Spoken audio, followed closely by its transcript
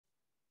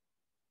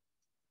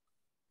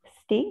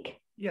Stig?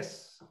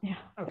 Yes. Yeah.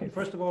 Okay,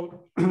 first of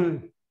all,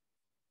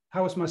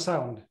 how is my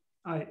sound?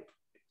 I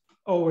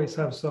always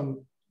have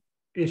some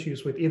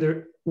issues with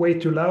either way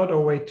too loud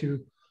or way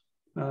too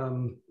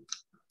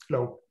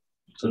low.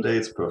 Today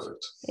it's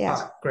perfect.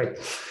 Yeah. Great.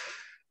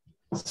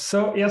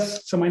 So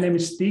yes, so my name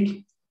is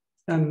Stig,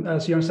 and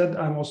as Jørn said,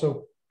 I'm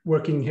also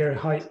working here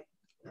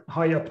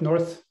high up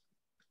north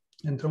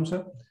in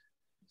Tromsø.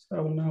 So I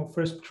will now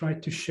first try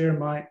to share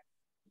my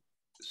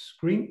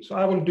screen. So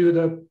I will do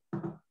the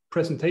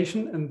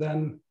presentation, and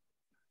then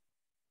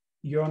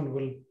Jørn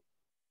will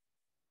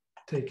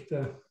take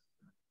the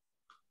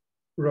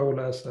role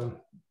as a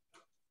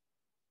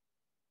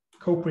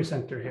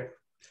co-presenter here.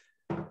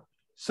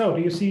 So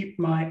do you see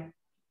my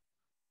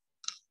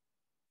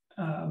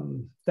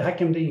the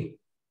HackMD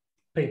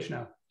page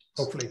now,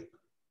 hopefully?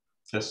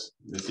 Yes,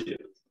 we see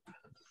it.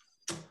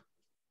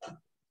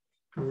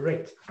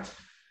 Great.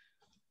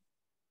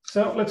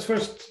 So let's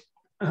first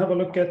have a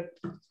look at,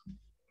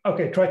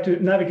 okay, try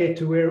to navigate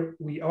to where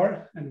we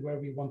are and where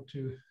we want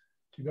to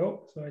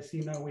go. So I see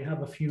now we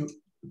have a few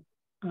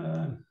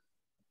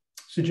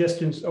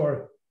suggestions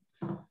or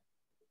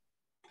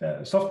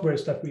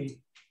softwares that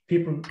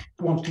people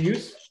want to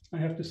use. I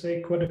have to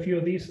say quite a few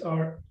of these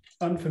are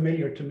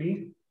unfamiliar to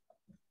me.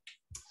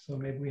 So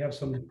maybe we have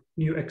some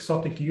new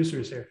exotic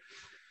users here.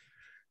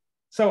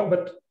 So,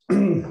 but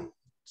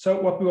so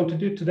what we want to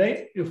do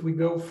today, if we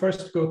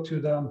first go to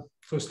the,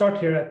 so start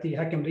here at the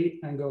HackMD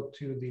and go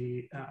to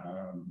the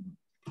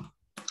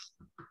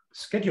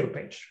schedule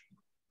page.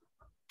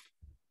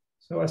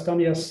 So as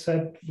Dhanya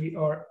said, we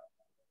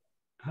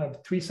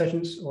have 3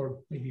 sessions or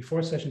maybe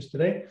 4 sessions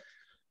today.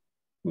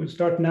 We'll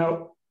start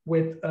now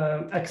with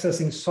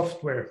accessing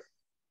software.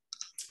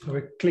 So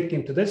we click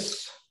into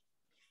this,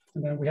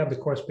 and then we have the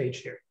course page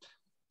here.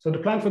 So the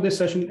plan for this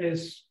session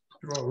is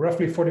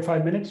roughly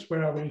 45 minutes,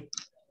 where I will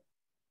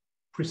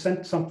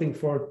present something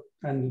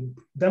and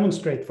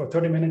demonstrate for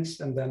 30 minutes,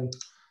 and then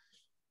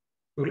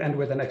we'll end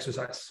with an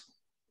exercise.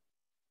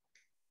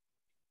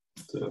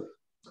 So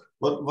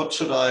what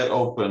should I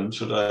open?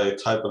 Should I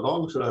type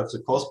along? Should I have the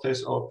course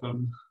page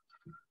open?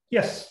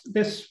 Yes,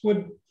 this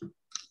would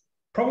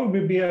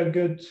probably be a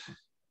good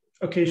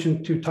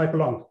occasion to type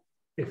along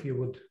if you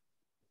would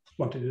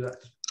want to do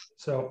that.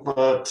 So,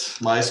 but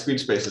my screen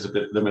space is a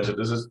bit limited.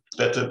 Is it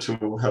better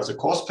to have the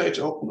course page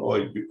open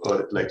or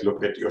like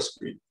look at your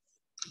screen?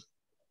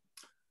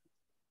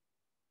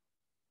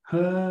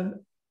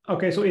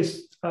 Okay, so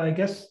I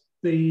guess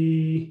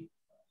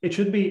it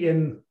should be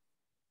in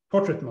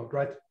portrait mode,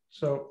 right?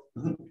 So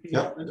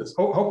yeah, it is.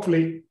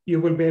 Hopefully you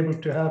will be able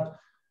to have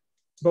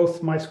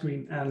both my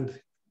screen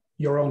and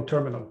your own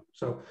terminal.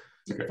 So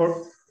okay.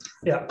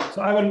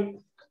 So I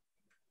will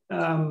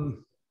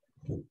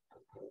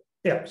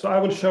so I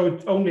will show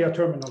it only a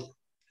terminal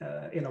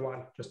in a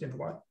while, just in a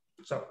while.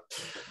 So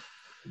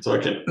I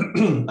can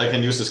I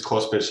can use this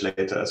course page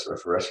later as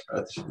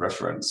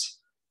reference,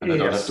 and I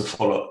don't have to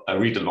follow. I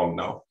read along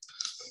now.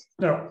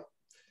 No,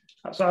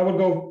 so I will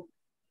go.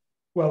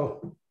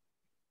 Well,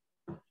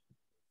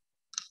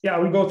 yeah, I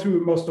will go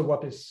through most of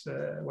what is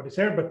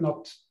here, but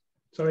not.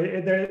 So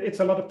it's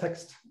a lot of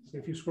text. So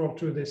if you scroll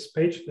through this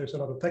page, there's a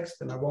lot of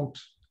text, and I won't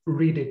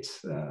read it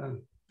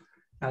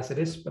as it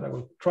is, but I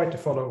will try to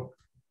follow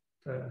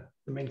the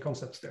main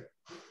concepts there.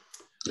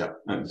 Yeah.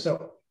 And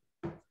so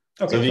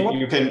okay. So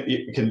you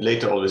can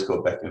later always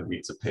go back and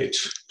read the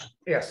page.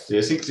 Yes. So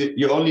I think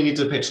you only need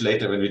the page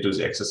later when we do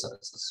the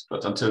exercises,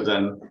 but until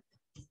then,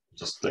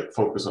 just like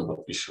focus on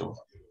what we show.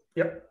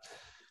 Yep.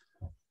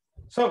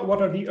 So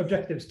what are the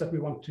objectives that we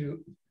want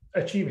to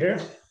achieve here?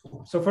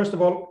 So first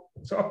of all,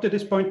 so up to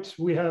this point,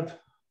 we have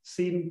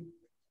seen,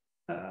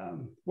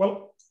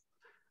 well,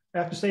 I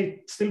have to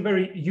say, still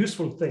very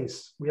useful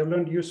things. We have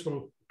learned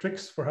useful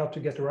tricks for how to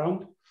get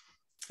around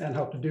and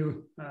how to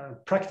do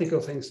practical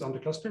things on the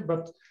cluster.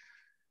 But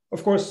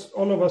of course,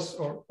 all of us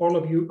or all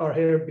of you are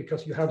here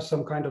because you have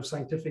some kind of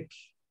scientific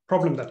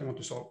problem that you want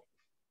to solve.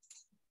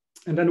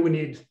 And then we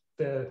need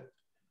the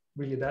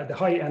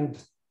high-end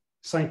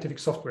scientific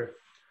software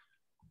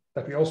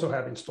that we also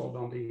have installed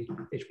on the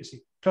HPC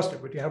cluster,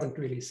 but you haven't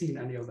really seen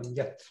any of them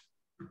yet.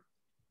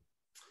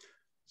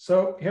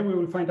 So here we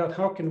will find out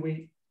how can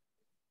we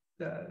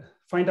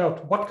find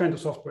out what kind of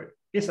software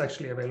is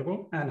actually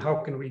available and how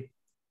can we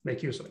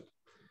make use of it.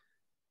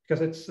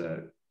 Because it's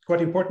quite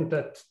important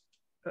that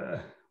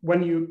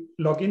when you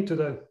log into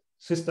the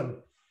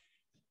system,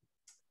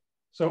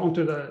 so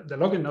onto the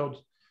login node,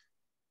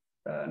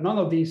 none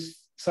of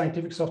these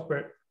scientific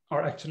software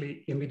are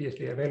actually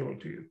immediately available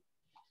to you.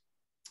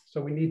 So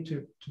we need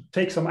to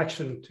take some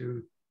action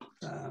to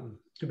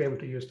be able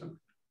to use them.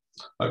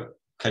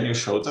 Can you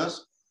show that?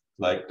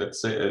 Like,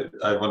 let's say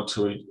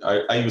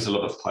I use a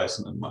lot of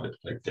Python in my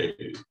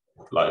daily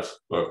life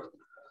work.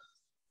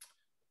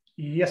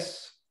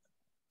 Yes.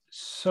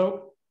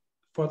 So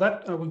for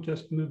that, I will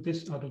just move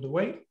this out of the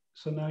way.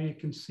 So now you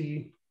can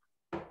see,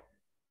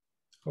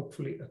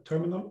 hopefully, a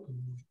terminal.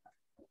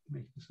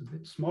 Make this a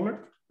bit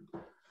smaller.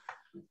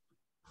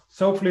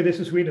 So hopefully this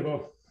is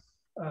readable.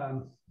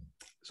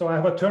 So I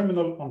have a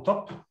terminal on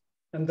top,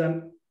 and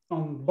then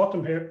on the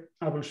bottom here,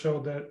 I will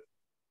show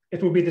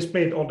it will be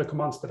displayed all the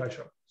commands that I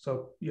show.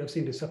 So you have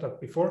seen this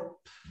setup before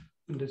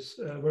in this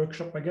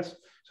workshop, I guess.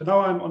 So now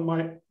I'm on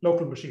my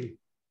local machine.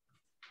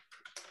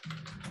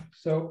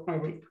 So I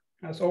will,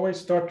 as always,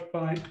 start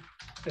by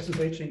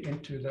SSHing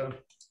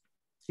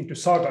into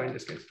Saga in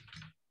this case.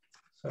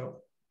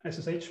 So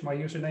SSH, my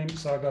username,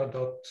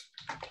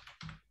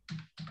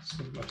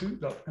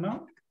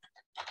 saga.sigma2.nl.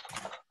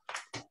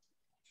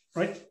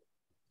 Right.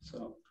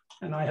 So,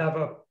 and I have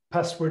a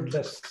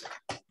passwordless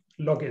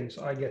login,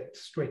 so I get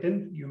straight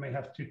in. You may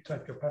have to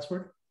type your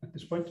password at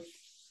this point.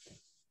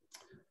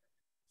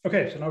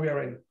 Okay, so now we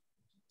are in.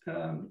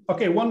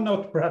 Okay, one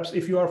note perhaps,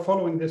 if you are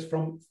following this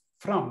from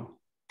Fram,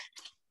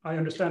 I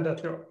understand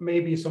that there may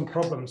be some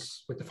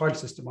problems with the file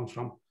system on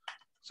Fram.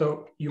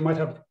 So you might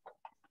have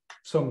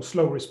some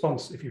slow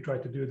response if you try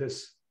to do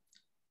this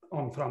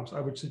on Fram. So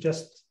I would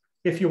suggest,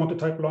 if you want to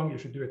type along, you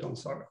should do it on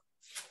Saga.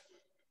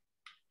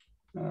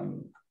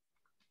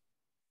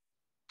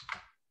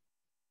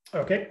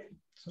 Okay,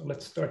 so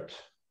let's start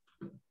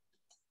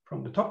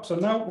from the top. So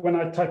now when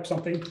I type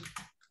something,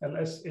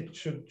 ls, it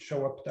should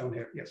show up down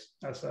here. Yes,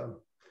 as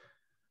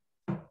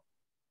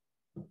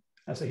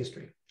a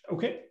history.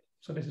 Okay,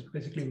 so this is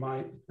basically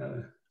my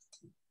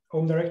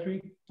home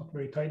directory, not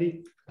very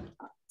tidy.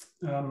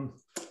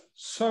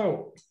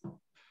 So,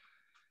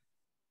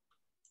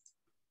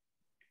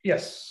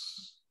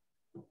 yes.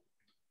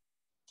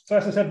 So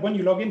as I said, when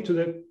you log into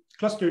the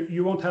cluster,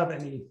 you won't have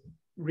any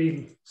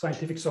real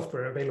scientific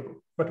software available,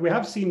 but we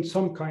have seen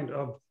some kind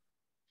of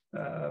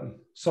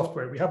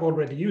software. We have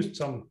already used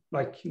some,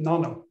 like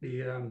Nano,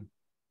 the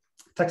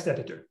text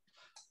editor.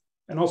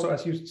 And also,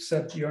 as you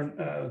said,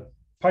 Jørn,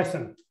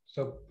 Python.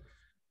 So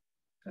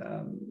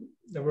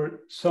there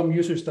were some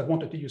users that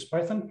wanted to use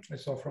Python. I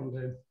saw from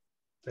the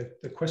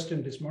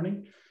question this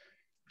morning.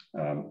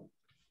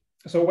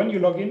 So when you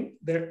log in,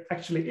 there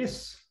actually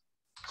is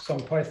some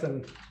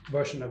Python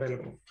version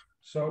available.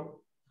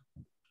 So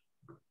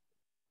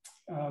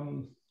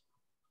so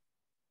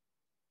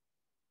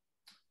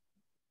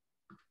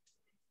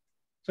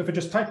if you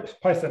just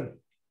type Python,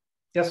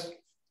 yes.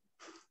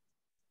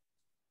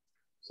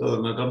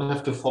 So I don't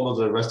have to follow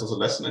the rest of the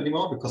lesson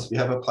anymore because we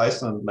have a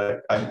Python, and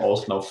like I'm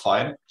also now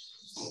fine.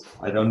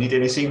 I don't need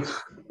anything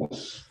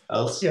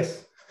else.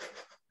 Yes,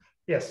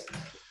 yes.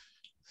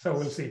 So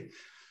we'll see.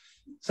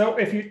 So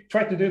if you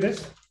try to do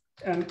this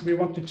and we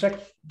want to check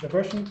the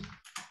version,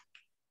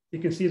 you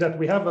can see that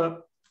we have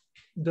a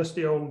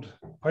dusty old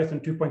Python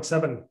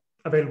 2.7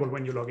 available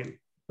when you log in,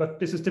 but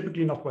this is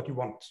typically not what you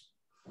want.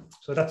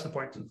 So that's the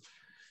point.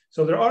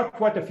 So there are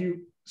quite a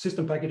few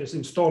system packages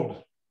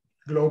installed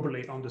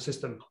globally on the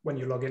system when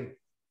you log in.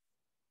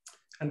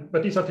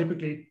 But these are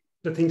typically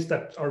the things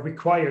that are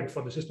required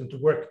for the system to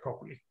work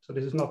properly. So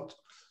this is not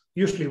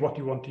usually what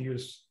you want to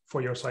use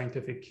for your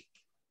scientific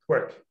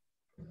work.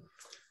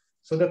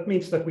 So that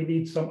means that we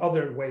need some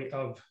other way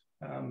of...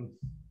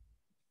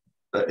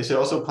 is there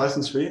also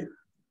Python 3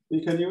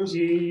 you can use?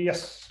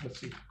 Yes, let's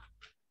see.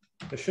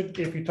 There should,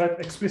 if you type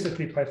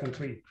explicitly Python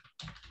 3,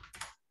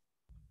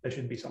 there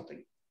should be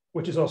something,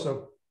 which is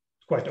also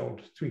quite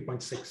old,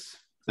 3.6.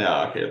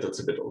 Yeah, okay, that's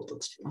a bit old,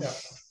 that's true. Yeah.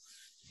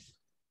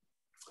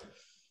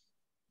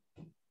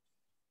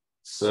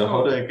 So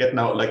how do I get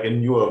now like a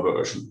newer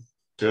version?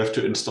 Do I have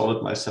to install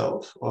it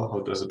myself, or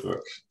how does it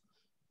work?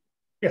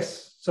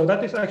 Yes, so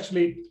that is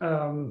actually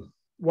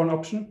one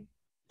option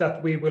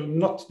that we will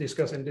not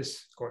discuss in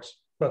this course.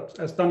 But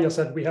as Dhanya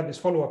said, we have this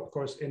follow-up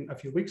course in a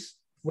few weeks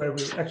where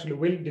we actually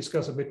will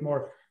discuss a bit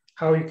more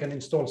how you can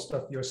install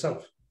stuff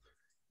yourself.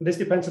 And this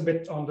depends a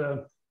bit on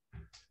the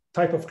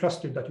type of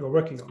cluster that you're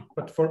working on.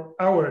 But for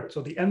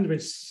so the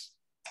NRIS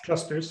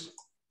clusters,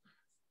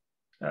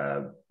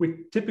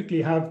 we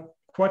typically have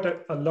quite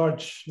a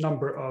large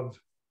number of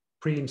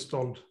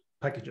pre-installed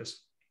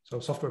packages, so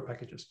software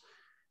packages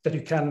that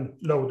you can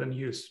load and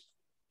use.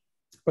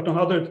 But on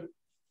other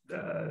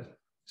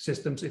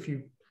systems, if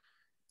you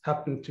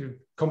happen to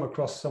come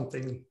across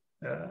something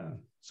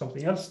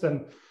else,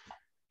 then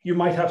you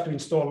might have to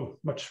install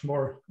much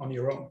more on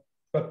your own.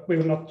 But we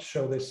will not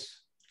show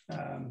this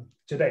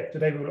today.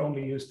 Today, we will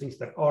only use things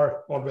that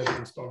are already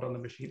installed on the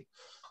machine.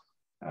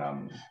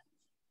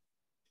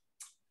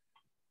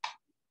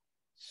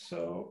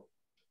 So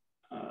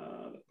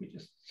let me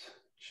just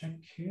check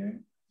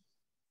here.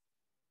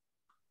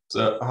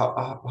 So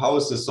how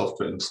is this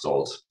software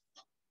installed?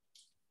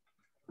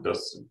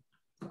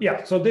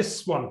 Yeah, so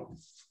this one,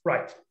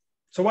 right.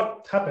 So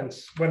what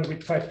happens when we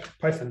type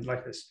Python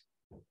like this,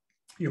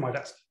 you might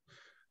ask.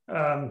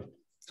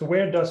 So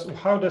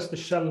how does the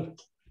shell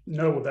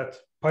know that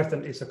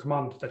Python is a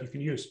command that you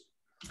can use?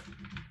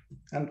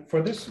 And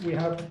for this, we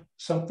have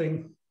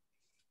something,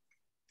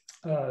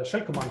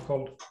 shell command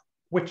called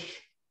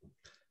which,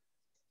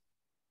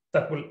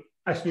 that will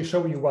actually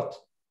show you what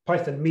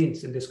Python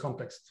means in this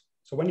context.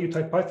 So when you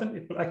type Python,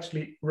 it will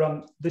actually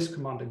run this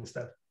command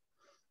instead,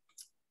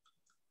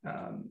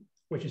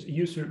 which is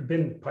user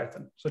bin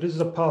Python. So this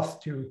is a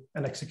path to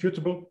an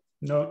executable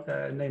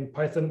named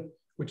Python,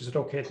 which is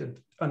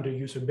located under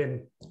user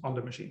bin on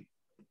the machine.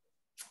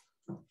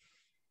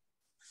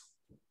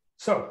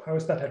 So how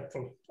is that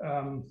helpful?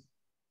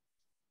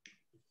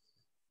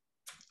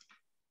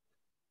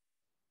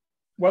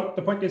 Well,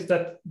 the point is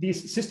that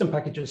these system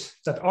packages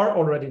that are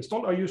already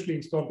installed are usually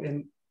installed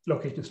in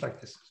locations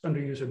like this, under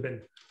user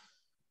bin.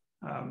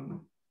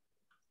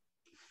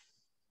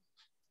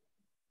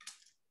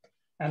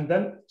 And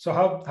then, so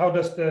how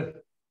does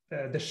the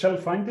shell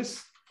find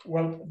this?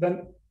 Well,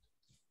 then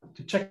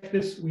to check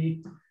this,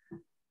 we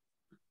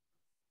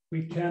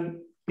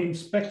can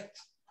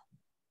inspect.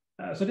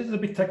 So this is a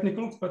bit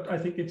technical, but I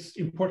think it's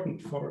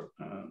important for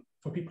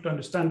people to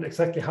understand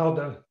exactly how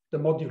the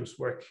modules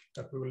work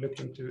that we will look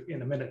into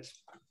in a minute.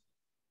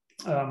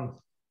 But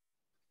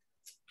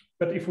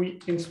if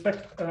we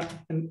inspect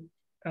an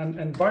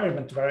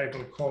environment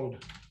variable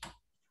called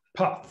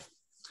path,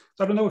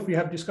 so I don't know if we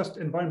have discussed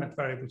environment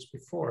variables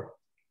before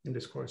in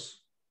this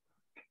course.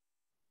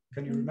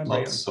 Can you remember?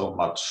 Not so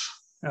much.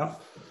 Yeah.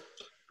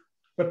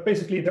 But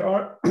basically there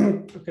are,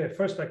 okay,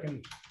 first I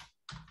can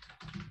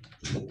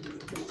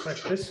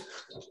like this.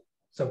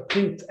 So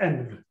print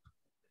env.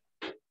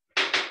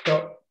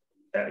 So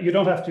you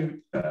don't have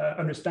to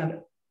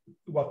understand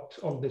what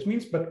all this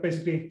means, but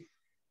basically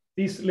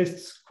these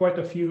lists quite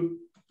a few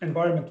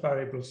environment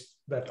variables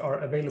that are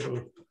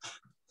available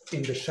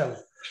in the shell.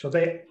 So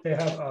they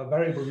have a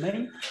variable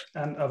name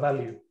and a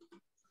value.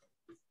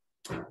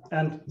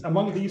 And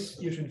among these,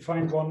 you should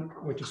find one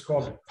which is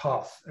called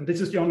path. And this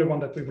is the only one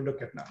that we will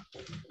look at now.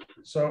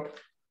 So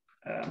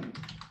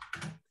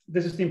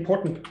this is the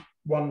important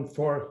one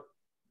for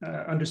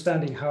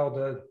understanding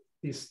how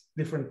these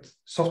different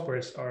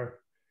softwares are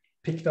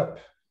picked up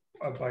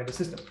by the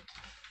system.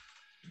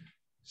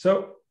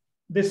 So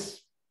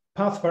this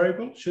path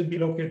variable should be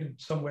located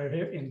somewhere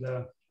here in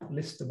the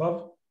list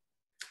above.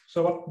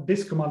 So what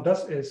this command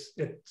does is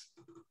it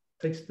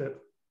takes the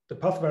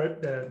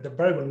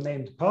variable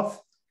named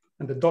path,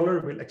 and the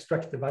dollar will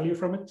extract the value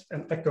from it,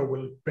 and echo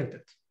will print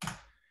it. So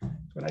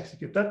when I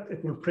execute that,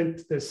 it will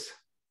print this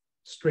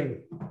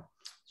string.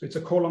 So it's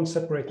a colon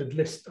separated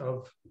list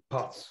of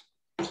paths,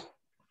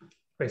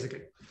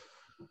 basically.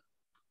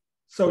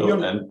 So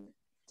and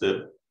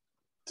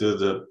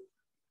the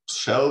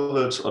shell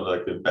will, or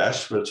like the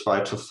bash will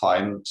try to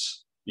find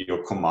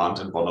your command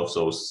in one of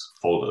those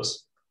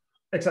folders.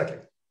 Exactly.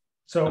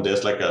 So and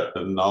there's like a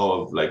now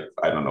of like,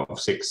 I don't know,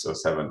 6 or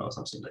 7 or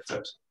something like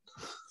that.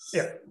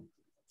 Yeah.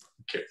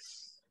 Okay.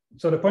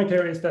 So the point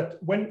here is that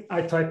when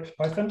I type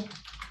Python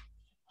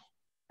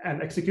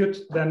and execute,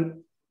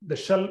 then the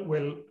shell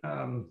will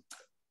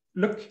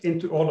look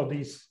into all of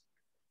these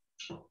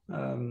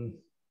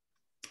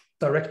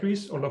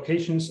directories or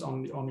locations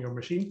on your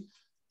machine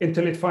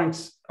until it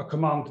finds a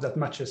command that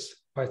matches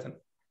Python.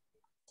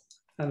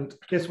 And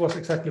this was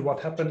exactly what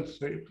happened.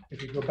 So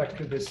if you go back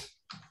to this,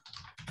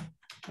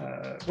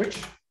 which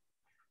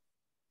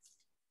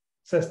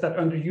says that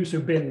under user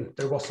bin,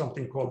 there was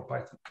something called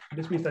Python.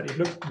 This means that it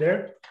looked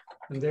there,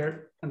 and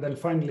then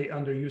finally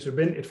under user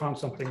bin, it found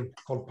something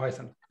called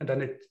Python. And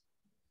then it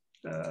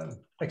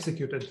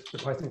executed the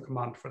Python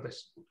command for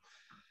this.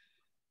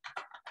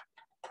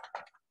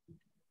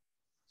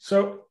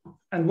 So,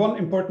 and one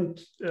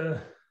important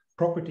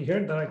property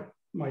here that I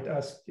might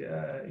ask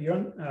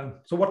Jørn.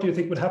 So what do you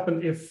think would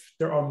happen if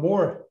there are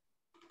more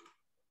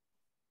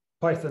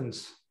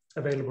Pythons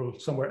available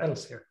somewhere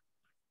else here?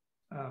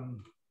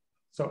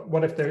 So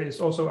what if there is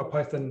also a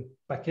Python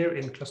back here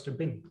in cluster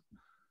bin?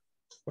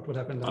 What would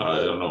happen then?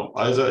 I don't know.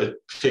 Either it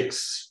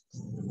picks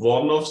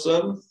one of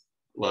them,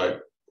 like,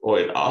 or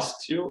it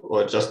asks you,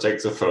 or it just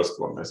takes the first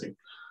one, I think.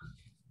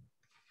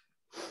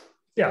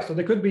 Yeah, so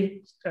there could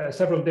be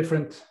several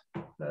different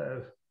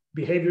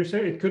behaviors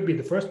here. It could be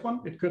the first one.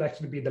 It could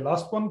actually be the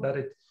last one that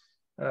it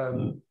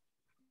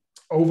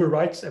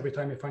overwrites every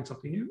time you find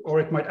something new, or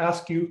it might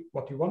ask you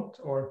what you want,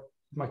 or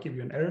it might give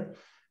you an error.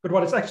 But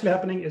what is actually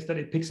happening is that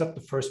it picks up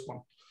the first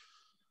one,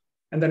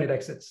 and then it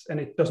exits, and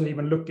it doesn't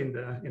even look in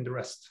the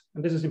rest.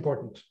 And this is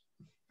important,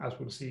 as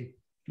we'll see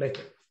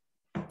later.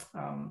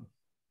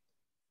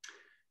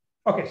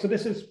 Okay, so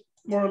this is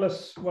more or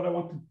less what I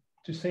wanted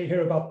to say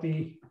here about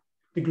the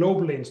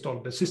globally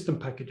installed, the system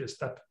packages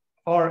that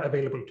are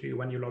available to you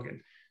when you log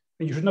in.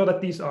 And you should know that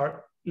these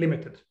are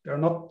limited. There are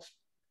not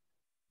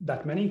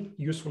that many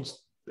useful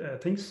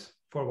things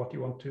for what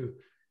you want to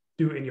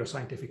do in your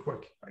scientific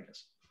work, I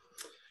guess.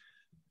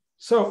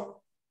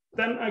 So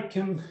then I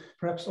can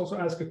perhaps also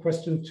ask a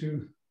question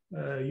to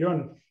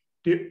Jørn.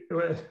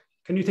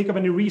 Can you think of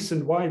any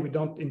reason why we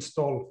don't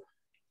install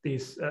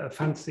these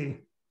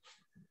fancy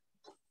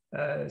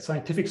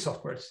scientific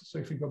softwares? So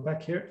if we go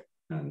back here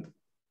and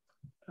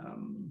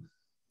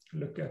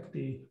look at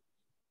the,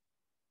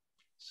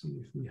 see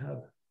if we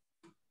have,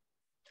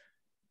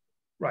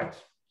 right.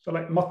 So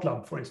like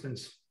MATLAB, for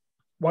instance,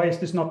 why is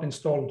this not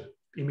installed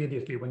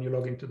immediately when you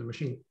log into the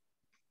machine?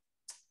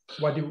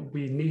 Why do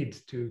we need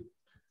to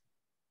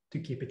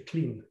keep it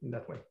clean in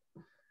that way?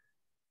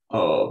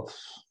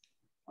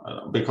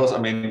 Because I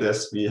mean,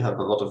 we have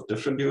a lot of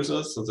different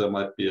users, so there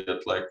might be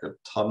like a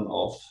ton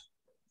of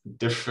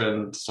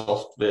different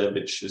software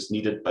which is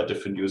needed by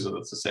different users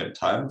at the same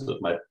time. So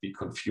it might be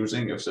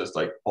confusing if there's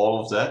like all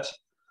of that.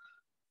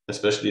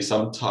 especially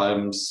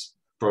sometimes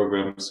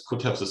programs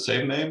could have the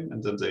same name,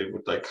 and then they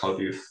would like, how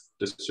do you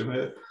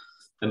distribute it?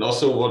 And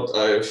also what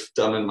I've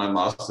done in my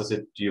master's,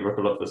 you work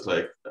a lot with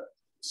like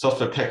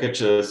software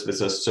packages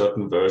with a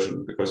certain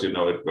version because you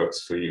know it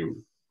works for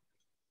you.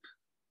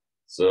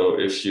 So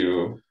if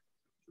you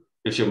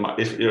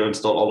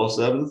install all of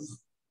them,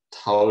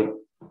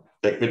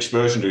 which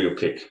version do you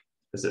pick?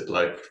 Is it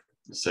like,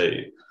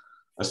 say,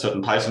 a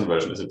certain Python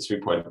version? Is it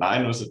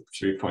 3.9 or is it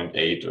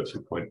 3.8 or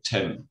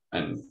 3.10?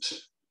 And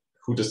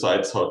who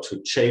decides how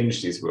to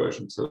change these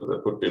versions? So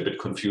that would be a bit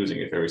confusing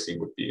if everything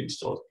would be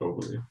installed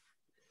globally.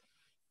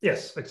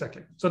 Yes,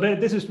 exactly. So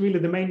this is really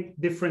the main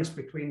difference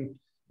between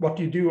what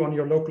you do on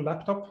your local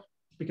laptop,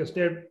 because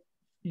there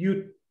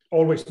you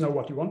always know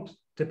what you want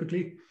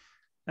typically,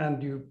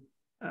 and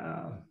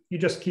you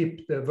just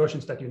keep the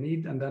versions that you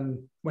need, and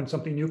then when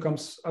something new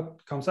comes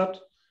out,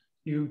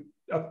 you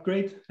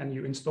upgrade and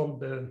you install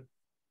the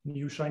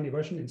new shiny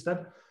version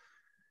instead.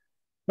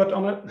 But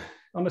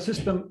on a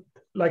system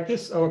like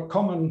this, or a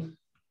common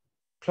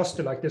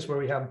cluster like this, where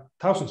we have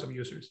thousands of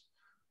users,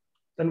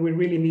 then we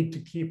really need to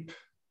keep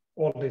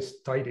all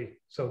this tidy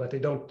so that they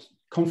don't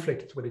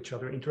conflict with each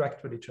other,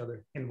 interact with each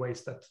other in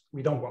ways that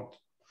we don't want.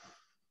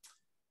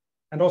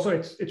 And also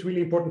it's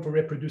really important for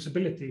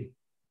reproducibility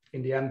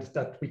in the end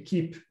that we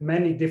keep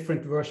many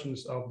different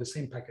versions of the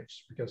same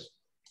package, because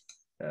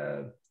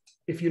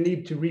if you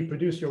need to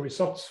reproduce your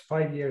results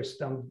 5 years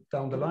down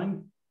the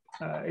line,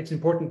 it's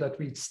important that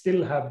we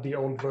still have the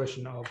old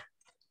version of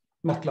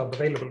MATLAB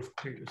available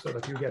to you so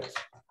that you get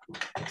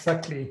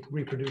exactly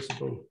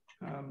reproducible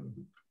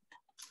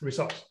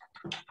results.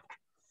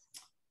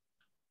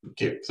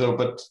 Okay, so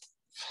but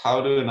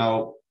how do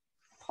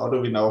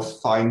we now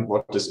find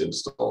what is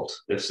installed?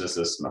 If this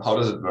is, how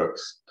does it work?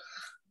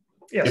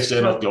 Yes, if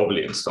they're not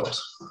globally installed.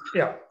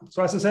 Yeah,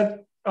 so as I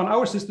said, on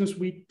our systems,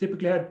 we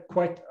typically have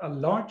quite a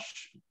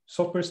large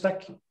software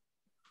stack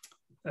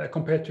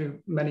compared to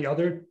many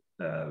other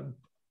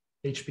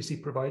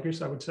HPC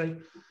providers, I would say.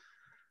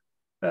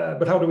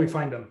 But how do we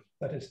find them?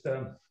 That is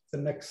the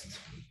next.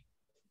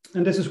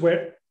 And this is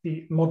where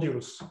the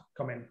modules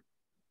come in.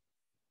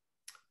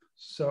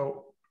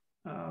 So,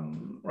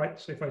 right,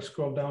 so if I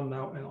scroll down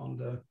now and on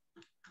the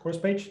course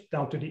page,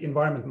 down to the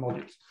environment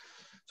modules.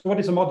 So what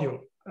is a module?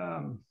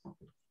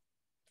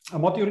 A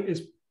module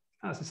is,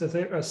 as it says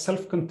here, a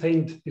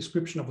self-contained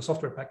description of a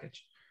software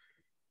package.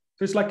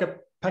 So it's like a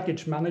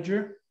package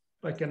manager,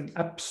 like an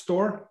app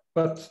store,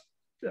 but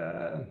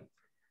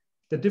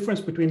the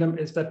difference between them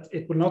is that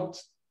it will not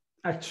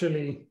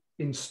actually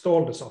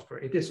install the software.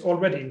 It is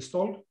already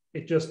installed.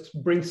 It just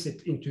brings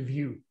it into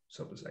view,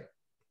 so to say,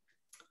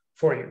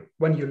 for you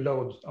when you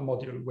load a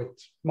module with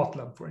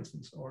MATLAB, for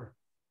instance, or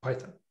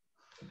Python.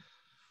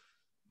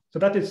 So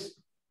that is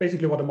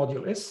basically what a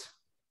module is.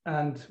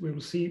 And we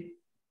will see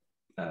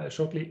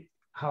shortly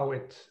how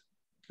it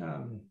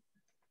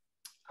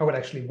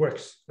actually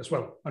works as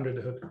well under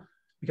the hood,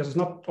 because it's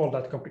not all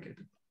that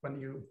complicated when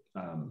you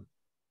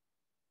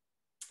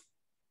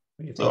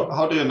so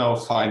how do you now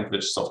find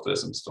which software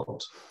is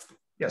installed?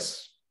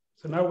 Yes.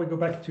 So now we go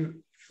back to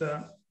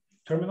the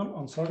terminal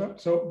on Saga.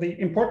 So the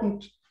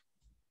important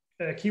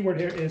keyword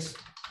here is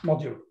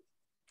module.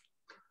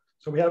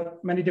 So we have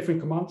many different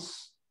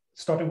commands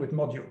starting with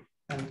module.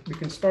 And we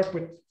can start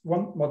with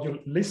one module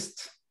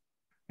list.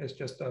 It's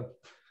just a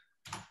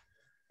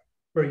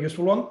very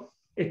useful one.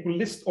 It will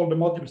list all the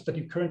modules that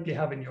you currently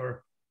have in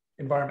your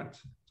environment.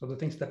 So the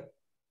things that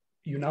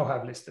you now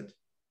have listed.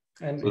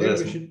 And so here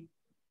we should.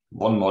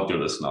 One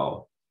module is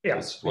now. Yeah.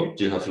 That's what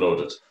you have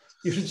loaded.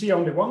 You should see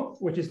only one,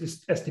 which is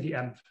this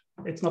std-env.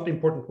 It's not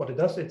important what it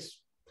does.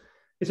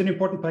 It's an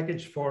important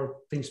package for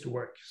things to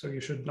work. So you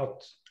should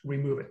not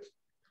remove it.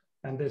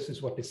 And this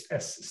is what this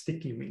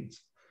sticky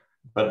means.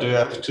 But do you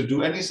have to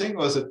do anything,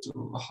 or is it,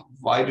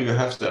 why do you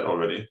have that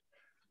already?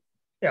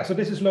 Yeah, so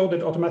this is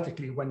loaded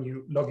automatically when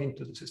you log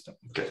into the system.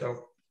 Okay.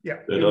 So yeah.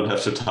 You don't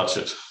have to touch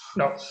it.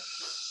 No.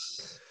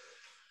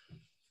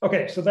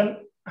 Okay, so then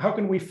how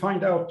can we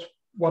find out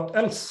what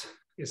else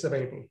is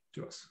available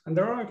to us? And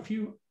there are a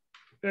few,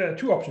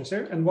 two options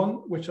here, and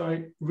one which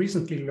I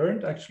recently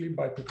learned actually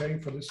by preparing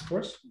for this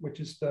course, which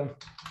is the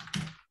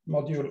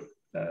module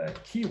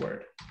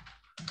keyword.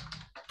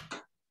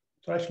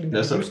 So I actually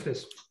use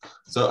this.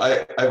 So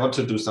I want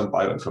to do some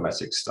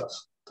bioinformatics stuff.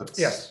 That's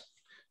yes.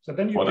 So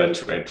then you what I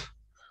trained.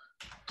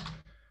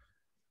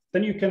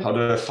 Then you can. How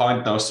do I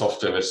find now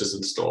software which is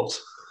installed?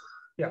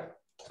 Yeah.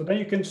 So then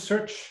you can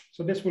search.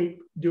 So this will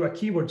do a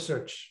keyword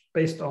search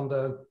based on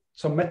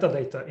some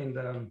metadata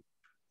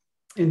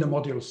in the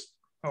modules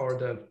or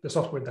the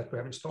software that we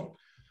have installed.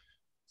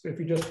 So if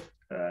you just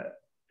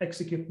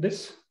execute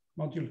this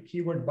module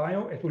keyword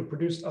bio, it will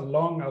produce a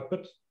long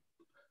output.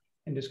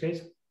 In this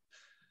case,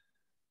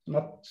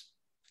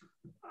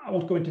 I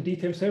won't go into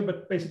details here,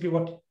 but basically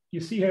what you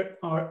see here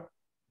are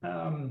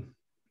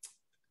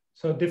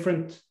so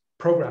different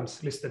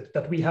programs listed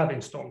that we have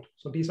installed.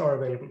 So these are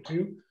available to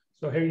you.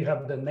 So here you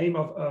have the name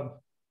of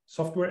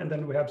software, and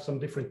then we have some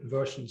different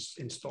versions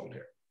installed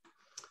here.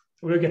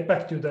 So we'll get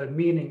back to the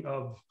meaning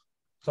of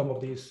some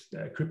of these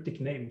cryptic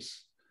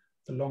names,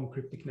 the long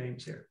cryptic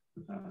names here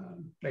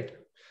later.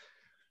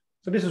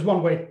 So this is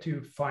one way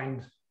to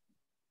find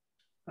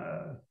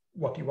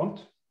what you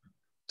want.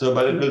 So,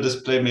 but it will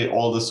display me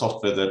all the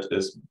software that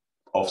is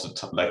of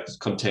the like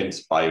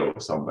contains bio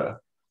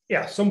somewhere.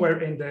 Yeah,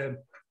 somewhere in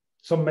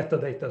some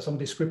metadata, some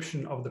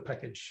description of the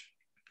package.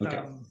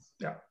 Okay.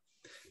 Yeah,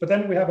 but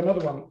then we have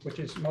another one, which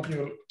is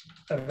module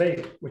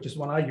avail, which is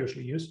one I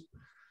usually use,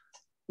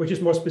 which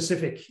is more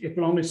specific. It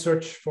will only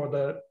search for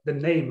the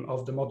name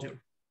of the module.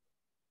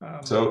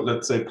 So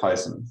let's say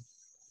Python.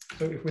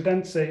 So if we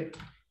then say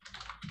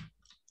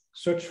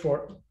search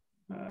for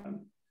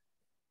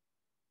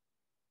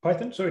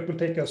Python, so it will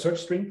take a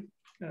search string,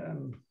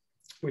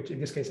 which in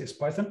this case is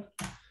Python.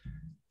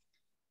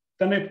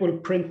 Then it will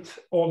print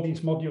all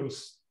these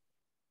modules,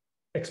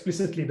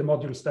 explicitly the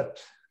modules that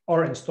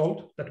are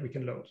installed that we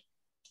can load,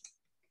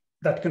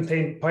 that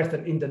contain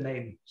Python in the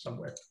name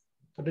somewhere.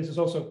 So this is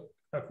also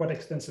a quite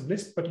extensive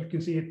list, but you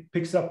can see it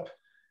picks up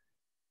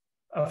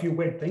a few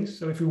weird things.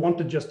 So if you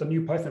wanted just a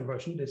new Python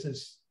version, this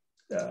is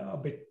a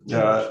bit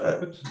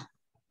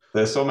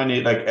there's so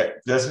many,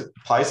 like there's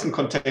Python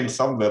contained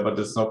somewhere, but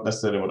it's not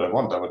necessarily what I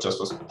want. I would just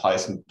was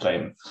Python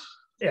plain,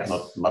 yes,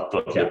 not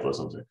matplotlib or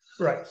something.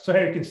 Right. So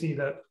here you can see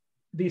that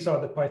these are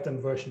the Python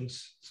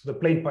versions, so the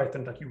plain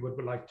Python that you would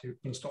like to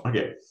install.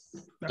 Okay.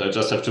 So I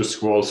just have to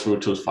scroll through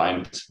to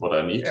find what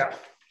I need. Yeah.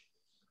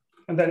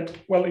 And then,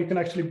 well, you can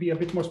actually be a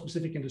bit more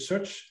specific in the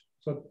search.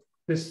 So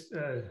this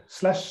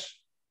slash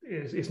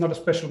is not a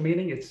special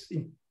meaning. It's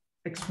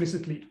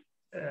explicitly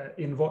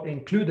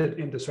included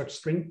in the search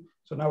string.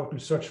 So now it will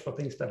search for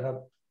things that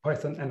have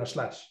Python and a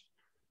slash.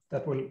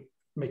 That will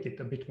make it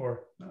a bit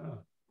more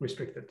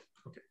restricted.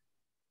 Okay.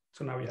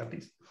 So now we have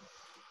these.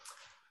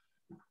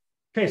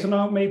 Okay, so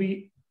now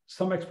maybe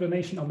some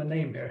explanation on the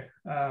name here.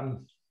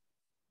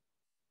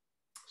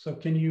 So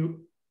can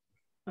you?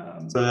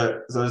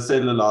 So let's say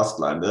the last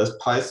line, there's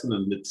Python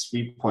and it's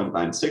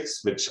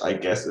 3.96, which I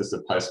guess is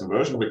the Python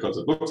version because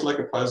it looks like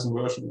a Python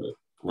version, a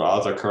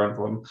rather current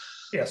one.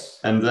 Yes.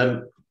 And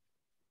then,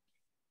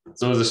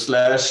 so the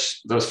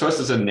slash, the first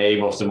is the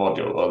name of the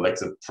module or like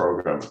the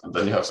program. And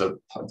then you have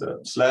the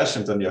slash,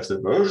 and then you have the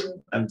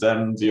version. And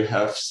then you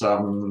have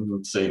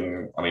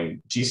something, I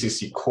mean,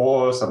 GCC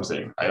core,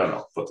 something, I don't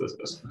know what this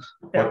is.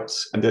 Yeah.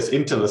 And there's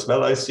Intel as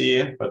well, I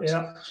see. But,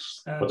 yeah.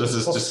 but this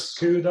is just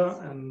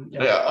CUDA and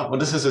but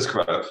this is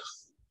described.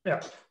 Yeah.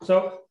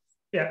 So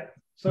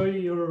so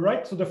you're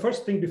right. So the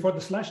first thing before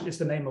the slash is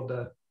the name of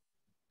the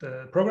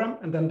program,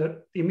 and then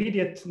the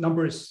immediate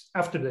numbers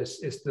after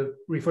this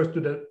refers to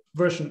the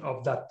version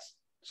of that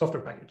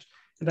software package.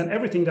 And then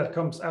everything that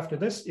comes after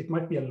this, it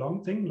might be a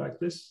long thing like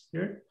this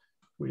here.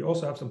 We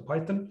also have some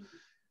Python,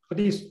 but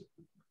these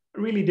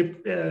really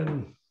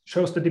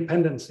shows the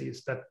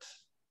dependencies that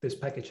this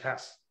package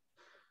has.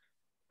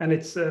 And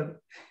it's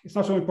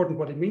not so important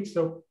what it means,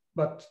 though.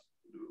 But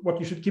what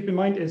you should keep in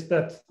mind is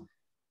that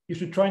you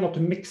should try not to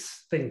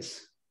mix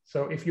things.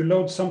 So if you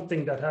load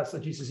something that has a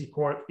GCC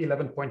core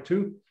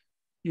 11.2,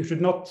 you should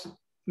not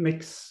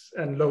mix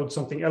and load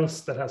something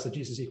else that has a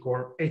GCC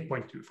core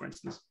 8.2, for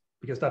instance,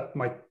 because that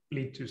might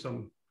lead to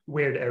some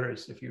weird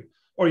errors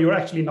or you're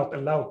actually not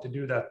allowed to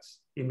do that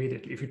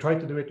immediately. If you try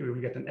to do it, you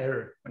will get an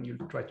error when you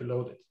try to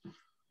load it.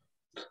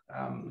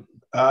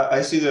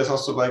 I see there's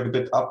also like a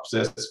bit up.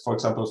 There's, for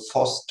example,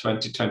 FOSS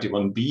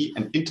 2021B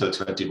and Intel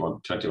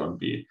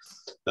 2021B.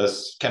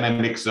 Can I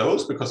mix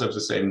those because they have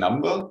the same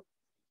number?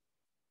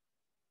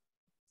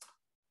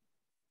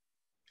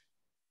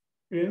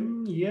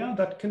 Yeah,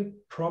 that can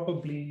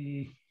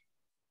probably.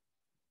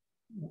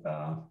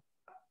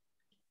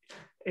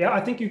 Yeah, I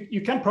think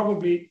you can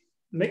probably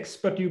mix,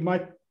 but you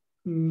might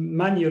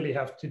manually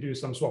have to do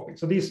some swapping.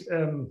 So these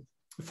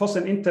FOSS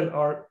and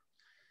Intel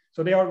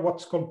they are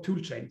what's called tool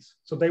chains.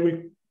 So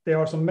there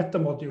are some meta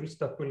modules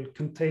that will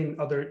contain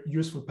other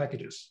useful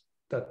packages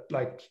that,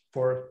 like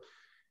for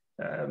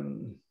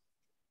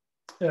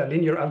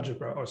linear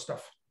algebra or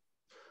stuff,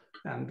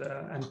 and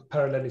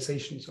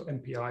parallelization, so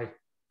MPI.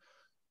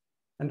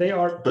 And they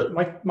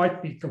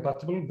might be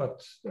compatible,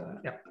 but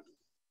yeah.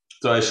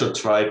 So I should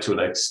try to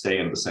like stay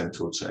in the same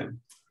tool chain.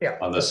 Yeah.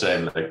 On the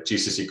same like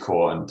GCC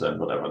core and then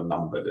whatever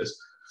number it is.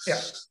 Yeah.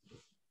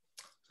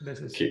 This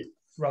is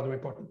rather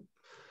important.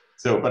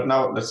 So, but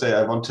now let's say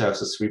I want to have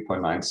the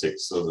 3.96,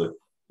 so the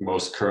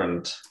most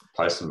current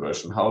Python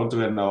version. How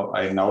do I know?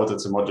 I know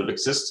that the module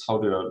exists. How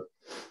do I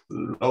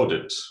load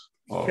it?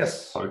 Or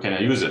yes. How can I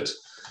use it?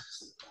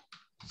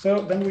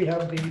 So then we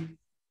have the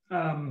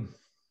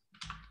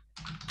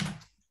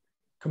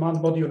command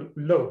module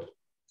load,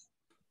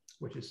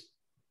 which is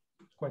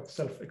quite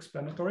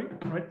self-explanatory,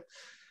 right?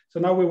 So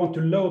now we want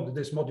to load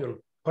this module,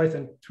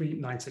 Python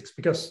 3.96,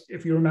 because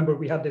if you remember,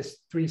 we had this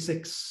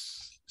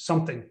 3.6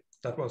 something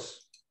that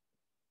was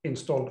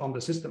installed on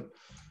the system,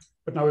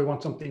 but now we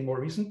want something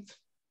more recent,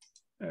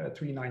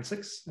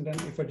 3.96. And then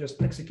if I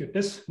just execute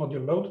this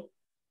module load,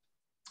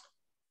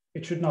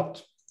 it should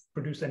not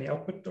produce any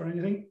output or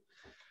anything.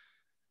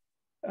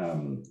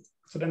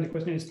 So then the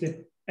question is,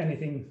 did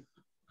anything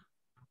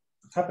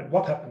happened.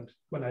 What happened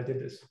when I did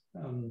this?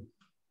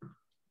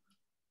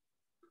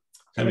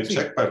 Can you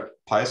check by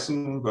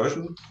Python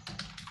version?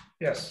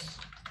 Yes.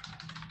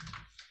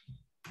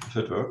 If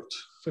it worked.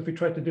 So if we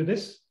try to do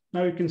this,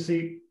 now you can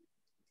see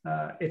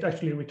it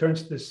actually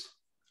returns this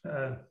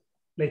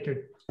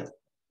later,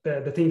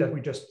 the thing that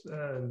we just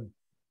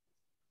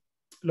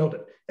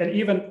loaded. And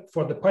even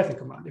for the Python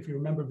command, if you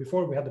remember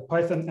before, we had the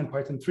Python and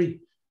Python 3,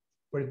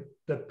 where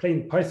the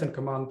plain Python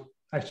command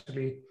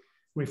actually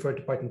referred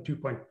to Python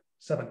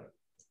 2.7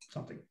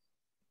 something.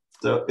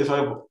 So if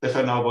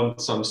I now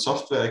want some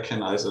software, I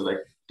can either like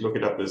look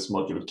it up as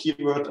module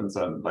keyword and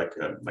then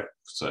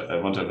so I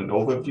want to have an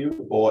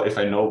overview, or if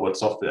I know what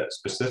software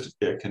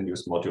specifically, I can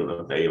use module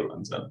avail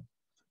and then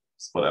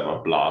whatever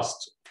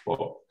blast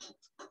or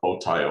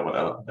OTI or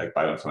whatever, like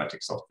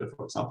bioinformatics software,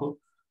 for example.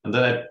 And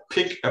then I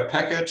pick a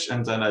package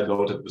and then I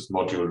load it with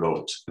module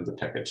load in the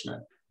package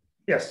name.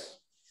 Yes.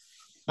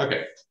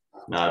 Okay.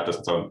 Now it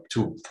doesn't sound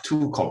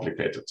too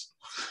complicated.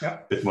 Yeah.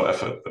 A bit more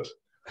effort, but.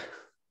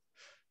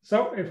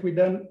 So if we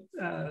then,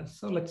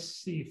 so let's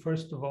see,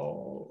 first of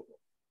all,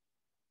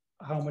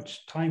 how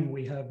much time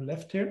we have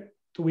left here.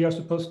 So we are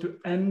supposed to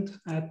end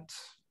at?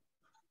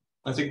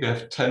 I think we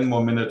have 10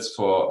 more minutes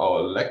for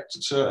our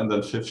lecture and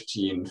then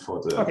 15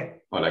 for the, okay.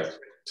 Or like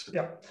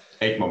yeah.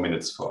 8 more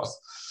minutes for us.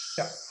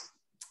 Yeah.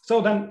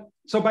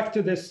 So back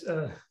to this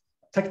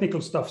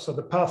technical stuff. So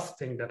the path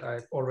thing that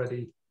I've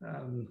already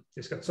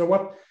discussed.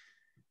 So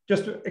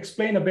just to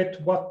explain a bit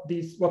what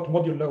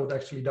module load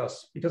actually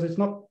does, because it's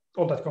not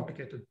all that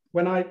complicated.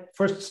 When I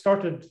first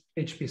started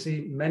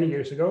HPC many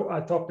years ago, I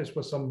thought this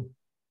was some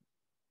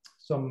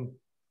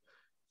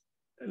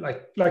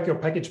like your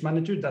package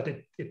manager, that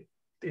it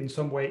in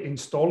some way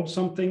installed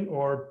something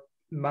or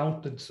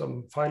mounted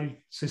some file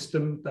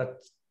system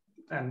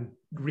and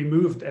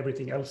removed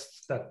everything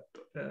else that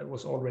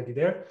was already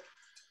there.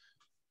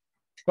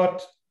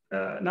 But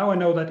now I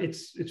know that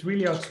it's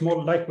really a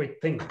small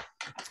lightweight thing.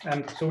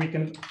 And so we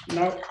can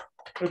now,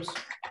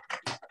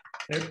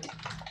 here.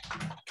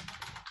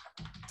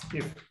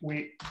 If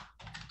we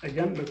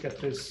again look at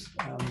this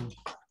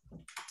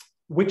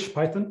which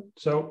Python,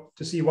 so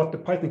to see what the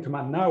Python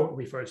command now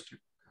refers to.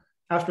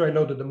 After I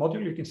loaded the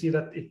module, you can see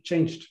that it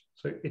changed.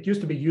 So it used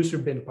to be user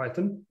bin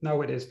Python.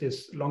 Now it is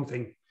this long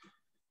thing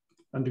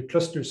under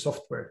cluster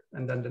software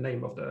and then the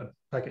name of the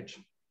package.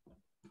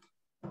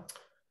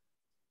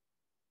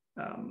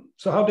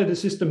 So how did the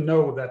system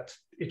know that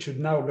it should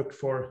now look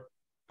for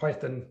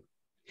Python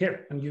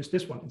here and use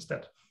this one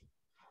instead?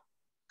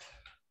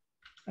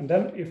 And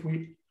then if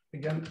we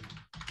again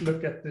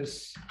look at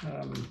this,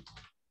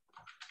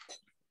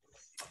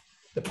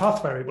 the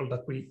path variable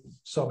that we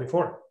saw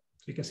before,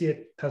 so you can see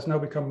it has now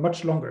become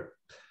much longer.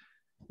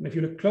 And if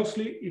you look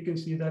closely, you can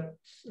see that,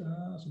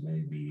 so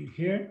maybe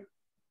here,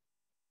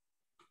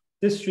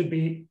 this should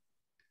be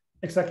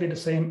exactly the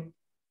same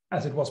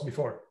as it was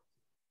before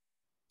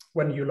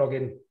when you log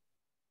in.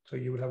 So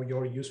you will have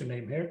your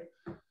username here.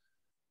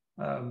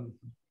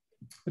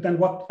 But then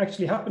what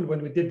actually happened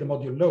when we did the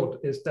module load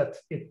is that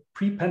it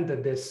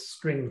prepended this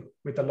string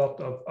with a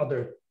lot of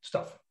other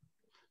stuff.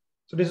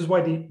 So this is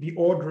why the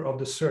order of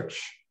the search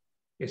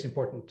is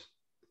important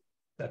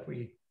that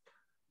we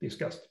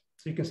discussed.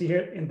 So you can see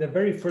here in the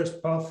very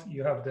first path,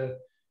 you have the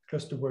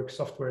clusterwork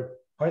software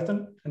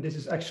Python, and this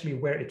is actually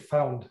where it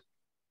found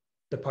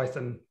the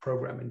Python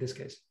program in this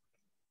case.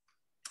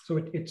 So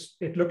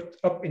it looked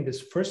up in this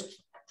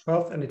first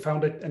path and it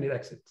found it and it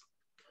exits.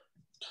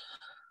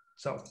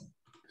 So.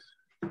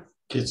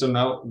 Okay, so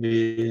now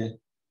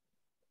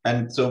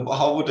so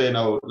how would I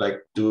now like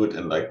do it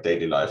in like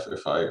daily life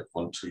if I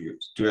want to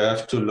use? Do I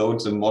have to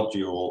load the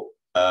module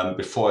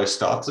before I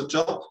start the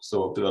job?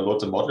 So do I load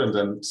the module and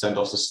then send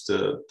off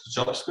the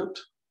job script?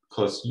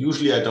 Because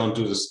usually I don't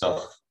do this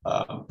stuff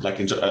like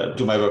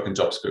do my work in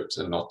job scripts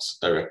and not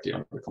directly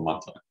on the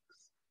command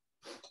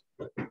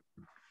line.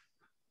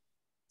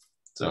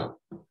 So.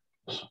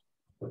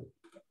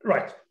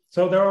 Right.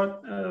 So there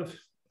are a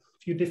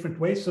few different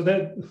ways. So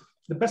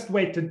the best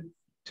way to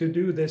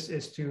do this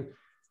is to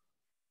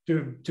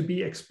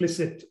be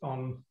explicit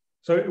on.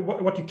 So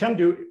what you can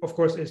do, of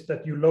course, is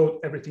that you load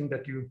everything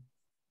that you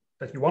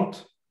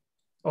want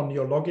on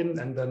your login,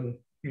 and then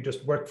you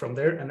just work from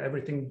there. And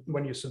everything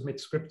when you submit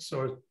scripts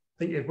or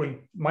thing, it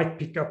might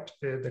pick up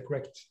the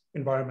correct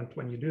environment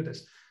when you do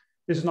this.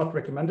 This is not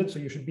recommended, so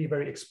you should be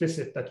very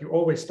explicit that you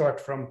always start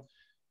from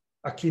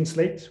a clean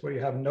slate where you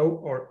have no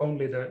or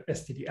only the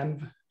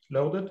std-env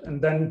loaded,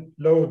 and then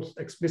load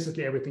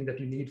explicitly everything that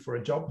you need for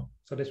a job.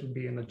 So this would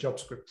be in a job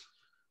script.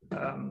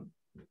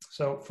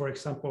 So for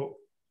example,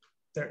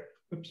 there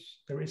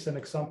is an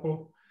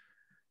example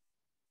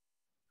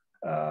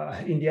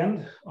in the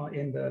end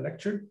in the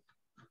lecture.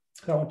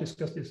 I won't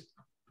discuss this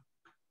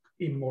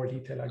in more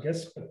detail, I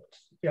guess, but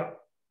yeah.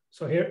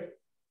 So here,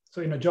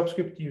 so in a job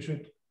script,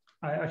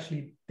 I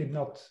actually did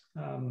not,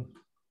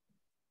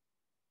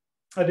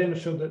 I didn't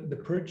show the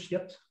purge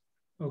yet.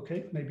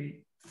 Okay,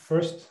 maybe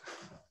first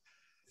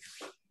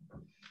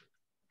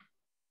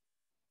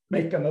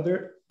make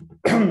another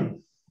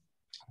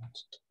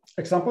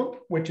example,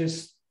 which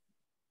is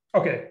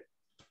Okay,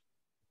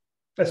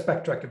 let's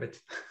backtrack a bit.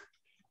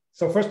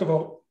 So first of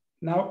all,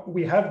 now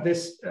we have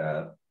this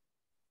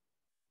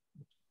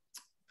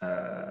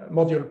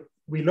module.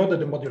 We loaded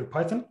the module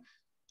Python,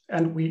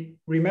 and we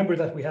remember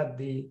that we had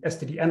the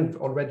std-env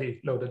already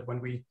loaded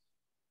when we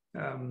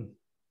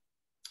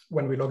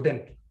logged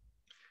in.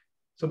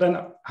 So then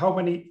how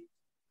many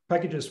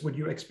packages would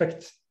you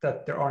expect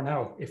that there are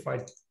now if I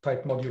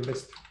type module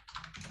list?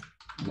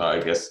 I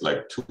guess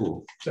like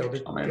 2. So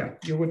yeah,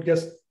 you would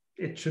guess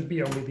it should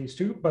be only these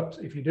 2, but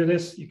if you do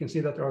this, you can see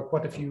that there are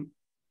quite a few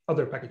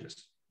other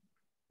packages,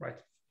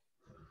 right?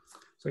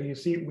 So you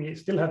see, we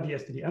still have the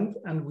std-env,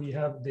 and we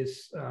have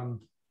this,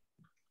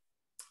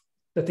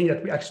 the thing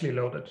that we actually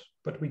loaded,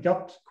 but we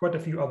got quite a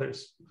few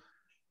others.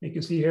 You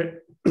can see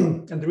here,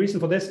 and the reason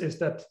for this is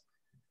that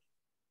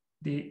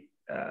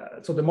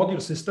so the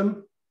module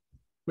system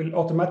will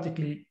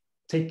automatically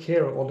take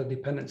care of all the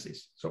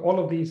dependencies. So all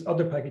of these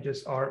other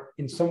packages are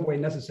in some way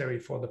necessary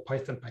for the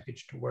Python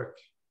package to work,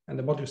 and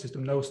the module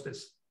system knows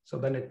this. So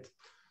then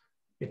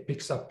it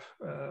picks up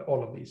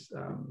all of these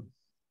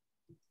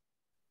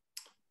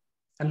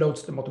and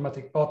loads them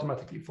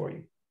automatically for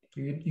you.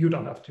 So you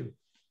don't have to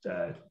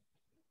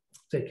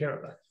take care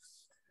of that.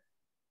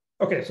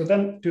 Okay, so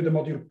then to the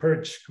module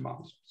purge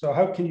command. So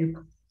how can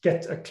you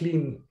get a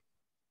clean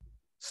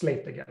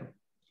slate again?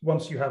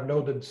 Once you have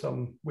loaded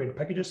some weird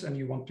packages and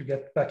you want to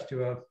get back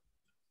to a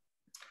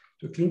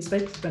clean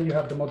state, then you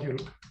have the module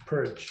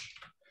purge.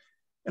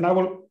 And I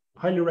will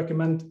highly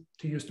recommend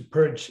to use the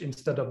purge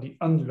instead of the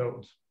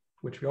unload,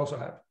 which we also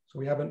have. So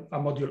we have a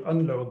module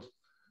unload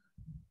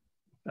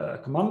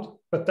command,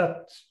 but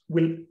that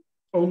will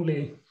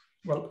only,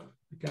 well,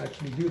 we can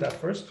actually do that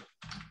first.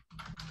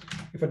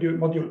 If I do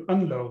module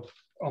unload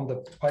on the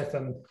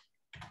Python,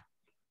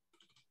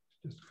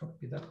 just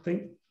copy that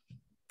thing.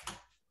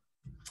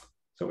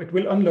 So it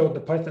will unload the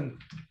Python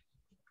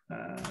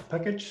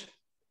package,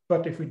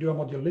 but if we do a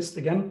module list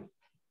again,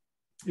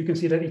 you can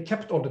see that it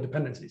kept all the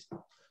dependencies.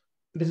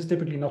 This is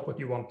typically not what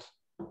you want.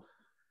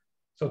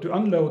 So to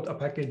unload a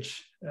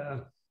package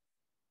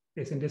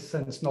is in this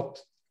sense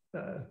not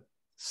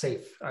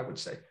safe, I would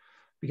say,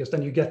 because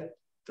then you get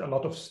a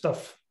lot of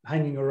stuff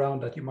hanging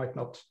around that you might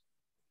not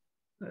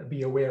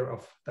be aware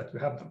of that you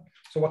have them.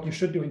 So what you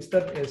should do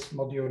instead is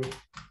module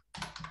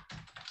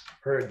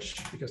purge,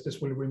 because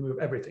this will remove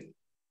everything,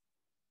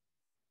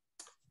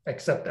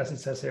 except, as it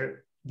says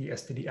here, the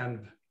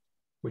std-env,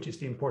 which is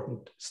the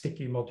important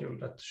sticky module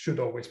that should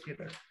always be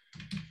there.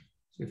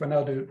 So if I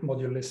now do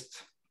module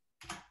list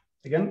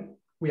again,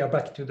 we are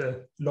back to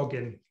the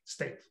login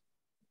state.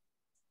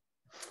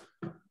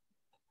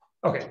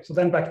 Okay, so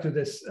then back to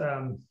this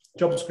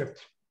JavaScript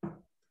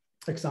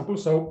example.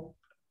 So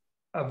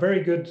a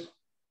very good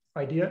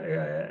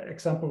idea,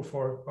 example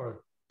for,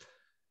 or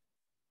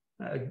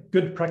a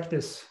good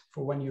practice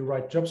for when you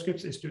write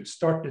JavaScripts is to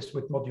start this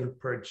with module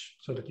purge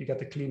so that you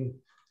get a clean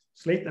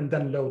slate and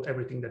then load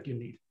everything that you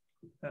need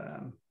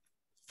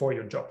for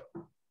your job.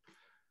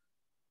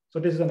 So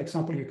this is an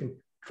example you can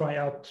try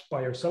out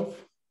by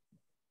yourself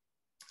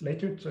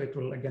later. So it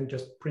will again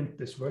just print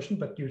this version,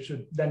 but you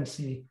should then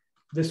see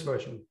this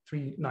version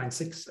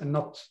 396 and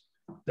not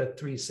the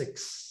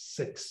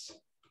 366,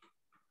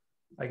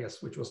 I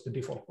guess, which was the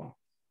default one.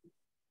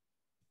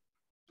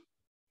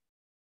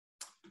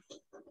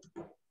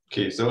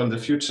 Okay, so in the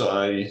future,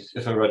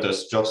 if I write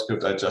this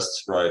JavaScript, I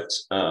just write,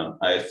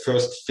 I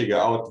first figure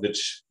out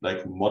which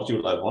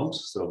module I want,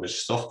 so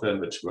which software and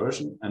which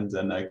version, and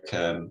then I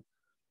can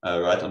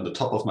write on the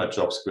top of my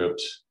JavaScript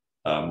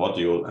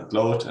module and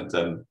load, and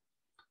then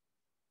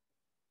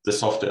the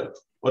software.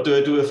 What do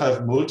I do if I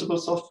have multiple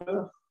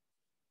software?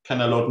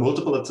 Can I load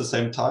multiple at the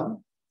same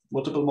time?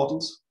 Multiple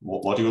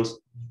modules?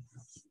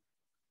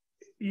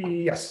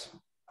 Yes,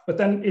 but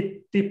then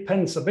it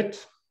depends a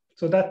bit.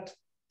 So that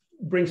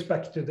brings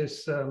back to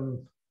this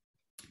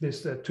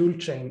this tool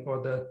chain,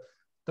 or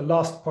the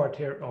last part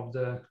here of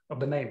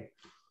the name.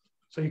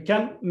 So you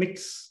can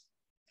mix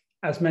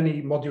as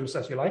many modules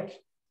as you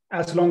like,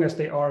 as long as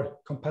they are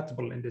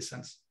compatible in this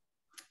sense.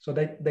 So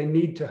they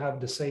need to have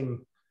the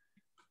same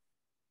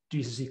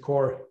GCC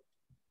core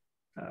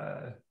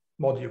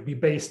module, be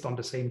based on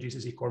the same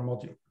GCC core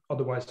module.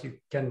 Otherwise, you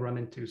can run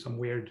into some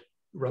weird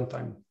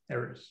runtime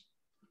errors.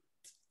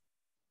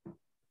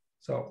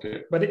 So,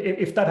 okay. But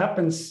if that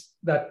happens,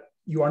 that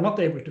you are not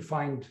able to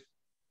find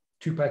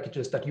two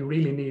packages that you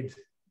really need,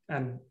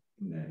 and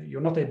you're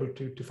not able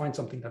to find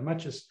something that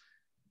matches,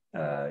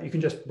 you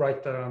can just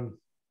write a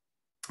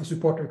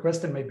support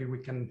request, and maybe we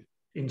can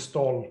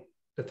install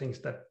the things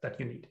that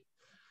you need.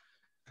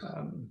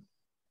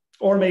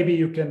 Or maybe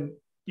you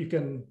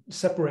can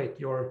separate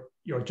your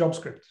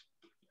JavaScript,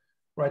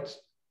 right?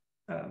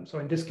 So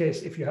in this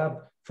case, if you have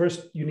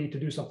first you need to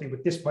do something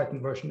with this Python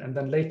version, and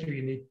then later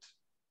you need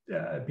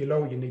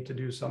below you need to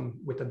do some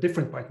with a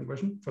different Python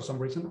version for some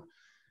reason,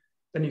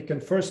 then you can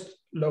first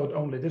load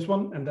only this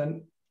one, and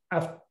then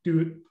after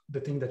do the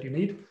thing that you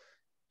need,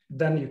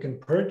 then you can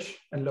purge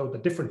and load a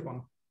different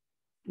one,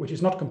 which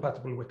is not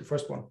compatible with the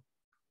first one.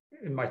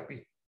 It might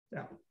be,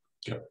 yeah.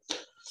 Yeah.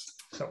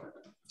 So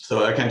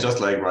So I can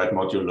just like write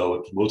module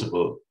load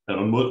multiple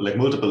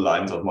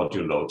lines of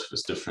module load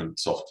with different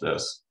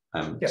softwares,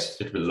 and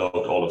yes, it will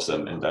load all of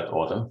them in that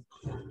order.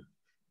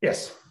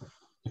 Yes.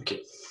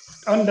 Okay.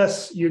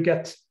 Unless you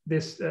get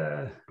this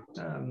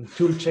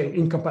toolchain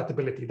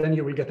incompatibility, then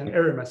you will get an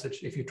error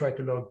message if you try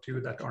to load two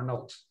that are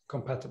not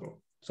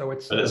compatible. So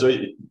it's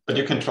but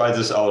you can try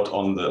this out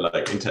on the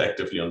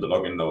interactively on the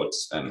login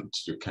nodes, and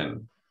you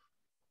can,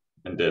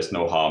 and there's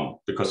no harm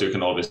because you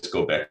can always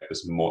go back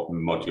with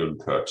module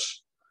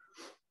purge.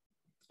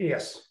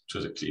 Yes.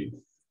 To the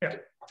clean. Yeah.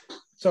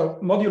 So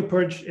module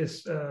purge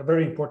is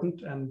very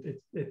important, and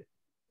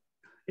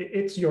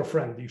it's your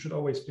friend. You should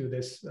always do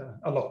this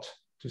a lot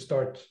to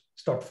start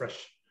fresh,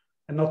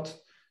 and not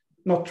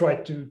try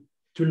to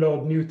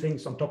load new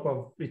things on top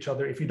of each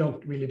other if you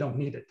really don't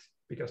need it,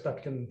 because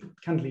that can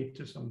lead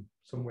to some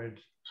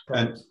weird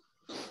problems.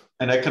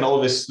 And I can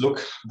always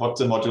look what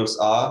the modules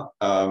are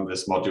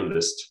with module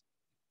list.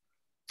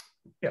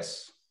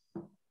 Yes.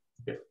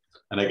 Okay.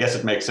 And I guess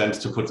it makes sense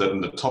to put that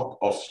in the top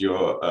of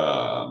your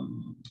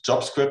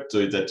job script,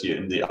 so that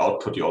in the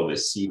output you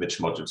always see which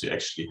modules you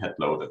actually had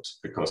loaded.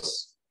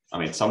 Because I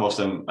mean, some of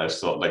them I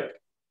saw were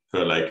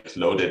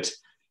loaded.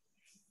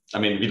 I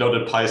mean, we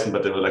loaded Python,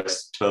 but there were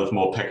 12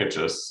 more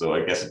packages. So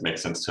I guess it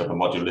makes sense to have a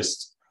module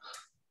list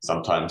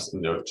sometimes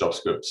in your job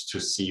script to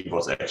see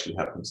what actually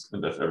happens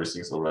and if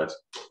everything's all right.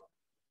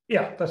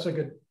 Yeah, that's a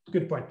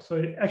good point.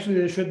 So actually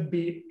there should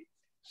be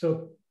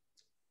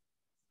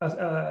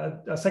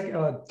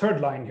a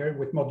third line here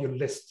with module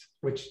list,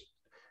 which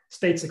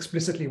states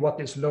explicitly what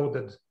is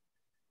loaded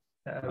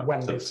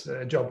when this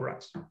job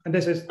runs. And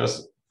this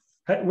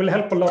will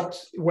help a lot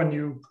when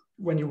you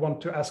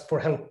want to ask for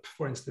help,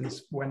 for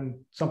instance,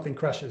 when something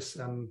crashes.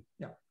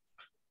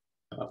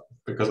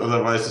 Because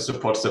otherwise the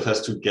support staff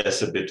has to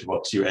guess a bit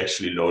what you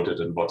actually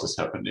loaded and what is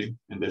happening.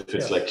 And if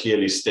it's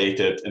clearly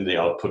stated in the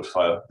output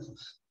file,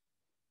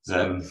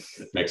 then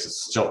it makes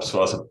its jobs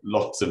for us a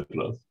lot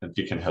simpler and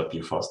we can help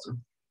you faster.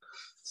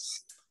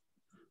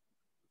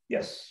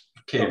 Yes.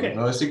 Okay.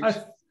 Well, I think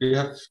we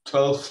have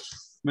 12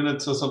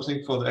 minutes or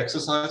something for the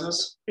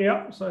exercises.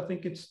 Yeah, so I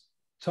think it's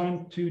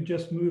time to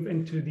just move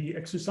into the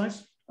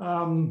exercise.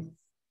 So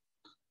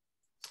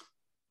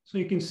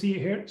you can see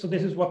here, so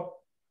this is what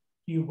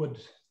you would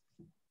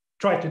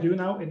try to do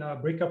now in a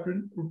breakout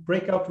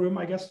room,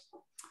 I guess.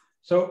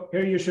 So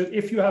here you should,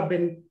 if you have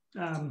been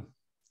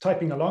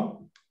typing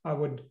along, I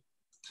would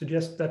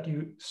suggest that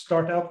you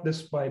start out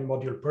this by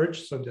module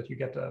purge so that you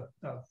get a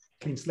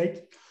clean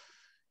slate.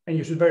 And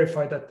you should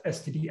verify that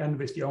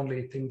std_env is the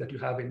only thing that you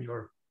have in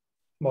your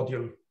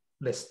module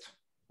list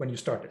when you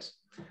start this.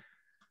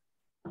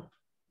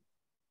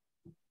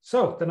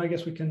 So then I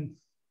guess we can.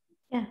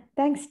 Yeah,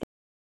 thanks.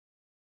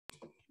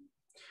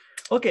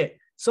 Okay,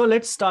 so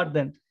let's start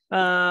then.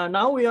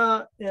 Now we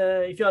are,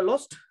 if you are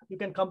lost, you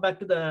can come back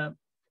to the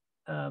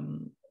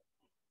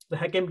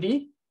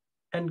HackMD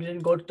and then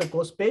go to the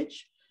course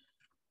page.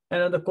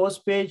 And on the course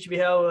page, we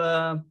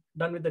have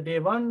done with the day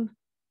 1,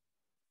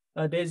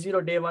 day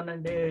 0, day 1,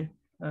 and day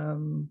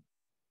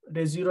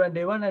 0 and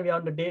day 1, and we are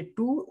on the day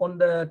 2 on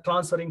the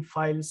transferring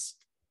files,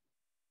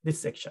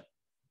 this section.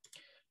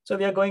 So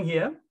we are going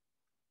here.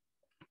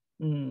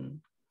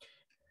 And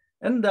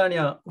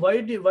Dhanya,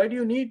 why do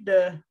you need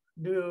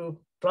do you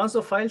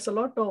transfer files a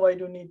lot, or why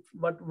do you need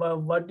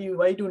why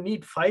do you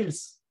need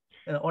files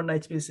on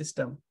HPC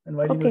system, and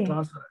why do you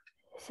transfer it?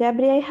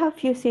 Sabry, I have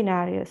few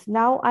scenarios.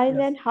 Now I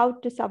learn how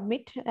to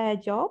submit a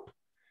job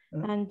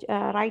and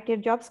write a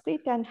job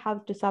script and how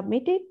to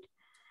submit it.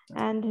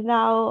 And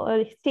now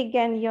Stig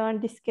and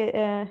Jørn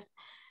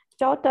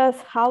taught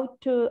us how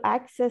to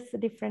access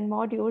different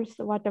modules,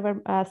 whatever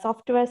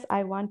softwares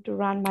I want to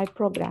run my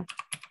program.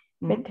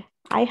 But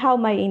I have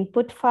my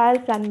input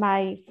files and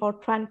my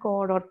Fortran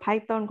code or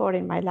Python code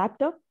in my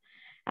laptop,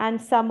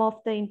 and some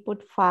of the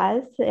input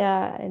files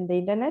in the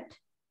internet.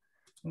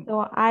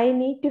 So I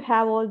need to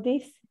have all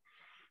this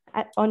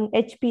on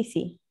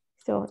HPC.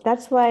 So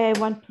that's why I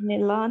want to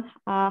learn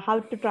how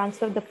to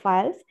transfer the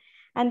files,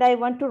 and I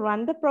want to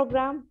run the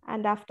program.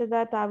 And after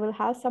that, I will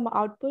have some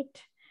output.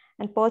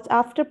 And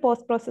after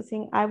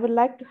post-processing, I would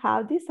like to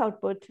have this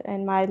output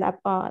in my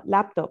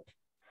laptop.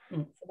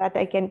 So that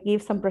I can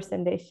give some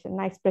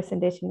nice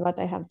presentation, what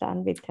I have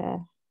done with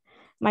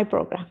my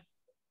program.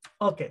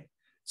 Okay,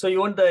 so you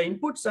want the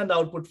inputs and the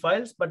output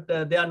files, but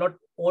they are not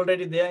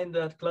already there in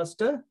the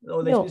cluster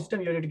or the system.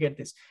 You need to get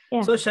this.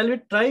 Yeah. So shall we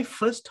try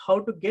first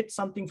how to get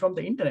something from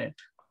the internet?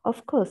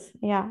 Of course,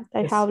 yeah.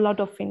 I have a lot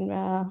of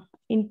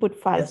input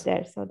files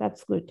there, so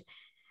that's good.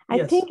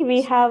 I think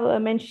we have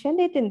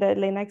mentioned it in the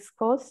Linux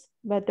course,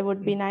 but it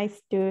would be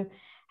nice to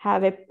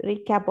have a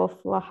recap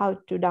of how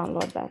to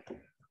download that.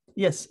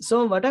 Yes,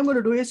 so what I'm going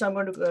to do is I'm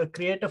going to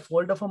create a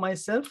folder for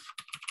myself.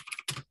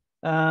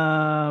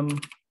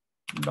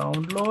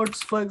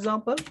 Downloads, for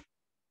example.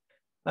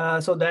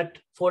 So that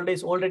folder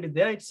is already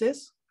there, it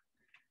says.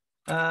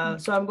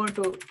 So I'm going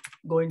to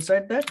go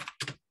inside that.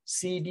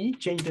 CD,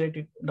 change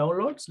directory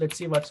downloads. Let's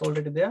see what's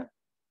already there.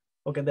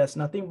 Okay, there's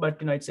nothing,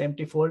 but it's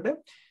empty folder.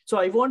 So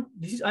I want,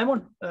 I'm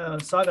on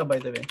Saga, by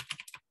the way.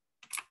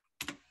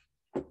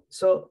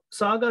 So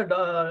Saga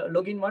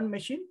login one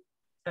machine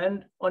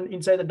and on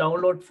inside the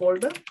download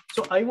folder.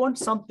 So I want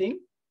something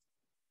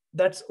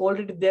that's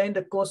already there in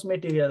the course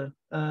material.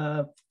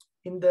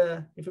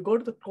 If you go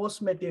to the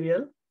course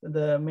material,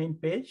 the main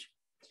page,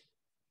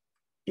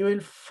 you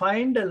will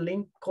find a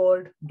link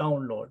called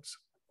downloads.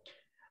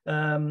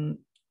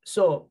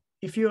 So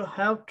if you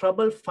have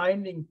trouble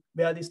finding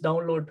where this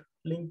download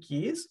link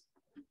is,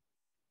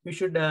 you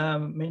should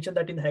mention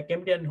that in the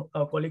HackMD and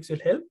our colleagues will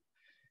help.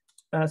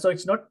 So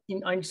it's not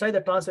inside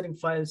the transferring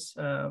files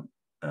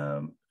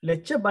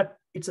lecture, but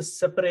it's a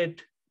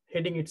separate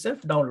heading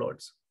itself,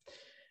 downloads.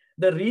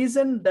 The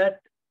reason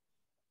that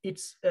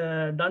it's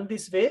done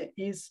this way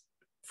is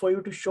for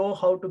you to show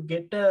how to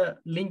get a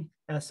link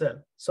as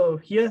well. So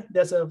here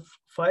there's a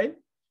file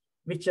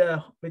which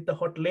with the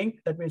hot link,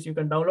 that means you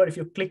can download. If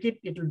you click it,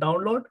 it will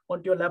download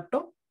onto your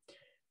laptop.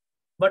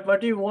 But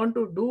what you want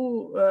to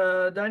do,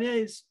 Dhanya,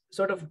 is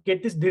sort of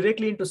get this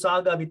directly into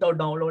Saga without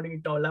downloading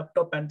it to our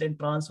laptop and then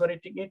transferring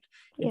it.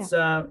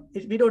 Yeah.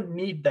 We don't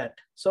need that.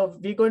 So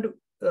we're going to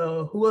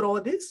hover over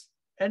this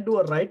and do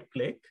a right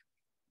click.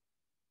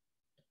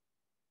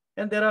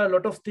 And there are a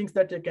lot of things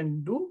that you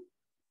can do.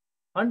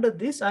 Under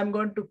this, I'm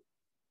going to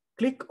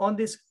click on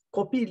this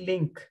copy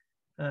link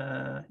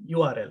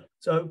URL.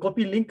 So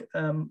copy link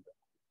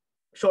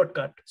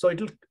shortcut. So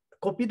it will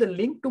copy the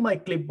link to my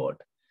clipboard.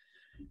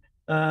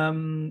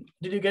 Did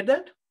you get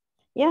that?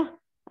 Yeah,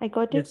 I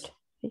got it.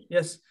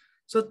 Yes.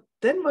 So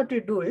then what we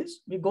do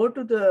is we go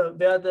to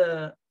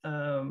where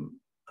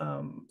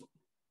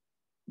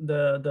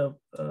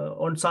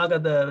on Saga,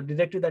 the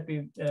directory that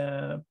we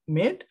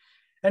made,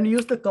 and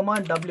use the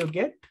command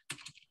wget,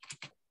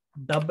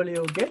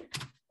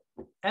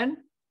 and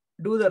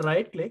do the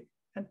right click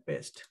and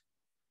paste,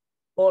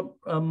 or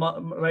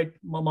right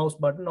mouse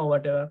button or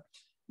whatever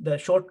the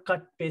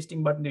shortcut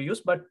pasting button you use.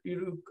 But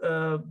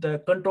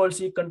the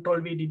Control-C,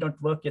 Control-V did not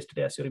work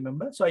yesterday, as you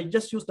remember. So I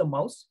just used the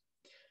mouse.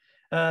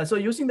 So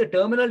using the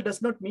terminal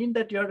does not mean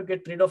that you have to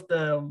get rid of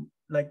the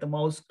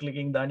mouse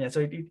clicking, Dhanya.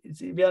 So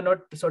we are not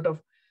sort of,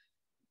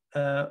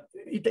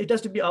 it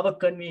has to be our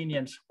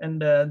convenience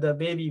and the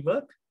way we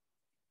work.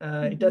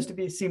 It has to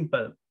be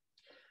simple.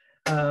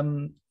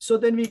 So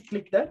then we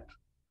click that,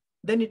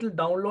 then it will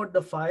download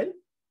the file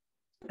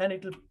and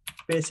it will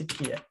paste it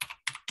here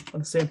on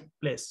the same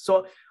place.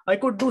 So I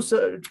could do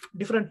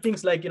different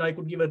things, like, I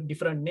could give a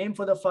different name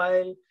for the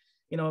file,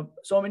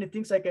 so many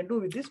things I can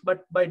do with this,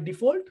 but by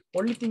default,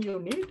 only thing you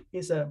need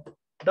is a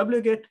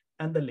wget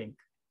and the link.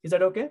 Is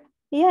that okay?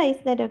 Yeah,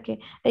 is that okay?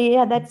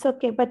 Yeah, that's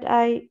okay. But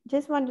I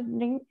just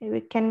wondering,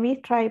 can we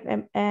try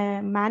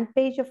a man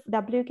page of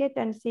wget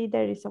and see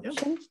there is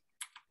options?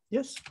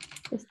 Yes.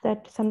 Is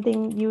that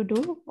something you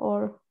do,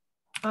 or?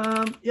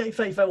 Yeah, if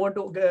I want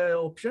to get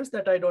options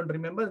that I don't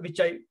remember, which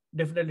I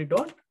definitely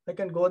don't, I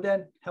can go there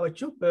and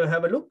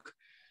have a look.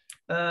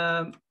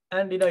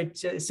 And it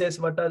says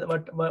what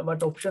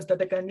options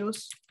that I can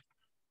use.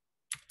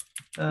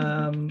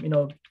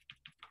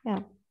 Yeah.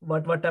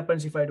 What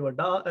happens if I do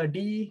a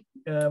D?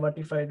 What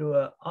if I do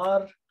a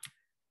R?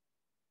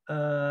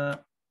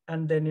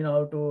 And then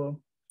how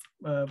to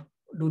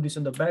do this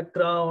in the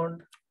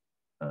background.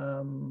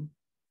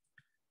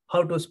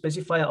 How to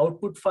specify an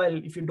output file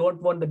if you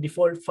don't want the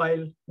default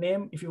file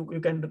name, if you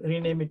can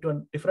rename it to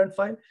a different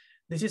file.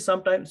 This is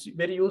sometimes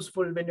very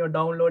useful when you're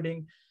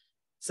downloading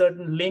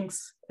certain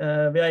links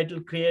where it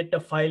will create a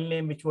file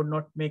name which would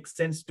not make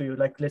sense to you,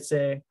 like let's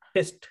say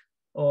test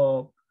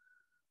or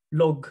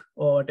log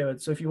or whatever.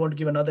 So if you want to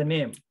give another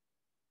name.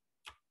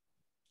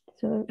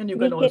 So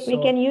we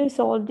can use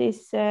all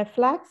these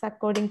flags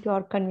according to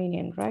our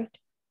convenience, right?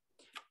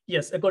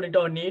 Yes, according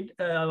to our need,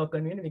 our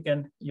convenience, we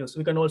can use.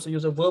 We can also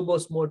use a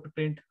verbose mode to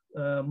print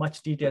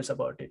much details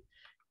about it.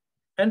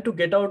 And to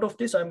get out of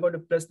this, I'm going to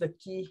press the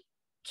key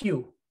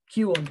Q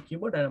on the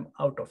keyboard, and I'm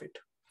out of it.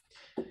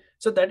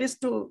 So that is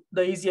the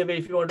easier way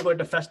if you want to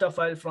get a FASTA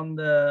file from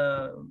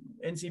the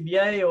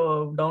NCBI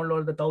or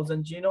download the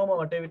 1000 genome or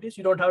whatever it is.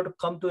 You don't have to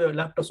come to your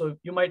laptop. So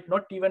you might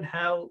not even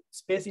have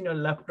space in your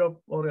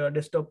laptop or your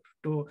desktop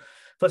to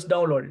first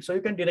download it. So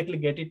you can directly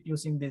get it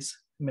using this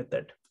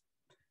method.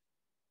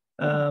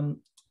 And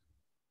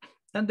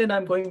then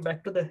I'm going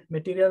back to the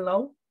material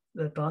now,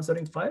 the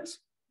transferring files.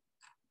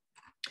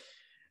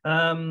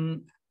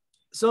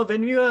 So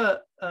when we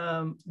were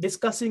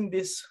discussing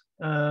this,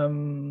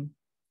 the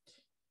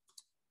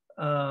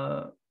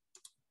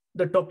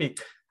topic,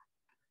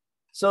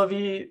 so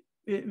we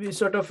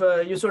sort of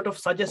you sort of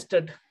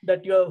suggested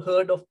that you have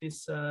heard of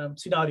this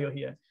scenario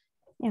here.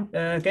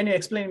 Yeah. Can you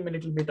explain a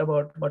little bit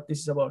about what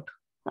this is about?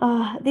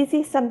 This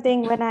is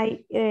something when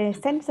I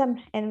send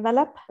some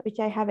envelope, which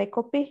I have a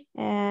copy,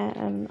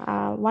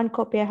 one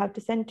copy I have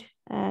to send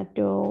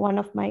to one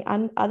of my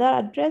other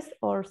address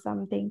or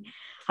something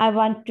I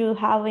want to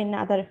have in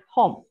other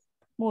home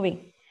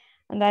moving.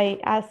 And I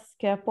ask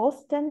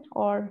Poston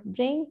or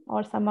Bring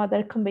or some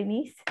other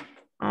companies.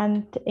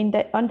 And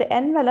on the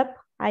envelope,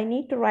 I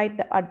need to write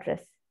the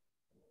address.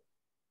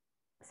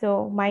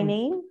 So my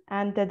name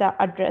and the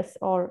address,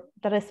 or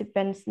the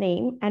recipient's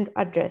name and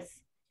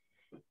address.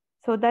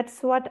 So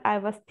that's what I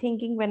was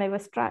thinking when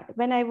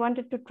I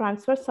wanted to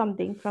transfer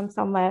something from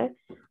somewhere.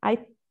 I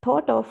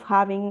thought of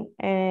having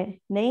a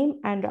name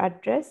and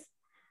address,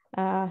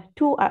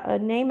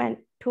 name and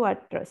to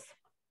address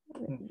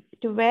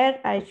to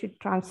where I should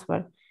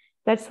transfer.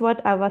 That's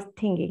what I was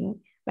thinking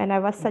when I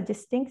was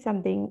suggesting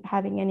something,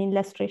 having an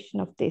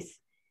illustration of this.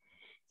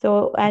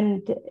 So,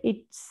 and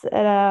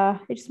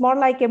it's more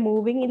like a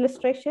moving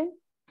illustration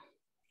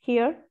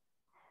here.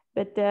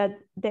 But the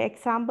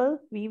example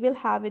we will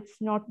have, it's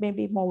not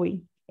maybe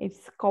moving, it's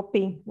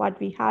copying what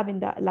we have in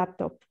the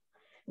laptop.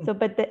 So,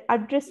 but the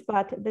address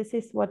part, this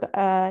is what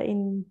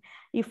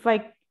if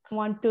I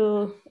want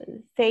to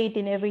say it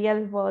in a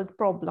real world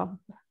problem,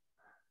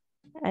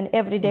 an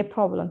everyday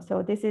problem.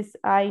 So this is,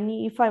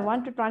 if I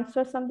want to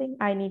transfer something,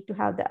 I need to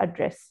have the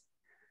address.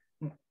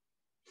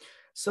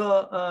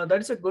 So that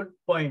is a good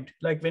point.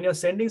 Like when you're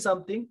sending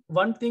something,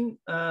 one thing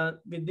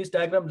with these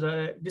diagrams,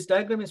 this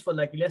diagram is for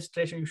like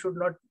illustration. You should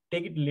not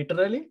take it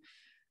literally.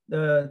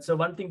 So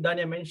one thing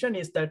Dhanya mentioned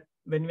is that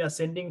when we are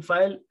sending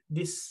file,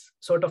 this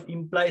sort of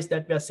implies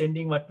that we are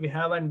sending what we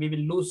have and we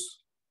will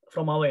lose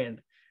from our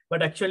end.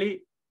 But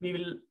actually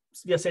we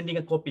are sending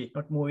a copy,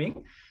 not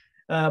moving.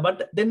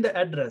 But then the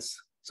address.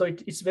 So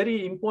it's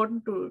very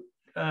important to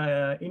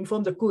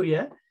inform the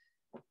courier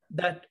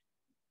that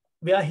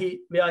where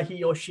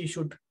he or she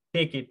should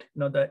take it,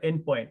 the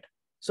endpoint.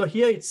 So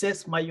here it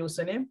says my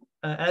username,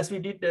 as we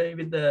did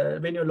with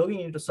when you're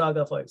logging into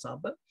Saga, for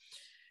example,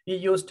 we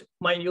used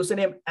my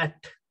username at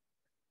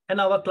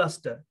and our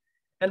cluster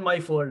and my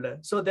folder.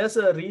 So there's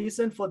a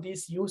reason for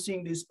this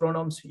using these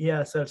pronouns here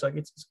as well. So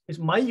it's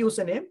my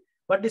username,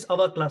 but it's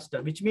our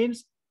cluster, which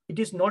means it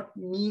is not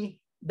me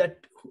that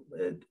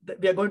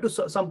we are going to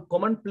some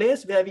common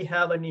place where we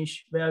have a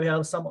niche, where we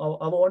have our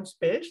own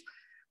space.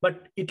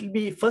 But it will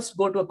be first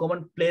go to a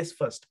common place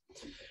first.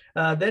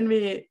 Then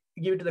we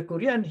give it to the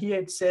courier, and here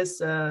it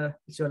says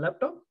it's your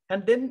laptop.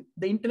 And then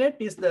the internet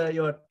is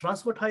your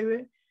transport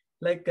highway,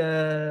 like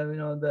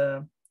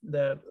the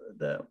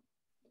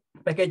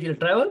package will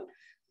travel.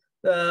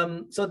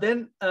 So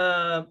then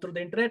through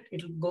the internet,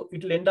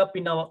 it'll end up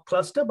in our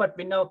cluster. But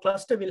in our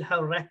cluster, we'll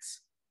have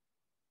racks.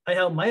 I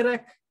have my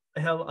rack. I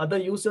have other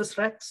users'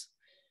 racks.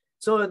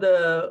 So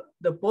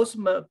the post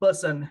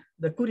person,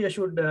 the courier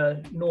should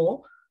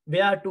know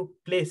where to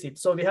place it.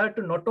 So we have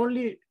to not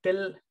only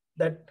tell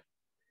that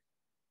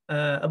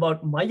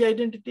about my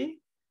identity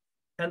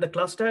and the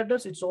cluster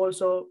address, it's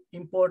also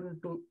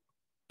important to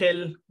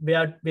tell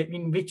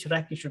in which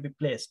rack it should be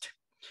placed.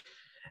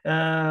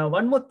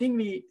 One more thing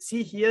we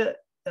see here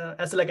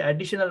as like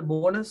additional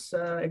bonus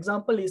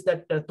example is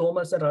that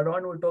Thomas and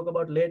Radovan will talk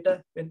about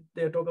later when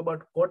they talk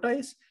about quota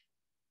is,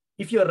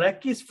 if your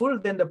rack is full,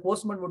 then the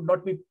postman would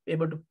not be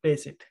able to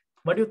place it.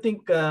 What do you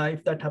think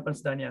if that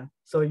happens, Dhanya?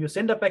 So you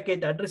send a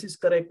package, the address is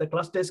correct, the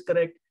cluster is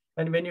correct,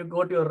 and when you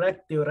go to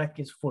your rack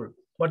is full.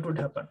 What would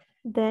happen?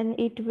 Then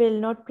it will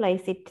not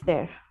place it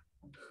there.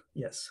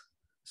 Yes.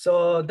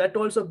 So that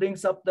also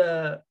brings up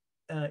the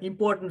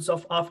importance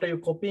of after you're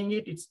copying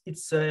it,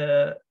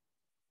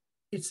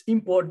 it's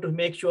important to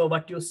make sure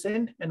what you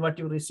send and what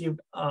you received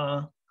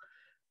are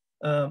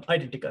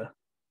identical.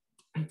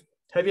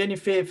 Have you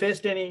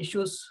faced any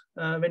issues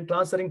when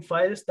transferring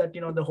files that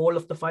the whole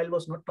of the file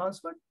was not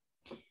transferred?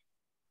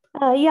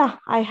 Yeah,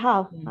 I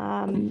have.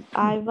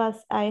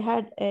 I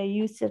had a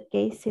user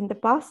case in the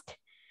past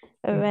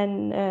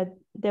when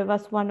there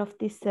was one of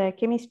this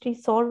chemistry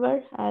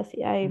solver.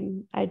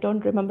 I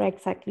don't remember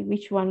exactly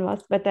which one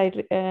was, but I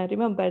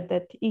remember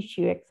that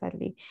issue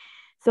exactly.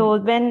 So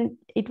when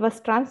it was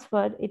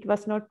transferred, it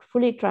was not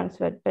fully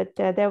transferred, but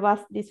there was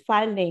this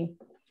file name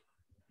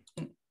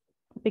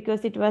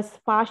because it was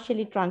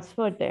partially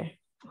transferred there.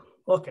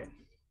 Okay.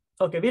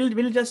 Okay,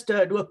 we'll just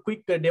do a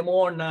quick demo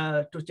on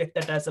to check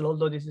that as well.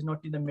 Although this is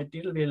not in the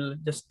material, we'll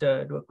just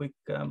do a quick,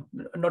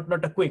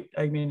 not a quick,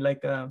 I mean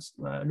like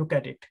look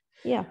at it.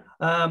 Yeah.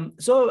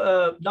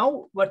 So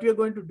now what we are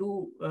going to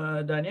do,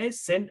 Dhanya,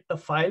 is send a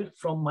file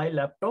from my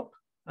laptop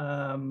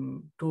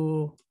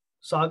to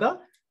Saga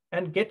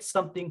and get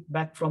something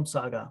back from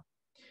Saga.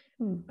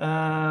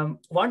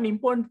 One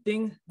important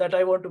thing that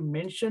I want to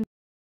mention.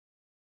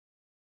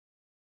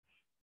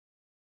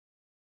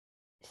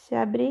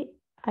 Sabry,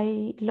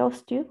 I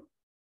lost you.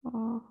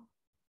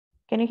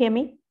 Can you hear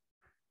me?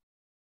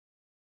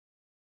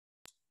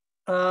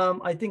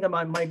 I think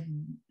my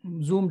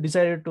Zoom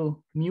decided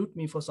to mute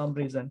me for some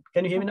reason.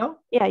 Can you hear me now?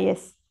 Yeah,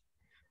 yes.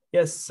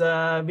 Yes.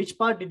 Which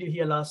part did you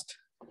hear last?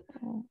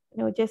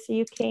 No, just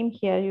you came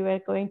here. You were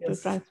going to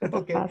transfer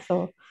the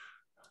file.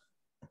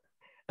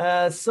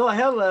 So I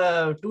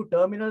have two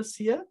terminals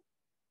here.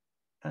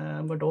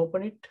 I'm going to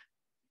open it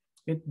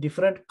with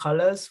different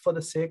colors for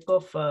the sake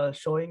of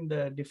showing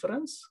the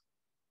difference.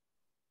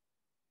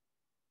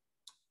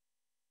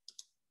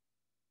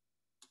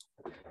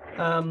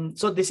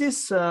 So this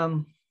is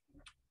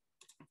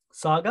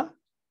Saga.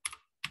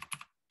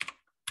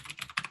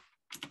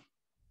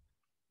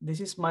 This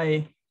is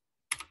my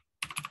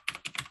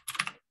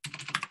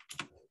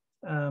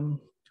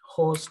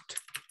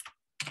host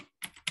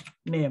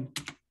name.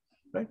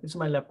 right? This is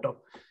my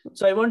laptop.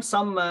 So I want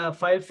some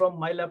file from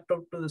my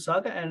laptop to the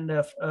Saga and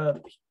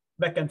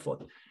back and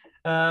forth.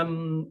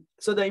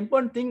 So the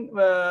important thing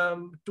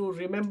to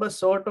remember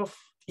sort of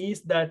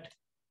is that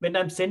when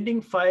I'm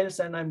sending files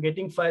and I'm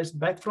getting files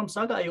back from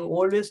Saga, I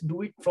always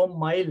do it from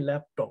my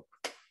laptop.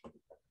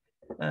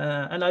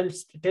 And I'll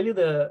tell you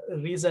the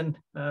reason.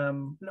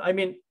 I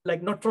mean,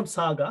 like not from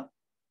Saga,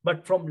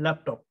 but from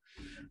laptop.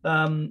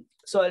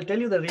 So I'll tell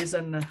you the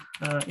reason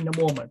in a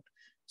moment.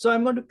 So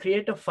I'm going to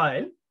create a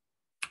file.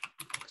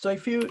 So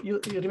if you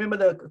remember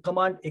the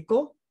command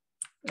echo,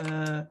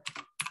 I'm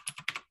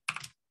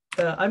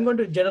going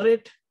to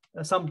generate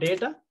some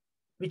data,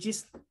 which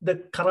is the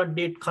current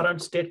date,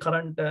 current state,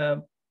 current,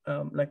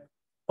 like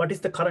what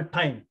is the current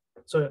time.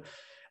 So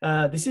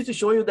this is to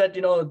show you that,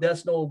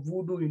 there's no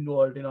voodoo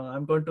involved.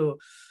 I'm going to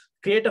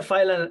create a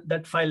file, and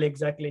that file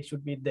exactly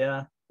should be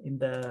there in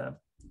the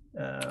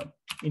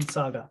in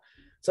Saga.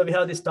 So we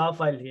have the star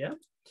file here,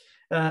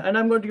 and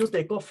I'm going to use the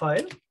echo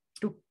file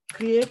to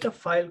create a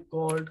file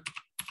called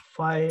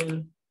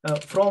file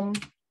from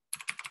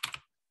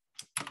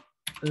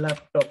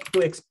laptop to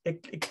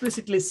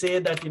explicitly say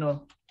that,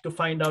 to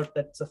find out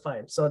that's a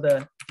file. So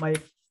my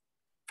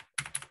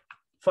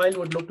file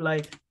would look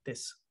like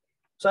this.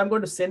 So I'm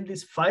going to send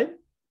this file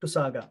to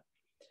Saga.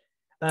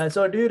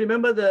 So do you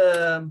remember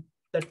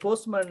that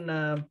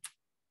Postman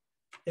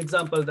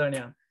example,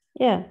 Dhanya?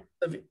 Yeah.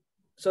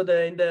 So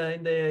in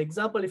the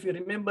example, if you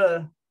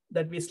remember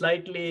that we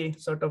slightly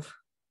sort of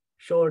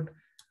showed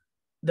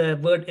the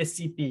word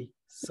SCP.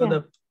 So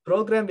the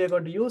program we're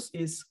going to use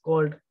is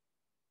called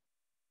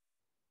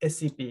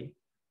SCP.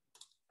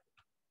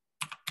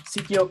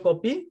 Secure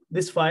copy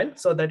this file.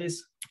 So that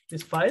is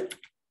this file.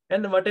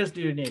 And what else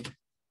do you need?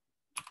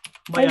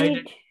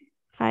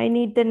 I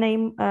need the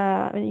name,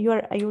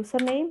 your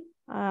username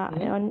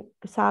on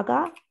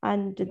Saga,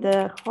 and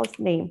the host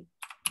name.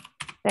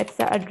 That's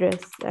the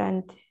address.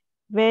 And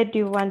where do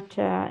you want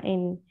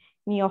in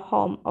your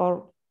home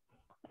or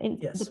in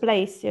the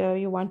place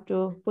you want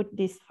to put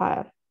this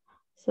file?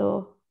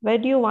 So where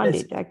do you want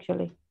it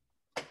actually?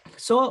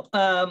 So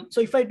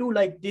so if I do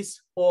like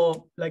this,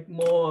 or like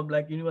more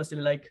like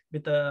universally, like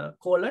with a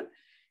colon,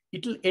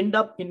 it will end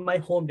up in my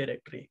home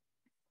directory.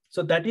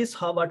 So that is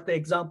what the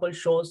example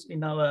shows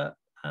in our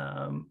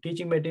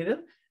teaching material,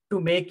 to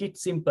make it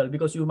simple,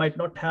 because you might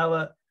not have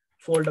a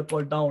folder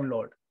called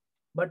download.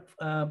 But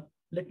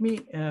let me,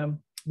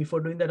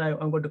 before doing that,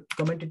 I'm going to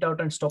comment it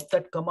out and stop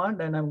that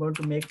command, and I'm going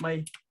to make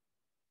my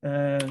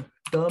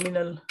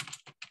terminal,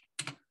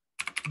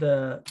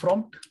 the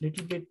prompt,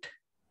 little bit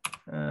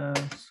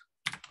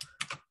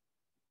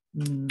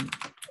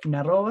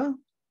narrower.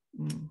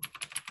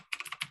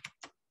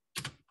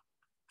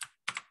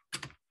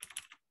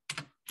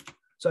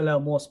 So allow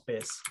more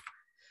space.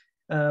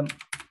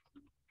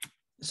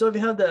 So we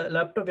have the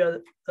laptop, we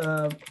have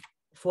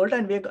folder,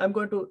 and I'm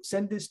going to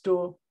send this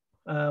to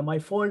my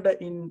folder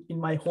in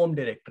my home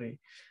directory.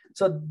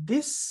 So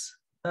this,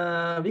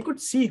 we could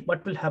see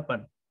what will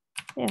happen.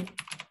 Yeah.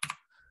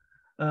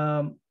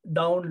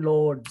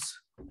 Downloads,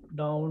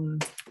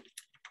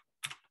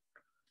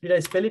 did I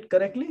spell it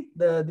correctly?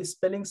 These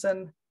spellings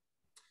and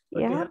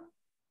what we have?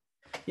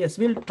 Yes,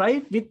 we'll try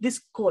it with this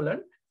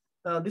colon.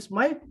 This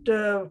might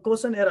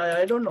cause an error.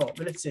 I don't know.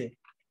 Let's see.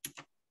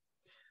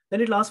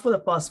 Then it'll ask for the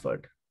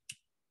password.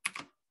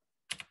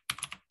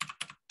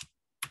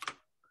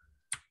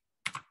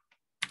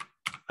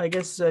 I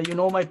guess you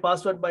know my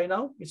password by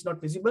now. It's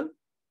not visible.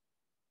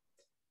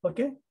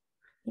 Okay,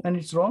 and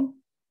it's wrong.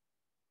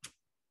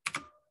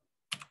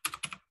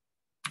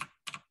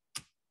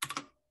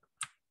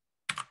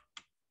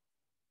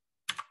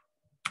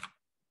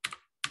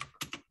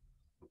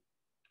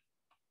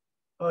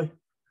 Oh,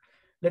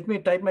 let me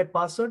type my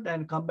password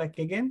and come back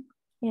again.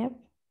 Yep.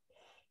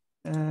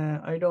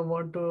 I don't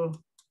want to.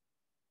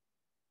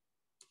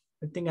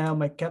 I think I have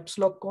my caps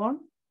lock on.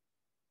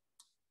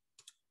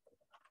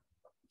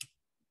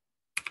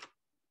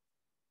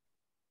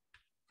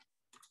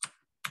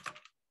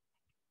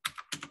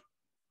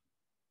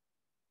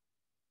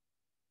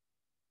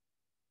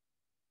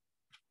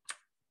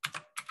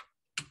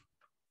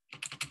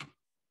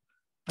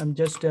 I'm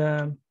just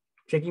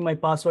checking my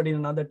password in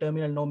another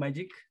terminal, no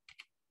magic.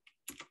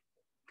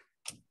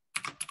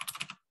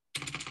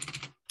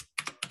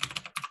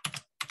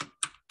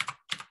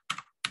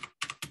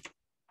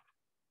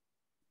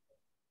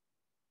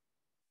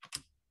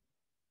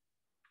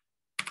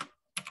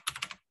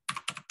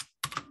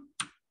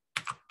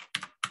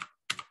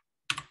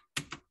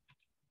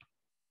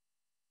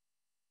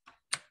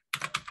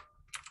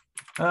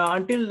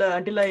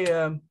 Until I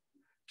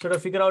sort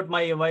of figure out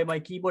why my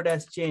keyboard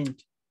has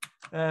changed.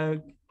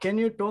 Can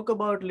you talk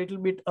about a little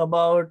bit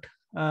about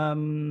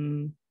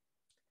what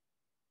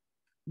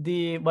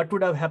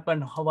would have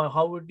happened?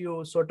 How would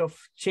you sort of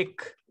check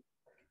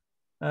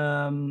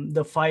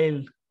the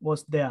file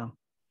was there?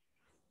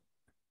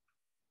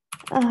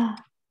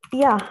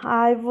 Yeah,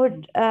 I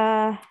would.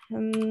 Yeah,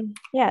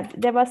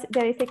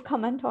 there is a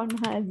comment on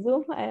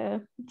Zoom.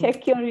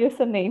 Check your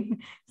username.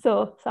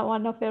 So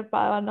one of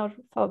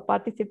our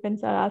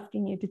participants are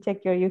asking you to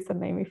check your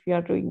username if you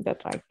are doing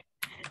that right.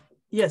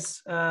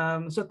 Yes.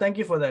 So thank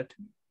you for that.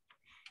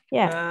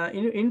 Yeah.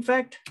 In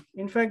fact,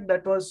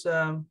 that was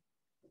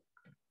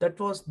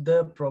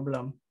the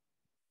problem.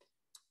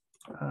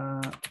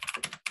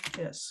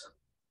 Yes.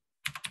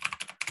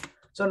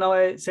 So now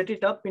I set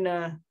it up in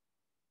a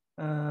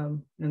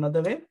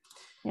another way.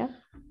 Yeah.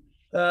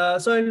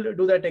 So I'll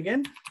do that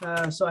again.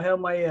 So I have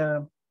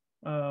my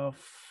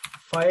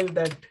file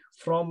that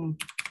from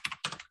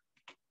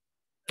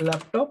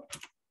laptop.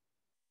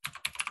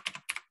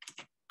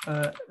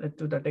 Let's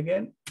do that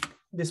again.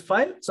 This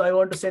file. So I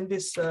want to send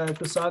this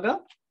to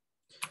Saga.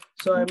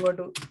 So I'm going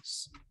to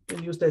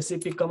use the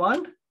SCP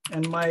command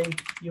and my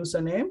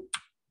username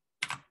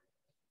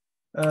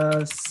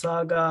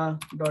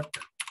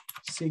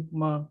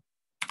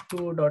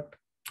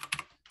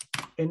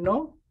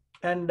saga.sigma2.no.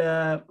 And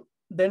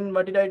then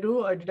what did I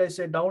do? Did I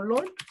say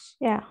download?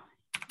 Yeah.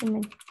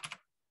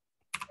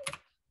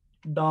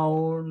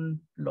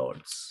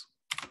 Downloads,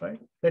 right?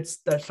 Let's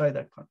try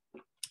that one.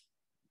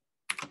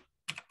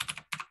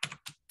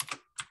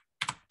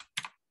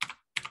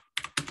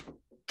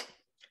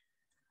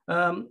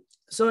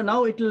 So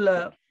now it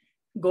will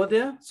go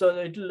there. So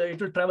it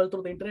will travel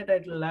through the internet.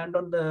 It will land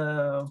on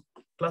the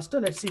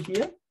cluster. Let's see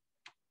here.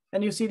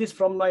 And you see this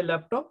from my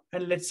laptop.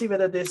 And let's see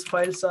whether these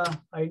files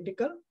are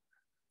identical.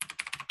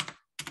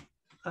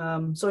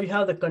 So you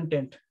have the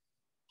content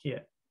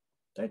here,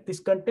 right? This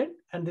content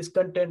and this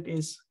content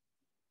is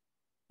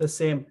the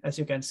same, as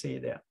you can see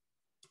there.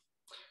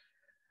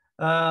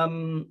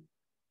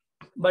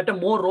 But a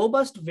more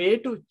robust way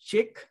to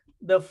check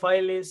the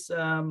file is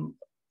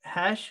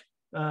hash.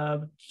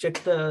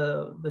 Check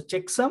the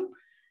checksum,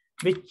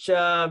 which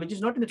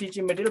is not in the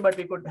teaching material, but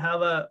we could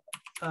have a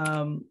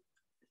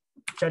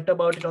chat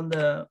about it on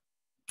the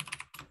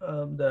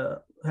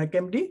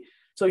HackMD.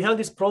 So you have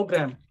this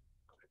program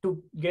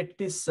to get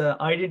this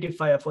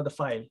identifier for the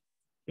file.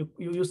 You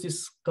use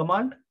this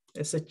command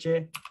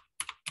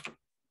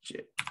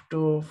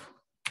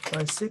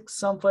sha256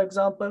 sum, for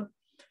example,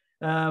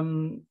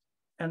 and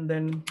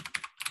then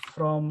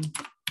from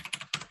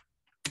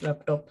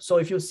laptop. So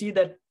if you see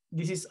that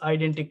this is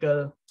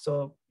identical,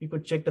 so you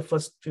could check the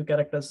first few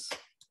characters.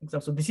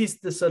 So this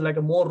is like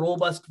a more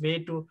robust way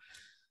to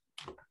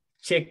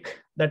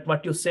check that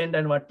what you send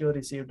and what you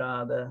received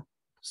are the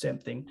same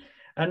thing.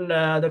 And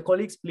the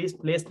colleagues, please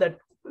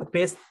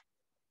paste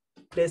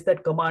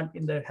that command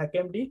in the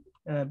HackMD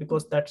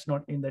because that's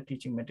not in the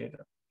teaching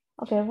material.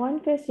 Okay, one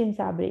question,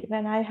 Sabry.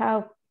 When I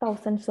have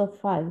thousands of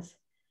files,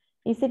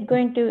 is it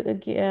going to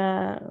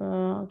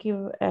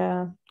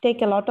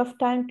take a lot of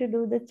time to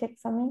do the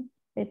checksumming?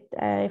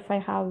 If I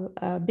have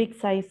big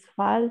size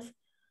files?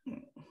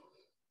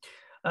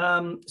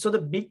 So the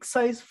big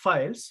size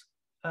files,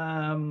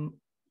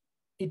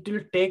 it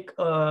will take,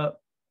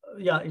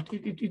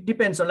 it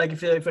depends on, like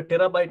if a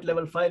terabyte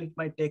level file, it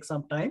might take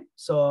some time.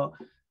 So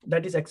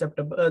that is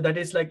acceptable. That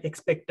is like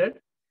expected.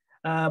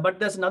 But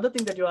there's another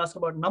thing that you ask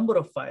about number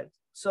of files.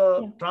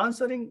 So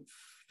transferring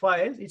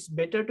files, it's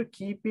better to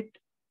keep it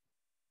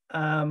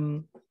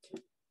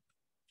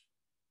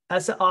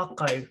as an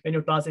archive when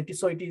you transfer it,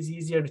 so it is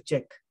easier to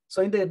check.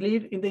 So in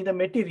the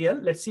material,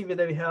 let's see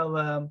whether we have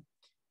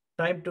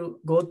time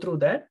to go through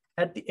that.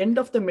 At the end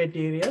of the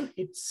material,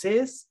 it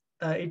says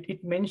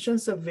it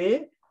mentions a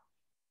way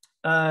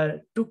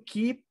to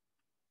keep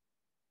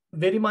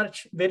very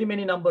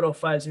many number of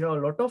files. You know, a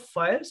lot of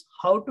files,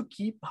 how to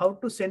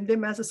send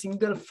them as a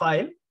single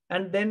file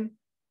and then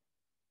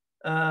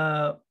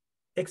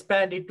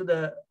expand it to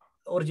the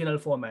original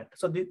format.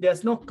 So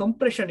there's no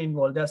compression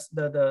involved. There's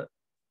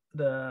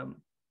the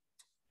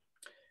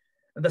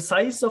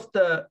size of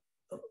the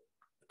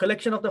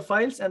collection of the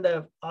files and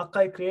the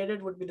archive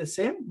created would be the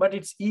same, but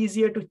it's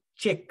easier to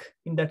check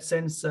in that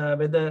sense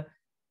whether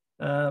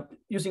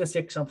using a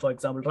checksum, for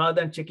example,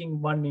 rather than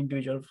checking one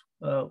individual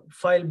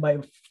file by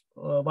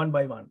one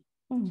by one.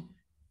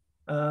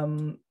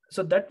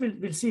 So that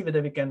we'll see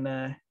whether we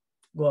can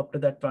go up to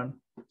that one.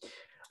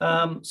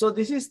 So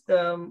this is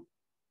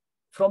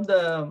from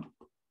the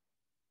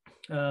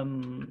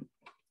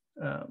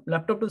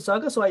laptop to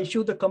Saga. So I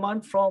issue the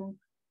command from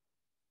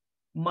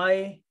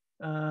my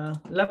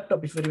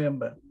laptop, if you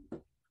remember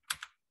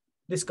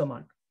this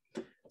command.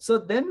 So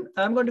then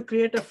I'm going to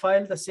create a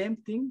file, the same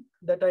thing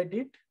that I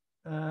did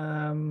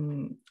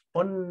on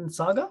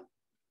Saga.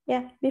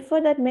 Yeah,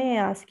 before that, may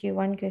I ask you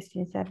one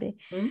question, Sabry?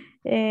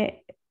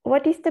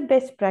 What is the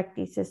best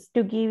practices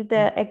to give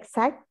the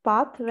exact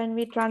path when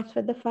we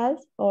transfer the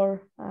files,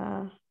 or?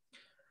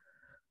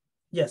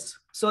 Yes,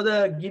 so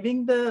the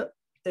giving the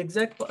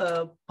exact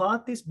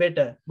path is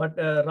better, but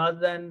rather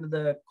than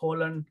the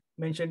colon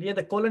mentioned here,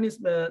 the colon is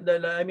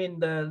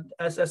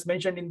as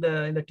mentioned in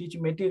the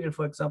teaching material.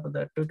 For example,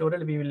 the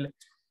tutorial, we will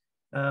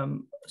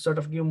sort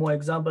of give more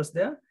examples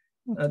there.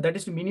 That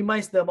is to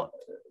minimize the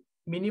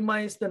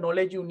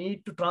knowledge you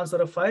need to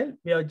transfer a file.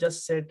 We have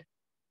just said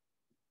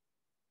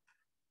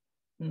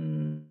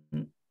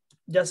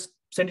just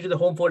send it to the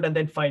home folder and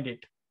then find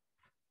it.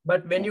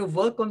 But when you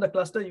work on the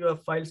cluster, your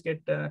files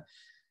get,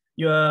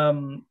 your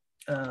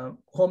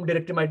home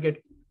directory might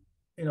get,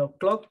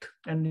 clogged,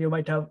 and you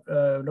might have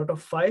a lot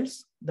of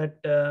files that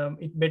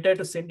it's better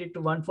to send it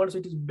to one folder. So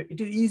it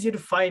is easier to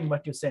find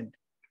what you send.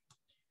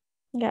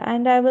 Yeah,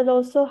 and I will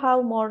also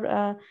have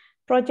more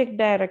project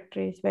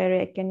directories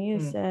where I can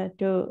use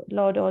to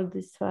load all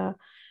this,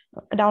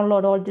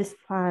 download all these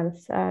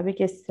files,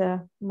 because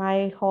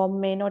my home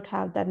may not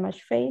have that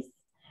much space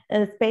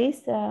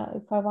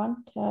if I want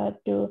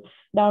to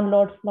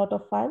download a lot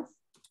of files.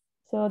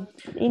 So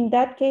in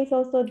that case,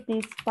 also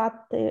this path,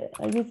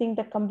 using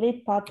the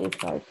complete path is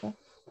right.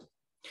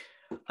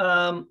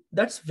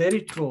 That's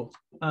very true.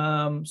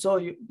 So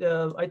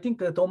I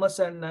think Thomas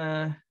and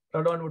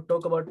Radovan would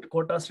talk about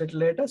quotas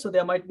later. So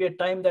there might be a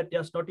time that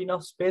there's not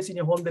enough space in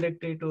your home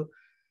directory to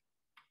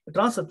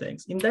transfer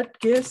things. In that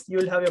case, you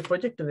will have your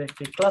project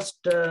directory,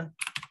 cluster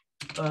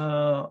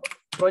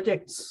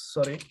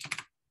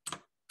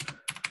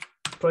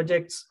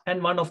projects,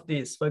 and one of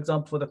these, for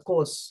example, for the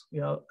course,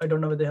 I don't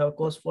know whether they have a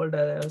course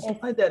folder. Yes.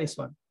 There is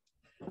one.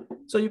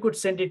 So you could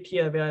send it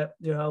here where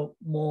you have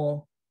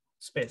more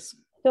space.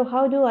 So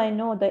how do I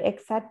know the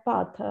exact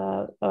path?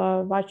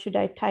 What should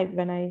I type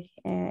when I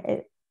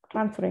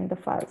transferring the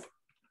files?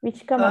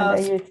 Which command I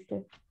used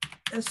to?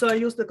 So I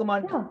use the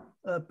command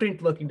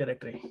print working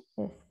directory.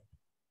 Yes.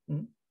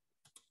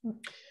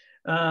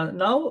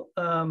 Now,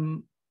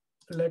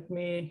 let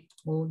me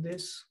move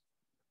this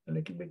a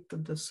little bit to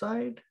the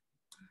side.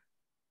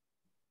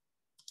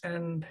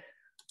 And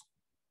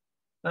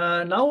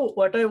now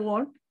what I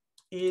want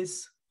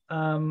is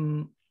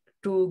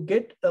to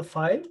get a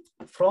file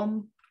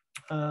from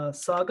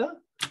Saga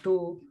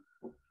to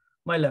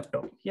my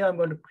laptop. Here I'm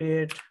going to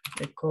create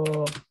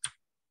echo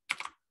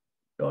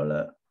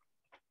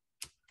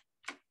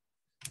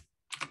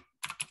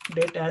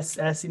 $date as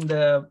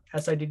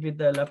I did with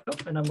the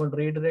laptop, and I'm going to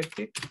redirect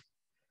it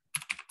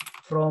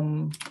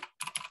from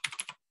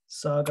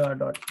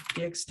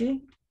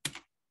saga.txt.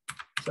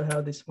 So I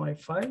have this my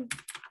file.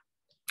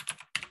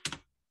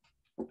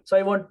 So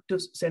I want to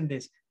send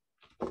this.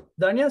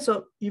 Dhanya,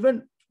 so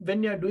even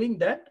when you're doing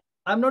that,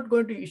 I'm not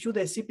going to issue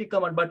the SCP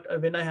command, but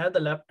when I have the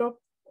laptop,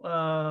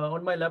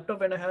 on my laptop,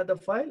 when I have the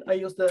file, I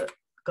use the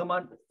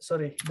command,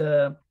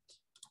 the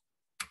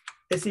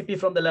SCP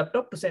from the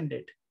laptop to send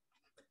it.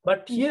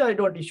 But here I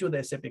don't issue the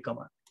SCP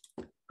command.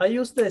 I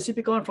use the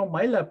SCP command from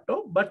my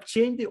laptop, but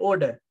change the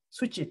order,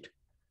 switch it.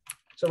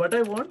 So what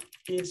I want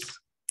is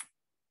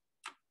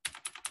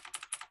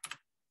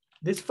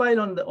this file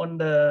on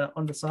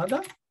the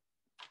Saga,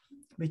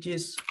 which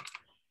is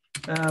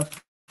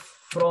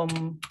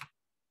from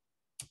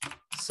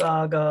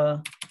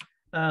Saga.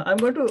 I'm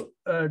going to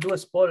do a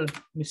small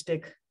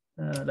mistake,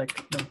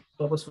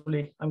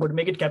 purposefully. I'm going to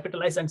make it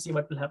capitalized and see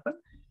what will happen.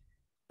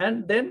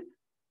 And then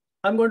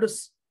I'm going to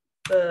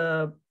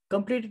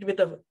complete it with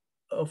a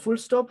full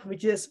stop,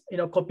 which is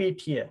copy it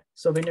here.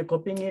 So when you're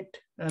copying it,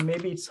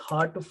 maybe it's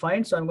hard to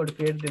find. So I'm going to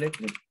create it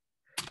directly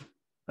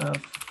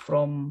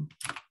from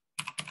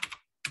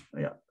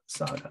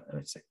Saga.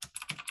 Let's say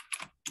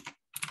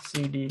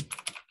cd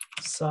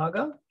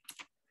Saga,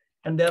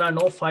 and there are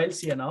no files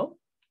here now.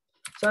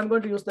 So I'm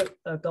going to use the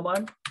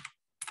command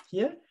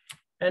here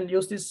and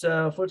use this.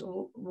 Do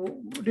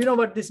you know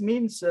what this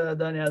means,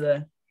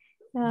 Dhanya?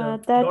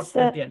 That's dot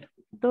at the end.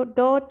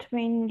 Dot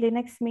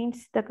Linux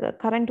means the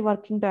current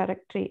working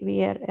directory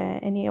where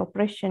any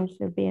operations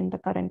will be in the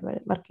current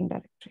working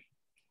directory.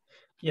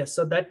 Yes,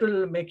 so that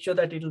will make sure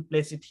that it will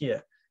place it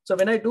here. So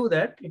when I do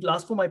that, it will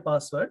ask for my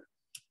password.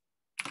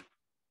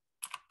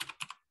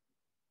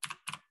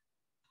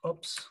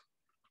 Oops,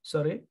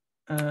 sorry.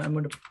 I'm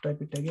going to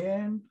type it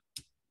again.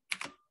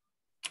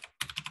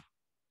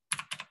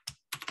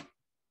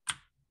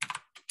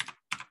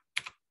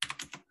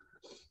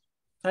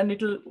 And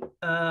it will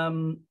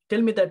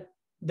tell me that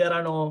there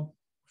are no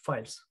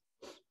files.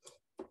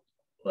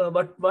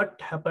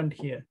 What happened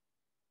here?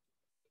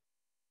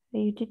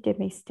 You did a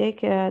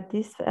mistake.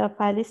 This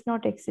file is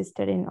not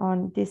existed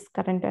on this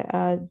current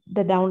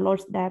the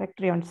downloads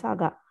directory on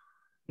Saga.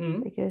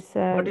 Because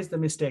what is the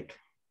mistake?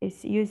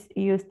 It's use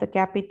the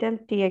capital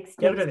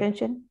TXT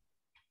extension.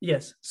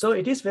 Yes. So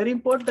it is very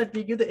important that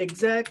we give the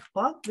exact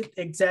path with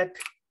exact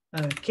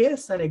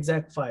case and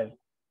exact file.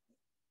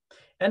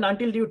 And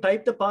until you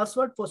type the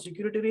password for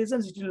security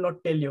reasons, it will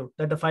not tell you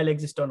that the file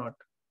exists or not.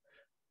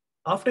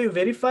 After you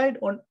verified,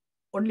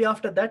 only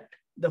after that,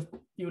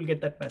 you will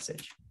get that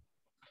message.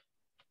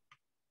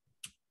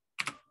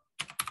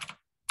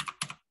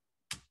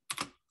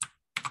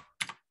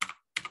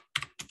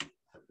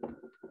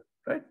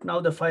 Right,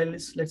 now the file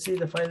is, let's see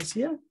the files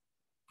here.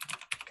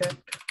 Cat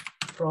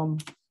from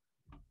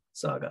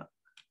Saga.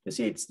 You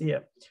see it's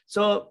here.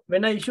 So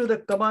when I issue the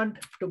command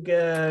to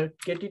get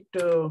it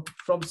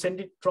send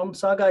it from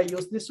Saga, I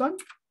use this one,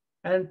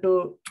 and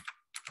to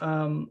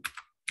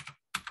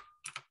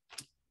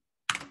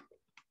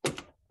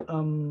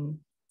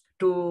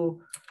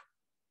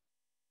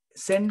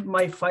send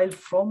my file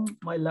from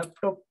my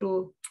laptop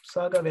to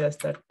Saga, where's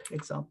that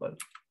example?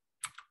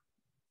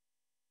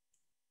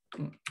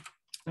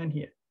 And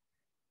here,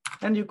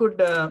 and you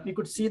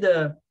could see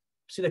the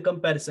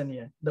comparison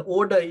here. The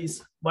order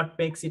is what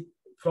makes it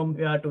from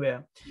where to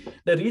where.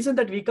 The reason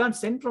that we can't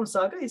send from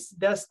Saga is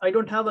I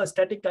don't have a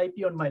static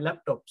IP on my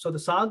laptop. So the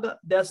Saga,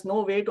 there's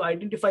no way to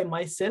identify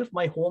myself,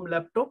 my home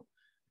laptop,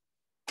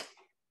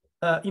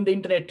 in the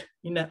internet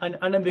in an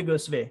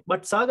unambiguous way.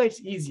 But Saga is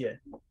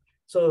easier.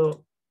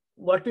 So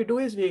what we do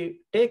is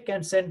we take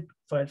and send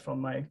files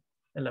from my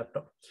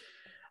laptop.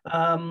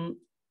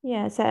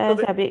 Yes,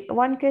 Sabry,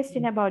 one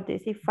question about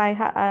this. If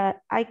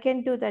I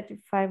can do that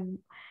if I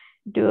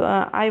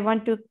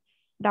want to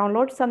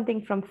download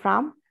something from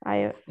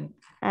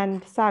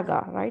and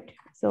Saga, right?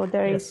 So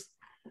there is,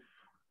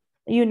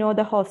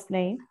 the host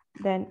name.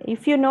 Then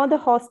if you know the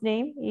host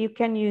name, you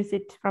can use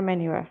it from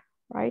anywhere,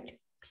 right?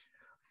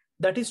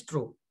 That is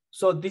true.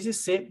 So this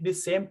is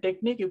this same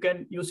technique. You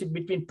can use it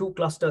between two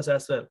clusters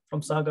as well,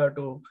 from Saga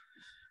to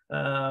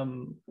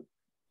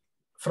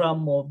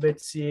from or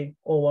Betsy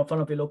or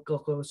one of the local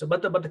hosts.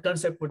 But the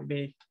concept would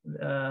be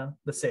the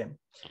same.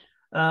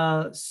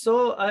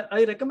 So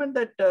I recommend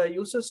that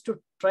users to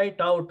try it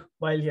out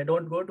while here.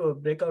 Don't go to a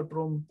breakout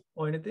room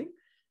or anything.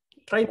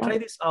 Try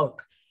this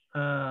out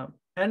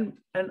and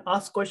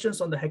ask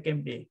questions on the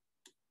HackMD.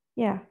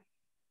 Yeah.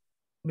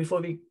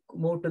 Before we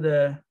move to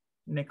the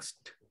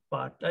next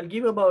part, I'll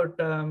give about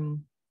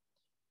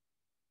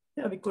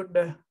we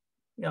could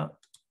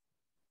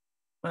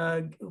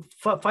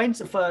find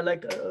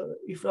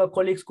if our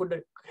colleagues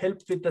could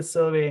help with the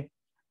survey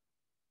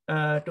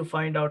to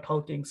find out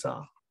how things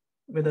are.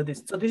 Whether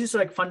this is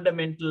like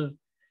fundamental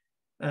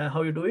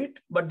how you do it,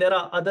 but there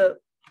are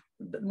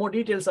more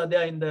details are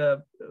there in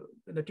the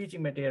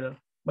teaching material.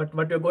 But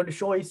what we're going to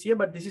show is here.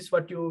 But this is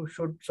what you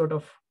should sort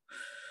of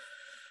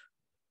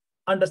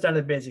understand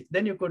the basics.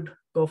 Then you could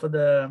go for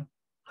the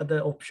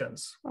other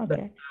options that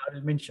I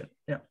will mention.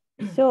 Yeah.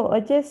 So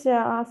just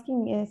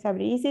asking,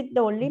 Sabry, is it the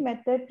only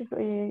method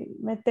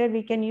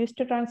we can use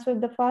to transfer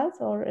the files,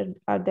 or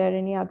are there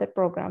any other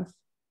programs?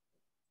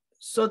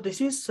 So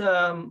this is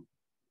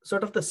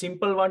sort of the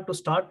simple one to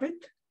start with.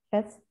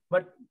 Yes.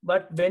 But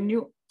when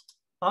you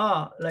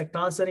are like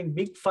transferring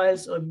big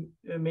files or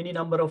many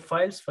number of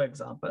files, for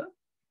example,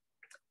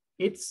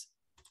 it's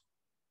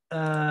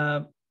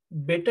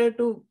better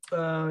to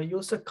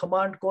use a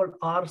command called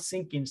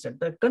rsync instead.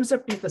 The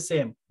concept is the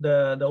same.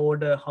 The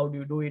order, how do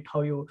you do it,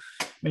 how you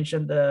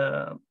mention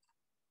the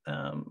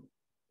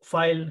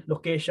file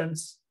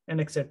locations and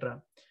etc.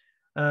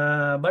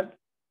 But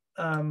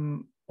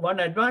one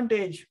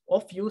advantage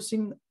of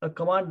using a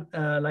command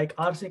like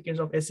rsync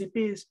instead of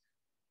SCP is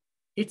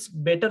it's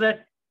better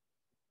at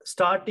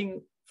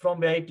starting from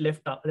where it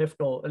left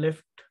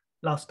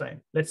last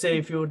time. Let's say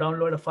if you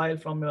download a file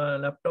from your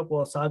laptop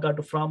or Saga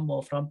to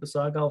or from to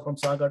Saga or from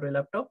Saga to a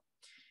laptop,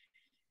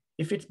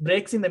 if it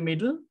breaks in the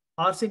middle,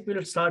 rsync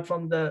will start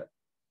from the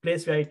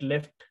place where it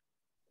left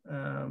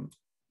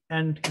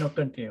and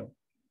continue.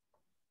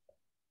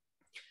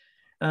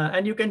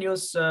 And you can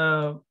use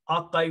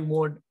archive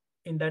mode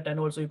in that, and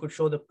also you could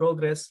show the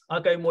progress.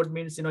 Archive mode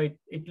means it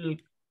will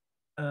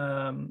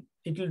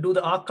do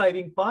the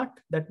archiving part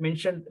that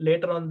mentioned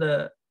later on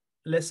the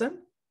lesson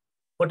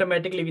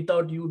automatically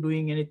without you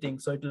doing anything.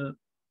 So it will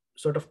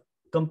sort of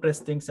compress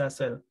things as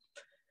well,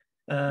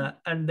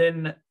 and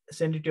then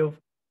send it to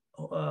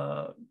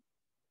your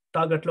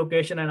target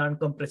location and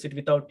uncompress it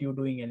without you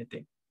doing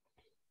anything.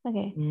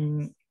 Okay.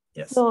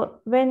 Yes.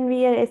 So when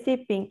we are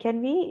SCPing,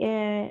 can we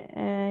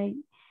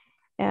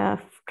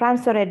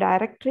transfer a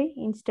directory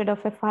instead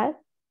of a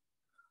file?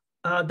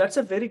 That's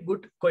a very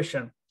good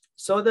question.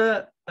 So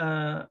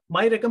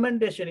my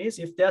recommendation is,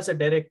 if there's a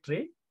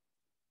directory,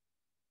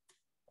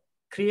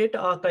 create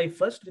an archive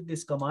first with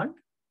this command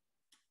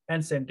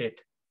and send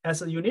it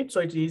as a unit, so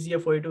it's easier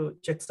for you to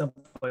check some,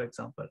 for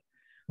example.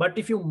 But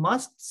if you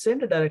must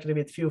send a directory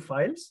with few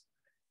files,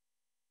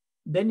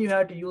 then you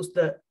have to use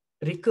the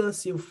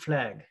recursive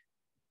flag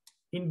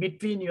in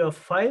between your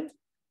file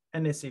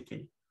and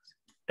SCP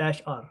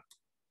 -R.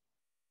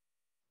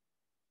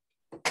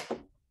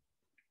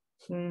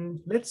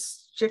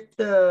 Let's check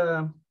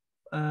the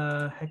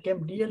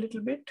HackMD a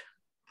little bit.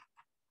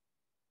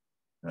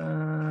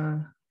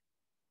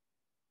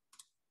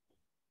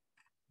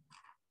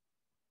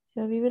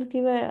 So we will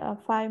give a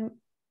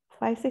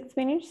 5-6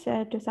 minutes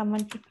to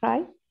someone to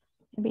try.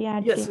 Maybe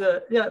yes,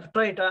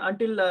 try it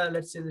until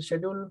let's say the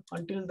schedule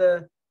until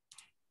the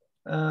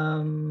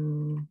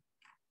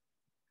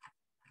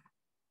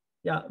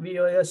we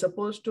are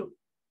supposed to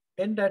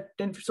end at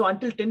 10. So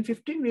until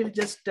 10:15, we'll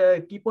just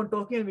keep on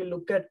talking, and we'll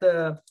look at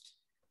the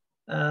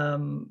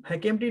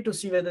HackMD to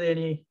see whether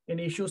any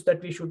issues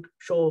that we should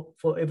show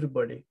for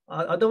everybody.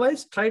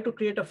 Otherwise, try to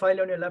create a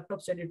file on your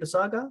laptop, send it to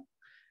Saga,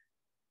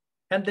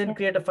 and then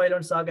create a file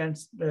on Saga and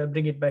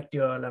bring it back to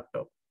your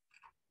laptop.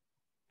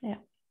 Yeah.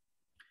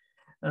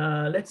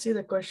 Let's see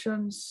the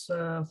questions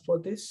for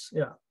this.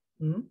 Yeah.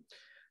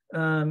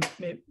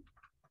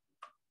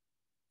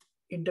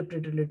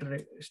 Interpreted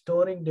literary,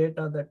 storing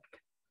data that.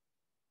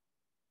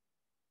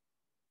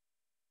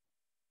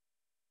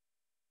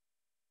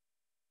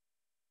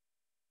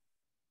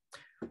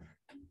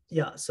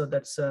 Yeah, so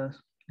that's a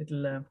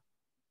little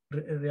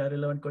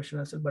relevant question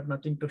as well, but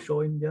nothing to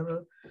show in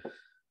general.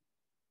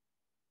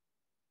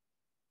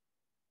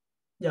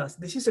 Yes,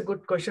 this is a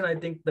good question. I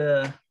think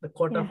the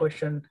quota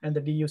question and the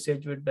D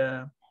usage would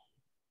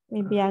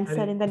maybe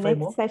answer in the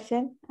next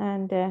session,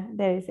 and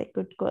there is a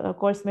good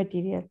course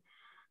material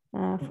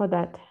for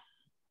that.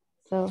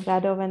 So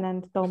Radovan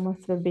and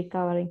Thomas will be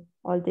covering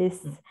all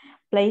these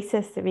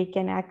places we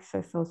can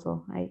access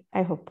also,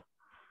 I hope.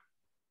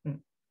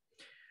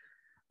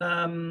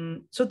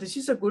 So this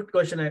is a good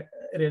question,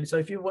 really. So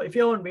if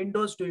you're on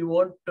Windows, do you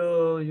want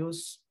to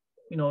use,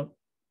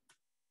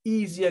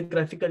 easier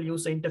graphical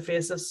user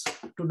interfaces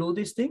to do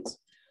these things?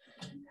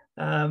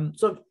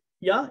 So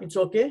yeah, it's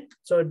okay.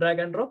 So drag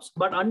and drops,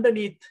 but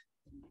underneath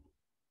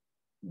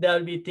there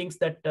will be things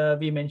that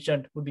we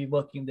mentioned would be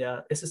working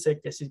there,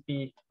 SSH,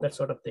 SCP, that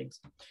sort of things.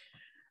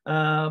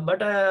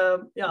 Yeah,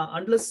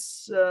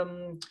 unless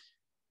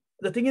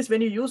the thing is,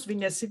 when you use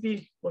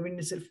WinSCP or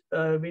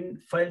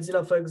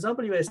WinFileZilla, for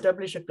example, you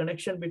establish a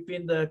connection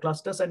between the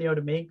clusters and you have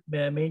to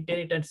maintain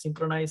it and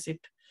synchronize it,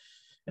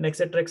 and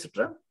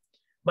etc.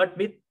 But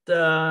with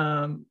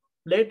the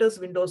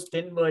latest Windows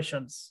 10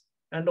 versions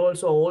and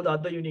also all the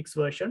other Unix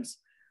versions,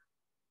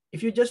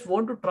 if you just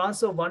want to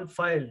transfer one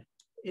file,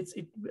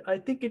 I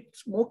think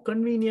it's more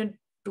convenient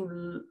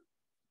to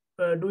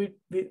do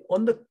it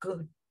on the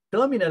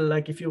terminal,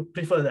 like if you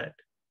prefer that.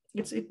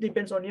 It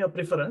depends on your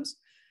preference.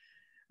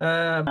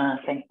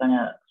 Thanks,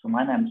 Dhanya. So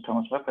my name is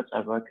Thomas Röblitz.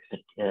 I work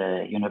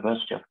at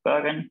University of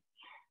Bergen,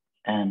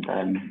 and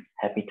I'm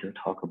happy to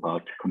talk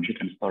about compute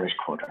and storage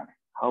quota.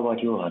 How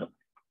about you, Radovan?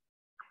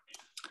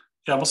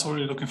 Yeah, I'm also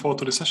really looking forward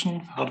to the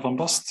session. Radovan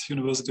Bast,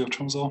 University of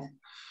Tromsø.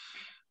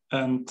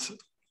 And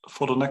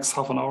for the next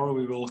half an hour,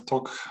 we will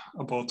talk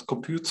about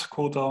compute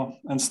quota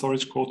and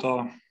storage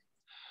quota,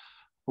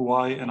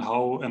 why and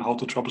how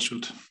to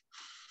troubleshoot.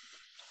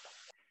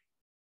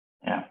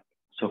 Yeah.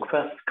 So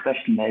first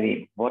question,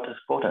 maybe, what is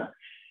quota?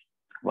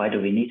 Why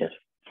do we need it?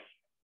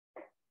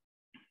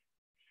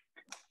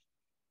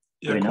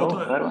 Yeah, do we quota,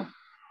 know?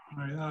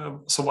 Yeah,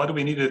 so why do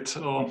we need it?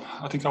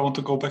 I think I want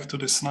to go back to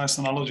this nice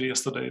analogy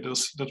yesterday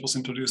that was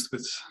introduced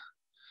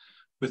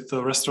with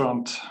the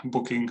restaurant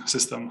booking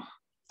system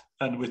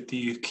and with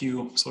the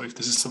queue. So if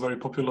this is a very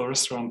popular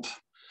restaurant,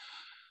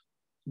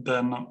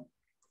 then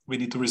we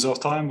need to reserve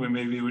time.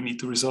 Maybe we need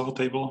to reserve a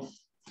table.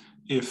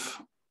 If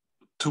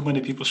too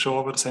many people show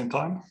up at the same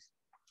time,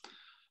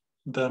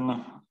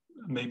 then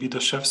maybe the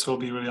chefs will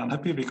be really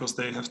unhappy because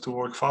they have to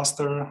work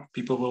faster.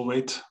 People will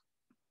wait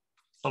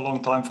a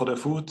long time for their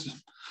food.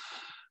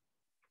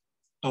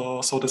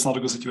 So that's not a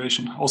good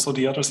situation. Also,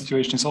 the other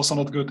situation is also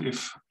not good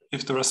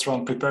if the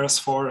restaurant prepares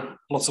for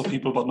lots of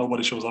people but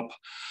nobody shows up.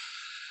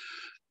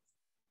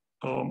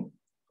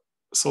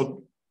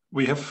 So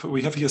we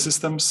have here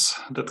systems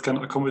that can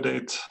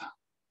accommodate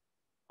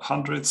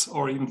hundreds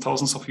or even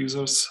thousands of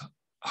users,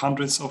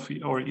 hundreds of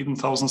or even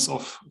thousands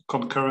of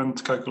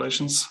concurrent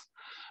calculations,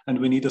 and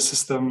we need a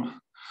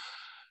system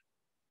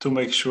to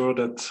make sure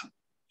that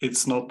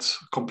it's not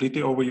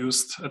completely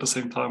overused at the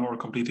same time or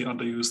completely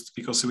underused,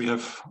 because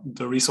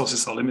the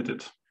resources are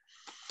limited.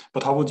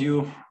 But how would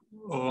you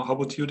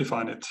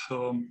define it?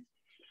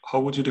 How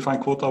would you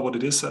define quota, what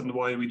it is, and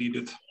why we need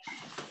it?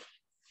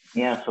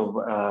 Yeah,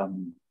 so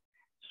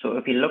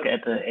if you look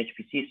at the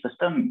HPC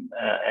system,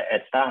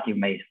 at start you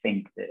may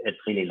think it's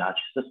really large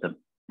system.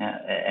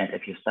 And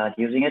if you start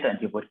using it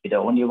and you would be the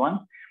only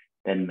one,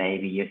 then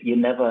maybe you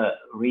never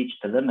reach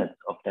the limits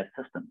of that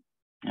system.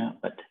 Yeah,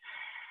 but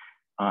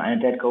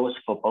and that goes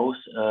for both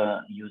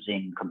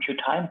using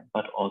compute time,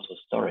 but also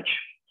storage.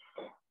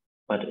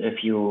 But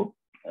if you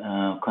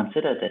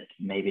consider that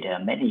maybe there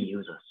are many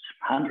users,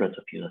 hundreds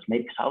of users,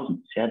 maybe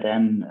thousands, yeah,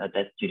 then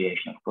that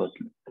situation, of course,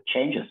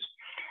 changes.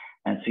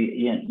 And so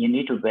you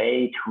need a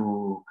way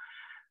to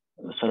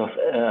sort of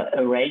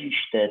arrange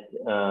that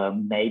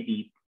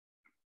maybe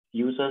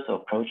users or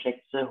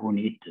projects who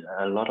need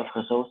a lot of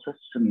resources,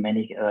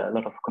 a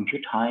lot of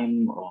compute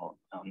time or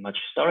much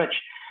storage,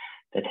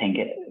 that can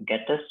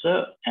get this,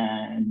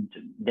 and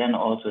then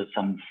also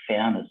some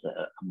fairness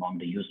among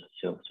the users,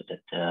 so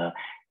that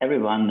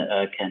everyone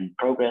can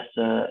progress,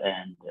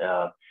 and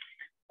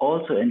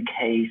also in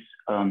case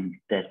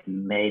that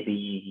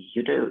maybe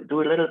you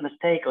do a little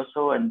mistake or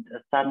so, and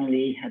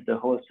suddenly the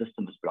whole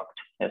system is blocked.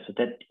 Yeah, so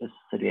that is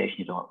a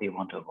situation we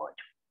want to avoid.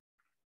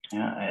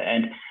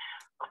 And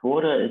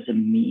quota is a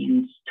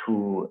means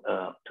to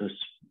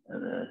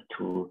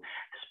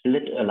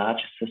split a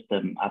large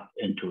system up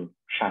into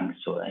chunks.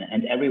 So,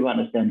 and everyone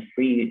is then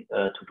free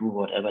to do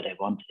whatever they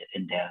want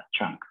in their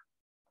chunk.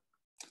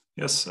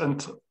 Yes,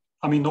 and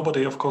I mean,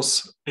 nobody, of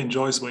course,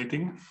 enjoys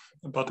waiting,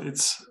 but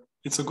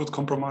it's a good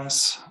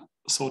compromise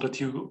so that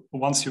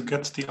once you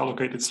get the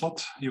allocated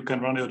slot, you can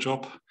run your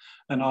job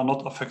and are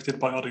not affected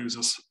by other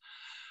users.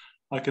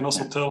 I can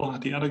also tell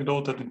the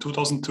anecdote that in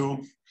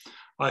 2002,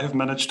 I have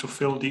managed to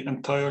fill the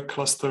entire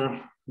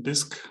cluster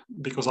disk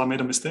because I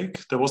made a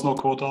mistake. There was no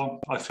quota.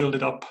 I filled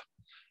it up.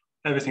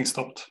 Everything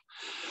stopped.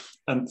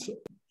 And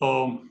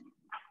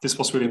this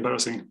was really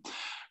embarrassing.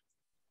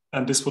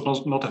 And this would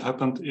not have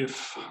happened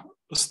if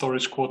a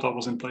storage quota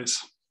was in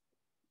place.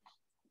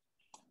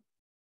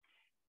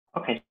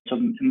 Okay, so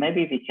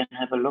maybe we can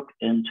have a look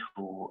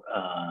into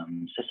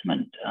system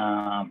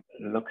and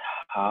look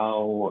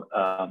how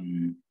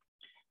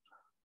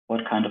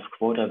what kind of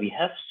quota we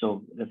have.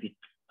 So if we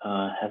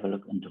have a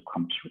look into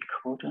compute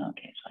quota.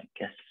 Okay, so I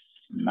guess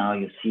now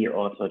you see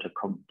also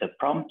the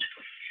prompt.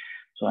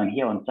 So I'm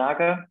here on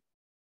Saga,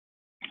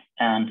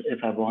 and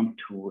if I want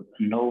to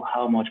know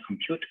how much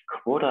compute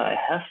quota I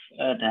have,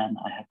 then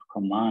I have a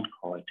command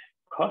called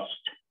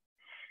cost.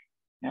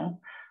 Yeah.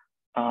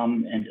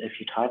 And if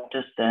you type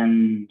this,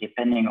 then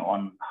depending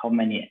on how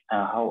many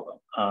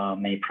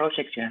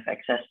projects you have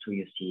access to,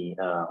 you see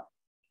a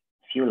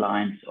few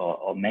lines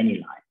or many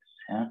lines.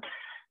 Yeah?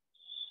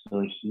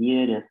 So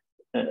here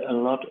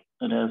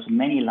there's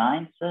many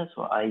lines,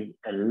 so I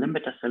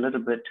limit this a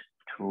little bit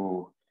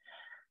to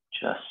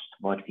just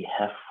what we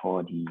have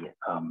for the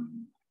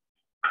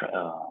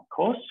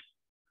course.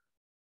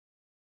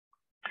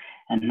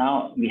 And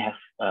now we have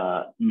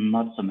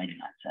not so many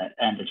lines,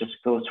 and I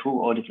just go through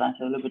all these lines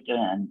a little bit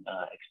and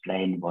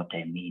explain what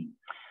they mean.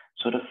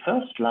 So the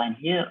first line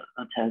here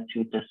tells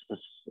you this is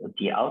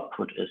the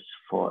output is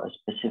for a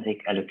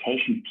specific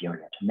allocation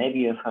period. Maybe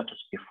you've heard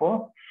this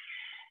before.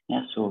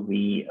 Yeah, so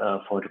we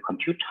for the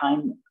compute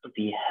time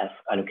we have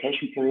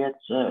allocation periods.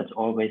 It's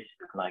always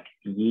like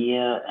a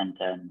year and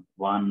then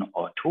 1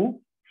 or 2.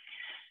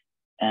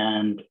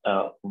 And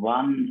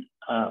 1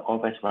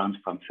 always runs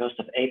from 1st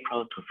of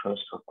April to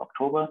 1st of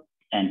October,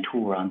 and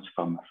 2 runs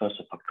from 1st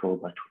of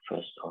October to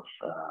 1st of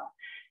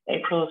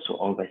April, so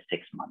always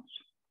 6 months.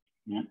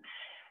 Yeah.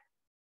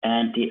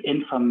 And the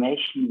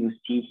information you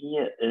see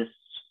here is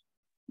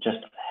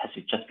has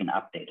just been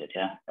updated.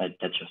 Yeah,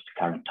 that's just the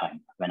current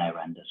time when I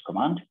ran this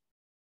command.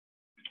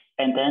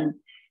 And then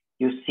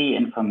you see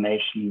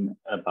information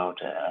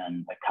about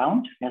an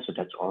account. Yeah, so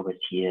that's always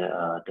here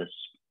this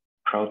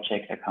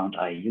project account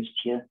I used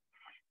here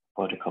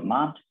for the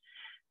command.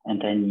 And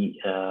then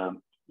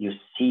you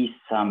see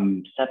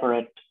some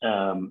separate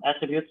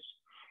attributes.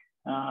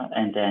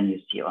 And then you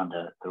see on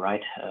the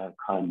right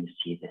column, you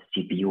see the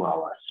CPU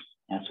hours.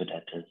 Yeah, so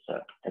that is,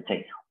 let's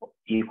say,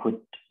 you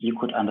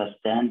could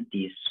understand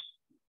these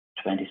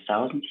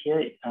 20,000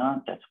 here.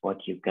 That's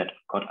what you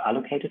got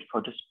allocated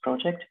for this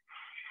project.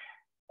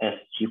 As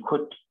you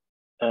could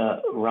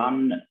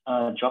run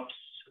jobs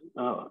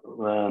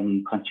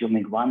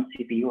consuming 1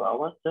 CPU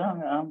hours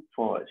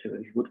for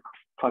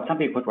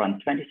example, you could run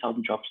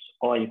 20,000 jobs,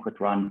 or you could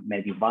run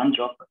maybe 1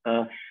 job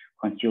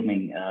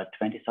consuming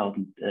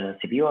 20,000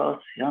 CPU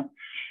hours. Yeah,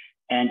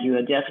 and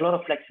there's a lot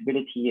of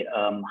flexibility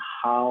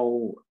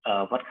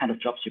what kind of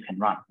jobs you can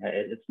run.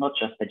 It's not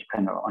just that you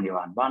can only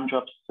run one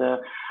job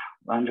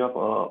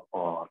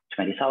or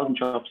 20,000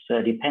 jobs.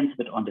 Depends a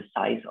bit on the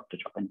size of the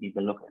job, and we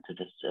will look into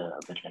this a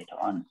bit later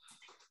on.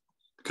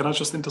 Can I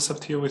just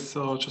intercept here with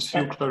just a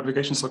few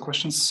clarifications or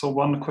questions? So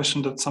one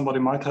question that somebody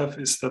might have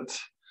is that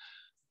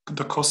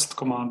the cost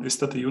command, is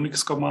that a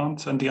Unix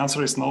command? And the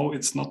answer is no,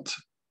 it's not.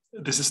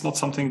 This is not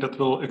something that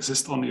will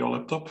exist on your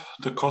laptop.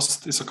 The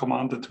cost is a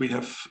command that we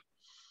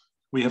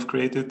have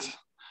created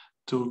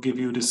to give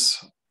you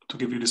this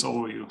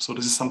overview. So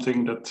this is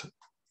something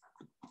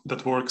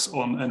that works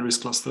on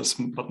NRIS clusters,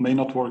 but may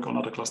not work on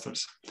other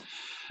clusters.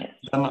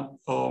 Then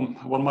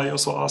one might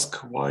also ask,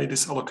 why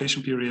this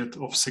allocation period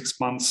of 6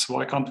 months?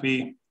 Why can't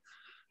we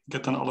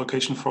get an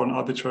allocation for an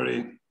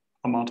arbitrary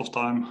amount of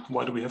time?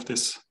 Why do we have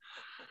this?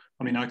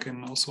 I mean, I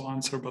can also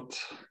answer, but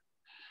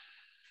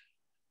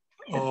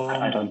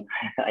I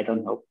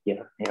don't know.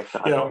 Yeah.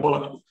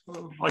 Well,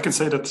 I can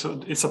say that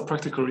it's a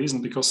practical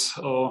reason because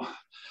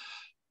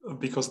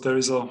there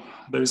is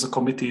a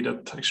committee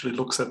that actually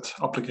looks at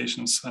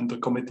applications, and the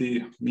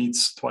committee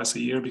meets twice a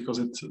year because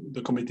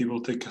the committee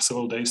will take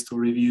several days to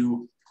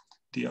review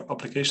the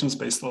applications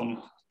based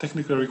on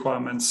technical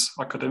requirements,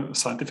 academic,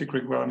 scientific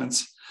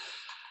requirements.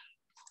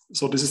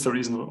 So this is the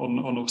reason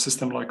on a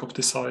system like of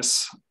this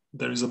size,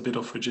 there is a bit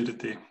of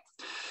rigidity.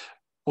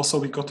 Also,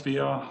 we got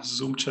via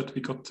Zoom chat,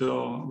 we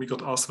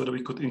got asked whether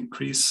we could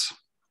increase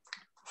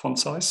font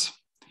size.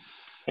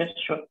 Yes,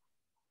 sure.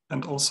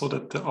 And also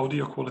that the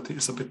audio quality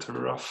is a bit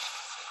rough.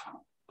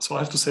 So I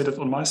have to say that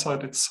on my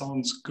side, it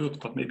sounds good,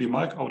 but maybe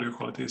my audio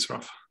quality is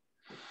rough.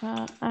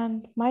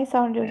 And my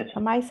side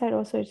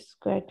also is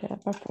good,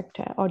 perfect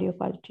audio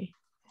quality.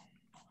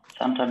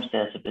 Sometimes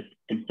there's a bit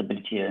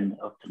instability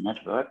of the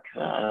network.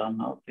 I don't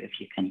know if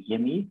you can hear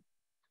me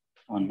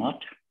or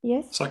not.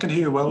 Yes. So I can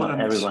hear you well.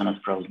 Not everyone is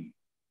frozen.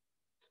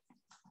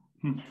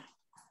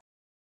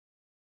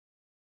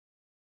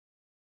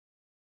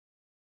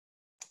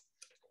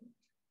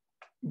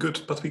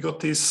 Good, but we got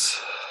these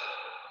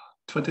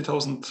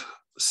 20,000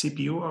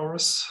 CPU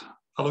hours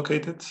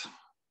allocated.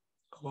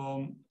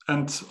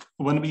 And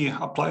when we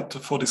applied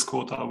for this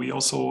quota, we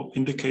also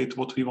indicate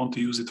what we want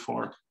to use it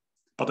for.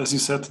 But as you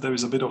said, there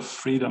is a bit of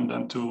freedom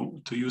then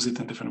to use it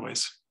in different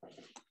ways.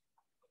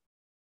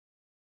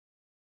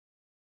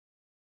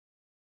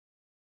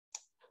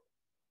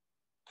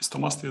 Is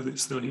Thomas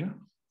still here?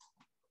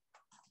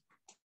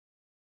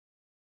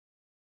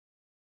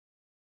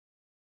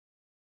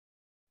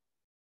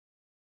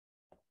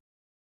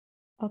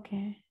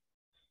 Okay.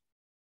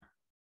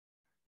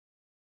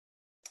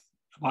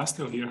 Am I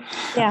still here?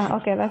 Yeah,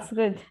 okay, that's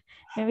good.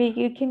 Maybe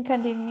you can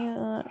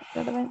continue.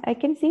 I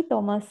can see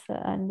Thomas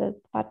and the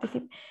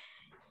participant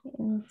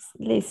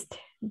list,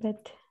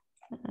 but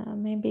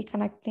maybe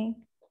connecting.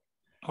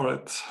 All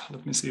right,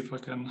 let me see if I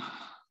can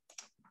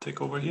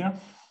take over here.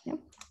 Yep.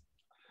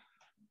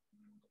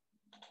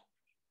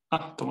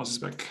 Ah, Thomas is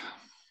back.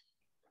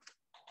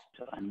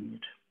 So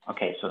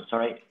okay, so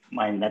sorry,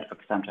 my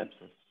network sometimes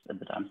is a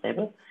bit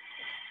unstable.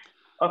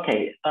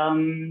 Okay,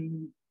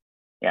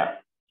 yeah,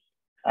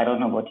 I don't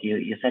know what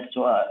you said.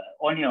 So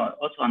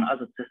also on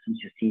other systems,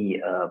 you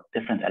see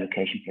different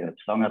allocation periods,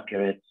 longer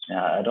periods.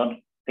 I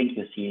don't think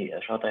you see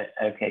shorter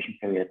allocation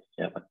periods,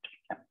 but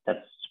yeah,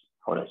 that's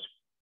how it is.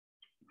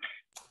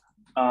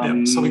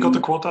 Yeah, so we got the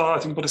quota. I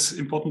think what is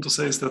important to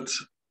say is that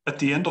at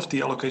the end of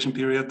the allocation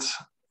period,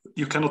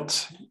 you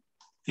cannot,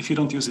 if you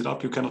don't use it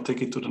up, you cannot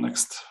take it to the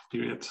next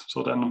period.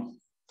 So then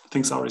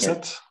things are reset.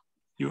 Yes.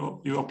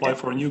 You apply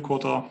for a new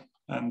quota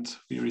and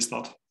we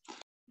restart.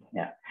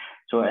 Yeah.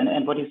 So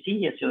and what you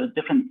see is your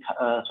different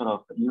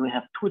you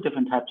have two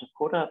different types of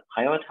quota: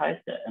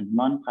 prioritized and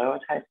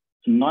non-prioritized.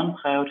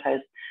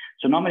 Non-prioritized.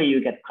 So normally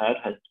you get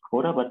prioritized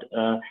quota, but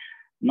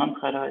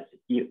non-prioritized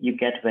you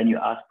get when you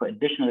ask for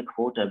additional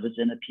quota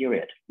within a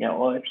period. Yeah,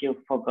 or if you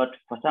forgot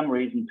for some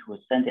reason to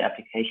send the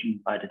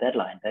application by the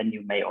deadline, then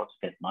you may also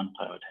get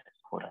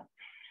non-prioritized quota.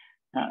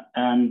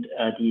 And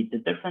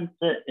the difference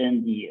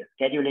in the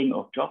scheduling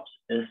of jobs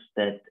is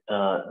that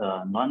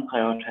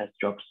non-prioritized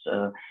jobs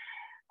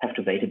have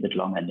to wait a bit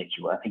longer in the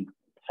queue. I think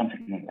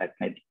something like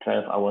maybe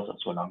 12 hours or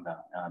so longer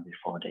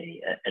before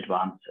they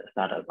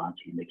start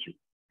advancing in the queue.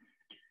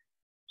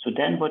 So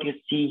then what you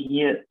see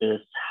here is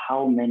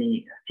how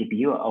many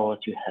CPU hours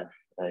you have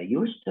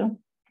used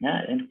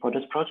for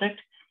this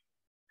project,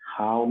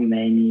 how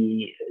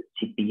many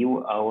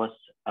CPU hours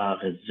are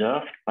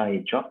reserved by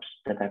jobs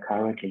that are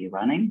currently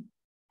running,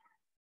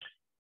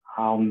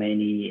 how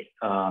many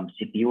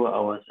CPU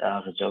hours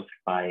are reserved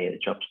by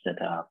jobs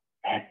that are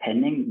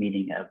pending,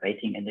 meaning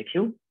waiting in the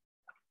queue,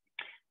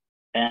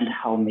 and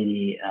how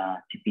many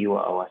CPU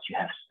hours you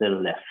have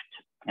still left.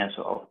 Yeah,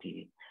 so of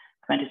the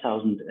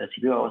 20,000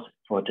 CPU hours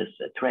for this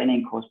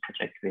training course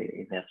project,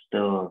 we have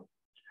still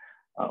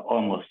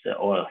almost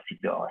all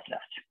CPU hours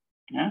left.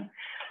 Yeah,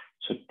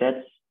 so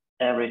that's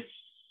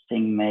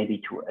everything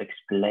maybe to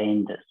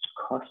explain this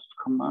cost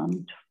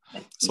command.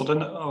 So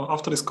then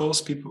after this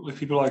course, if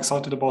people are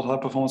excited about high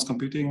performance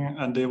computing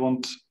and they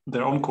want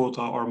their own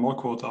quota or more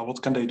quota,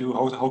 what can they do?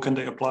 How can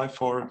they apply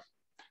for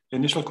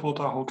initial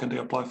quota? How can they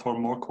apply for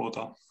more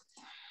quota?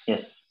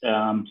 Yes,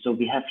 so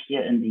we have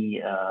here in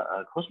the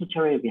course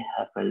material, we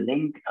have a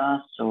link.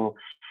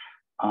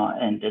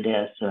 And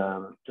there's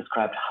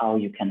described how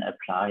you can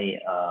apply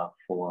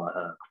for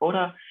a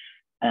quota.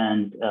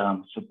 And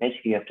so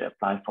basically you have to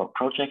apply for a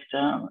project.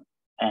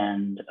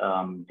 And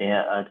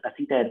I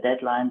think there are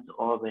deadlines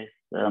always,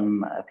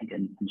 I think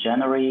in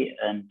January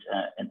and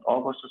in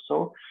August or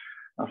so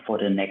for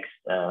the next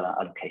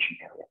allocation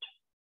period.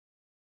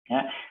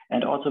 Yeah,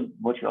 and also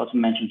what you also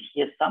mentioned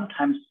here,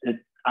 sometimes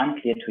it's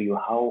unclear to you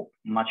how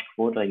much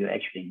quota you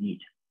actually need.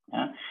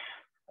 Yeah?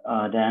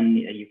 Then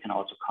you can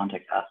also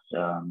contact us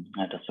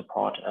at the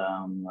support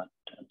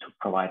to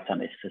provide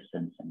some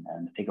assistance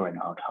in figuring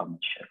out how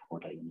much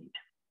quota you need.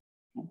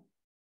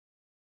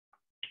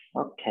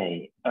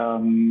 Okay.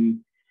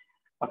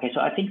 Okay,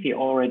 so I think we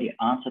already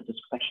answered this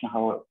question,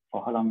 for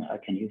how long I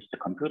can use the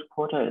compute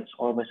quota. It's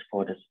always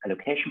for this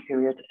allocation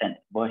period, and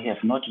what you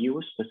have not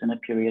used within a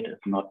period is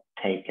not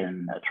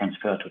taken,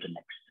 transferred to the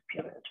next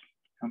period.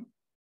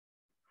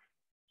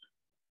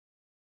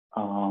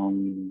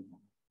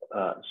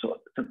 So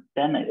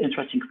then an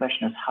interesting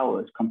question is, how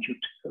is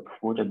compute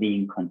quota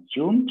being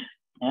consumed?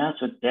 Yeah,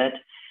 so that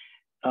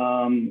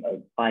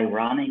by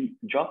running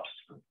jobs,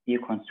 you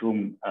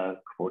consume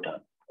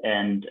quota.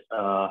 And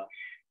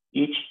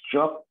each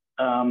job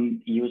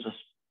uses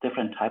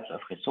different types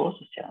of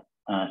resources,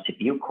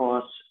 CPU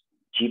cores,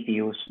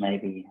 GPUs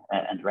maybe,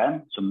 and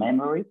RAM, so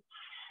memory.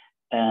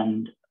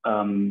 And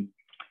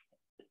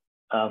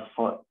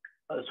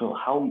so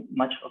how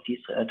much of these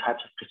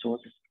types of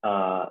resources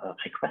are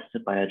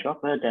requested by a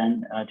job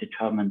then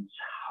determines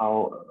how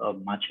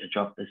much a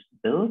job is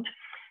built.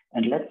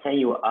 And let's say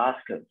you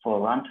ask for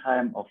a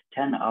runtime of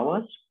 10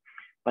 hours,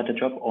 but the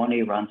job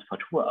only runs for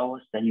 2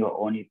 hours, then you're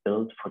only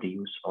billed for the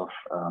use of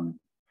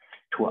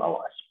 2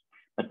 hours.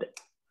 But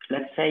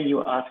let's say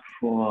you ask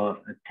for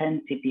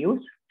 10 CPU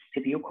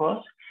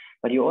cores,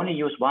 but you only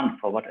use one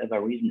for whatever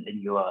reason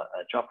in your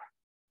job.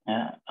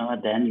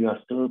 Then you are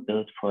still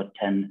billed for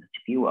 10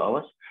 CPU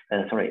hours,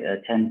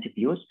 10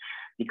 CPUs,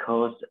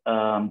 because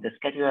the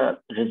scheduler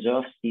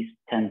reserves these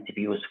 10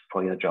 CPUs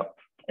for your job,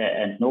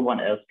 and no one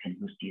else can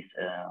use these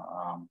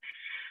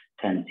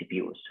 10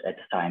 CPUs at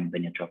the time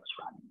when your job is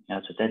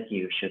running. So that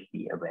you should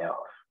be aware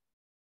of.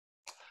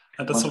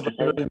 And that's a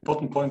very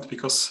important point,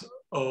 because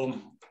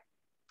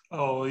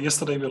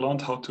yesterday we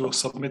learned how to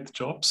submit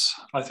jobs.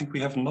 I think we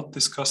have not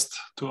discussed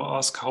to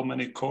ask how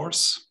many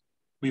cores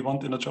we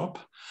want in a job,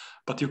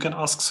 But you can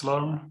ask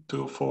Slurm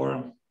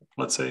for,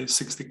 let's say,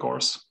 60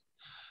 cores.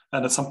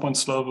 And at some point,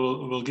 Slurm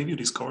will give you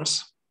these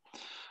cores.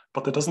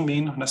 But that doesn't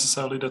mean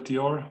necessarily that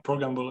your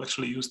program will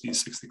actually use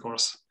these 60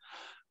 cores,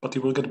 but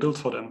you will get billed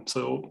for them.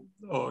 So,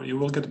 or you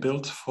will get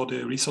billed for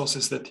the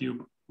resources that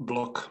you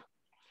block.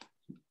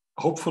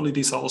 Hopefully,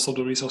 these are also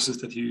the resources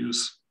that you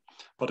use.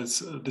 But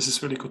this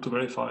is really good to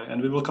verify.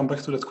 And we will come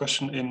back to that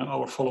question in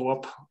our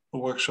follow-up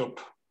workshop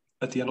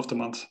at the end of the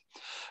month.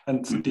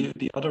 And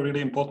the other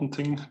really important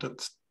thing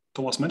that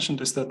Thomas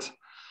mentioned is that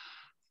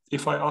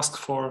if I ask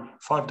for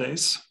 5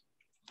 days,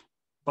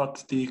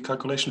 but the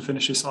calculation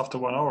finishes after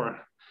 1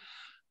 hour,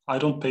 I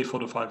don't pay for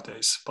the 5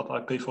 days, but I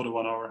pay for the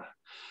 1 hour.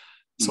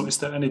 So is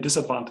there any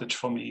disadvantage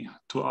for me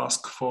to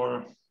ask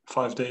for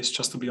 5 days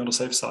just to be on the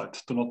safe side,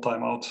 to not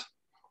time out?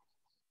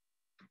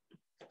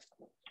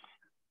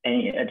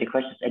 The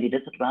question is any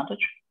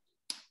disadvantage?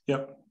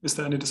 Yeah, is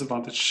there any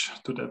disadvantage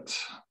to that?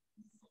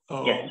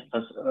 Yes,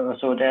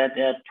 so there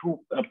are two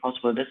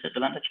possible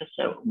disadvantages.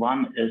 So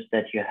one is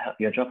that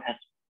your job has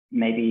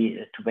maybe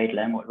to wait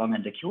long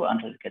in the queue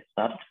until it gets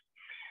started.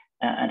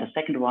 And the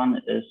second one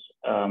is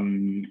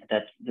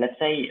that, let's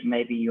say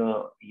maybe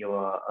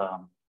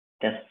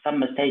there's some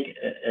mistake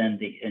in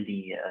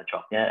the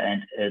job, yeah,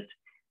 and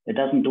it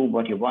doesn't do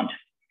what you want,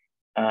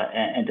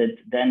 and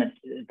then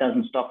it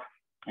doesn't stop,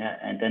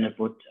 and then it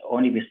would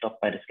only be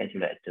stopped by the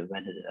scheduler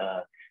when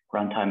the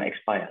runtime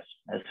expires.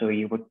 So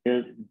you would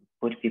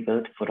be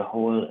billed for the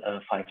whole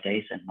 5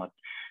 days and not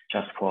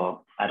just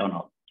for, I don't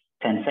know,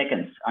 10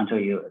 seconds until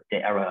the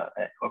error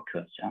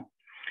occurs. Yeah,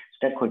 so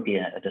that could be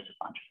a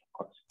disadvantage, of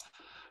course.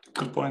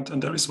 Good point.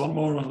 And there is one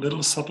more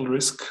little subtle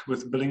risk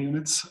with billing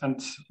units.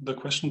 And the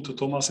question to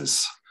Thomas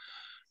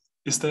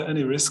is there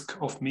any risk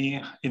of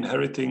me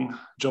inheriting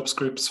job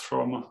scripts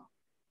from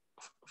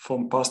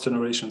past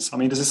generations? I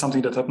mean, this is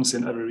something that happens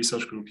in every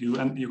research group. You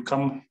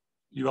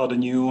are the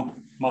new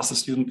master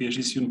student,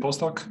 PhD student,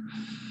 postdoc,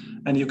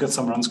 and you get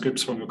some run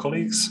scripts from your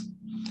colleagues.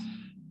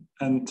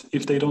 And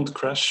if they don't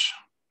crash,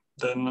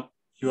 then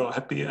you are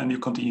happy and you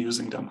continue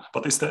using them.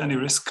 But is there any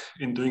risk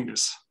in doing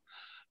this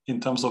in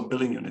terms of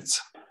billing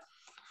units?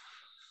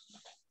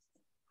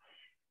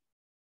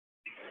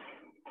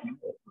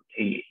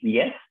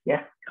 Yes,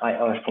 yeah.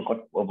 I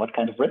forgot what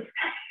kind of risk.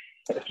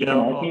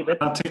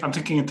 I'm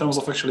thinking in terms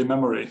of actually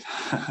memory.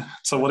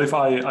 So what if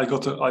I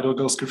got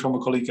a script from a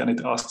colleague and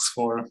it asks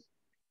for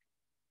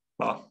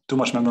too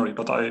much memory,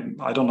 but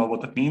I don't know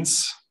what that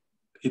means.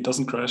 It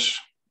doesn't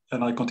crash,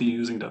 and I continue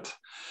using that.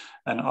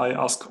 And I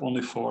ask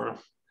only for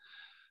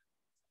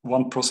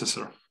one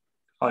processor.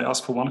 I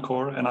ask for 1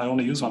 core, and I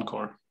only use 1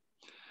 core.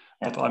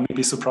 But I may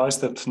be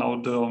surprised that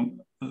now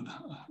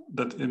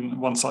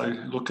once I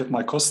look at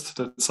my cost,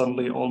 that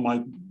suddenly all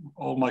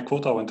my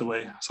quota went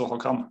away. So how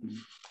come?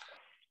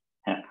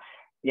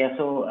 Yeah.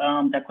 So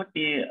there could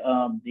be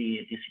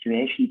the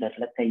situation that,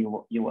 let's say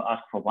you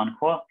ask for 1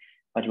 core,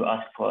 but you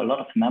ask for a lot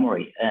of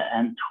memory,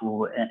 and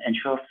to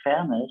ensure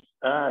fairness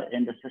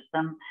in the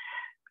system,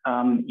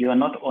 you are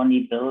not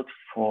only built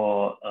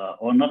for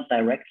or not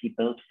directly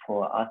built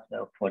for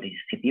the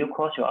CPU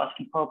cores you're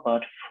asking for,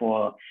 but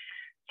for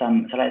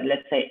some, so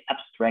let's say,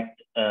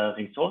 abstract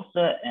resource,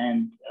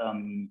 and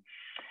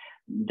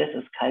this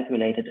is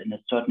calculated in a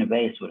certain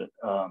way. So that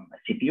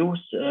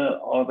CPUs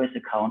always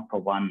account for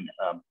one,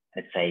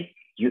 let's say,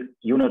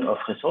 unit of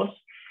resource,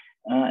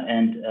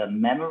 and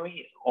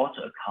memory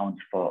also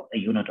accounts for a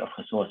unit of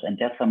resource. And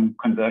there's some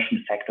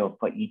conversion factor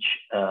for each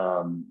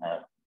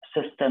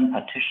system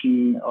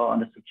partition.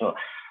 So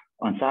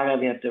on Saga,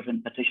 we have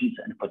different partitions,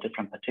 and for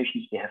different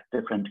partitions, we have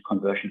different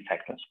conversion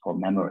factors for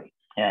memory.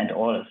 And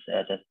all is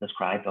that's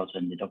described also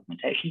in the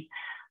documentation.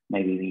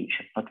 Maybe we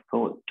should not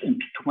go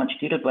into too much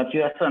detail, but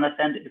you have to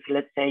understand, if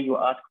let's say you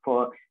ask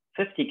for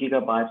 50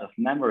 gigabytes of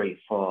memory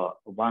for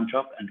 1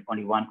 job and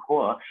only 1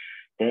 core,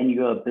 then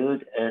you are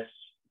billed as,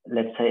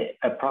 let's say,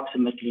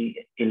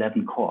 approximately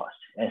 11 cores,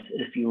 as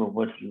if you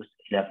would use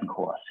 11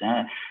 cores.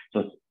 Yeah?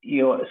 So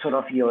your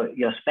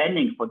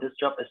spending for this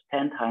job is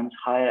 10 times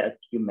higher as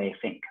you may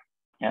think.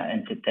 Yeah,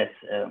 and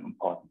that's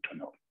important to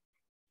know.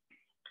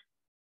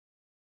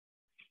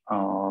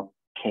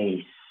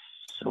 Okay,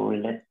 so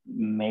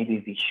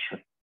maybe we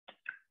should.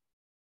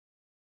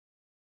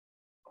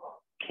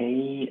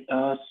 Okay,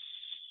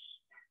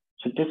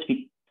 so this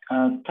we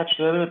touched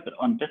a little bit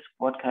on this.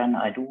 What can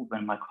I do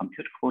when my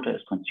compute quota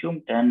is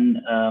consumed?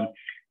 Then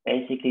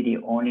basically the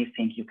only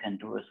thing you can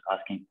do is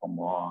asking for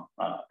more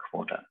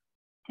quota.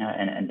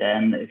 And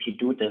then if you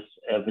do this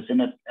within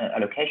an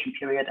allocation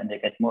period and they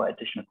get more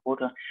additional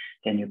quota,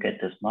 then you get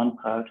this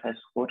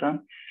non-prioritized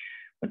quota.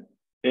 But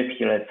if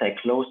you're, let's say,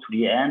 close to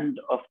the end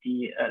of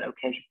the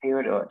allocation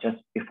period or just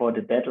before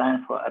the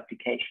deadline for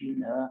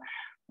application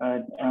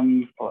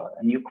for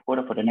a new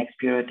quota for the next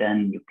period,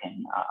 then you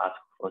can ask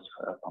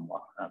for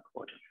more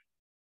quota,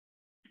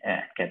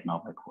 get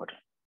normal quota.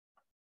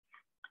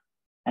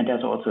 And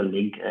there's also a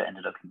link in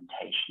the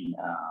documentation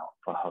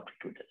for how to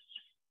do this.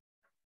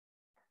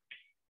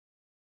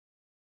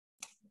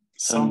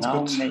 Sounds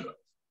good.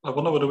 I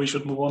wonder whether we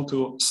should move on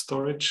to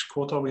storage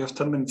quota. We have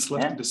 10 minutes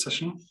left in this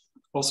session.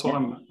 Also,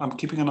 Yeah. I'm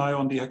keeping an eye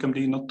on the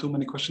HackMD. Not too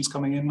many questions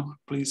coming in.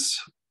 Please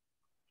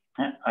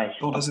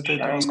don't hesitate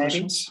to ask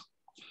questions.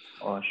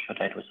 Or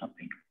should I do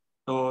something?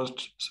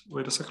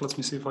 Wait a second. Let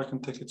me see if I can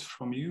take it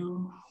from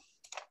you.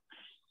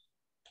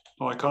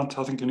 Oh, I can't.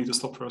 I think you need to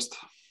stop first.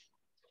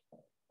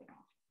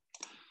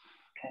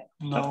 Okay.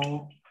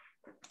 Now,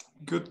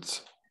 good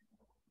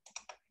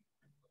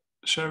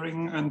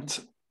sharing. And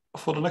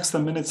for the next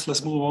 10 minutes,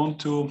 let's move on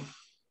to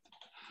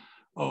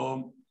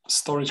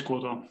storage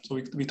quota. So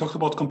we talked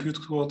about compute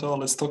quota.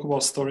 Let's talk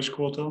about storage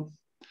quota.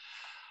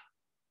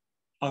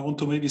 I want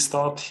to maybe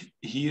start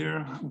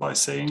here by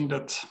saying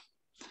that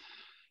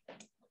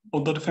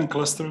on the different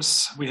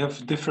clusters, we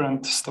have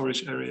different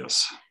storage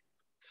areas.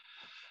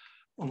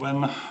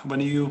 When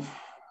you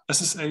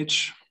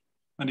SSH,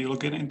 when you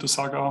log in into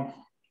Saga,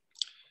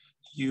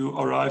 you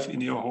arrive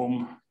in your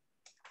home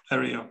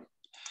area.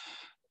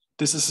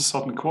 This is a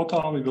certain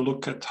quota. We will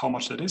look at how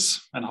much that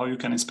is and how you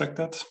can inspect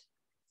that.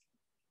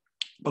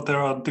 But there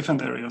are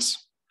different areas.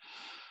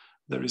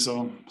 There is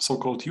a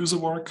so-called user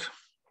work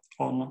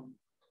on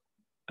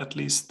at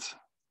least,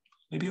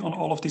 maybe on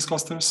all of these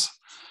clusters.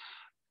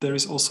 There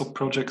is also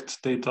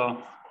project data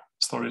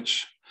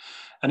storage.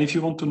 And if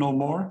you want to know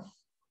more,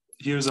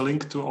 here's a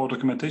link to our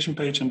documentation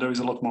page, and there is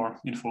a lot more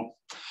info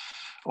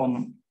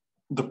on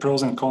the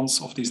pros and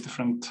cons of these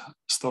different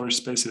storage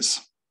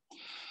spaces.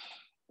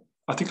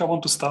 I think I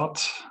want to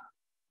start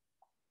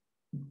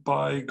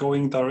by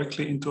going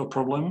directly into a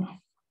problem.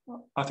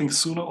 I think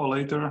sooner or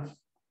later,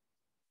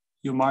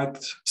 you might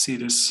see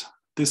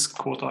this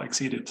quota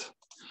exceeded.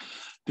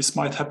 This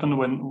might happen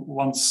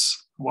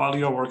while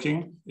you're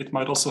working. It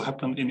might also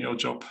happen in your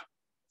job.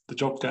 The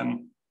job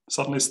can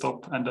suddenly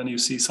stop, and then you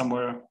see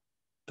somewhere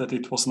that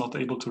it was not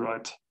able to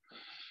write.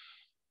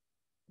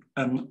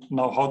 And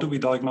now, how do we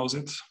diagnose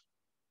it?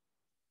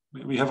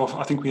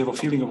 I think we have a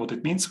feeling of what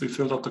it means. We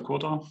filled out the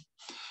quota.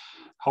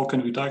 How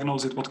can we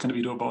diagnose it? What can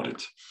we do about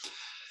it?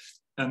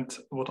 And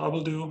what I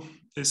will do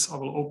is I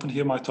will open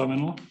here my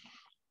terminal,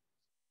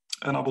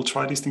 and I will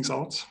try these things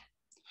out.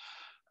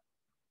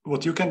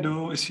 What you can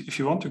do is, if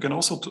you want, you can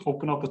also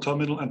open up the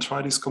terminal and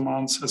try these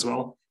commands as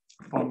well.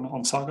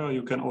 On Saga,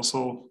 you can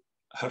also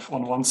have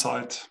on one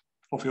side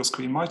of your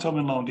screen my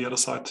terminal, on the other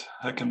side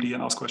HackMD,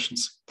 and ask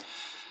questions.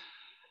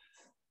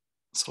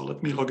 So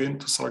let me log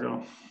into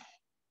Saga.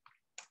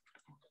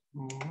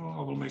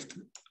 I will make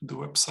the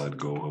website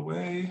go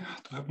away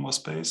to have more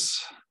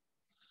space.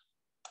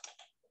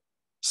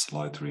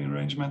 Slight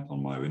rearrangement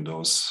on my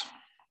Windows.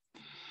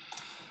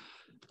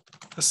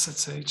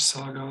 SSH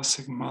Saga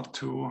Sigma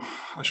 2.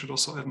 I should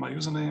also add my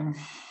username.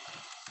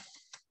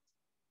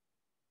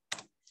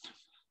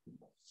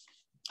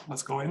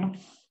 Let's go in.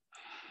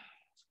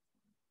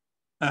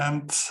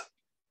 And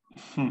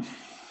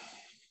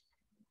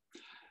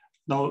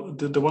now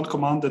the one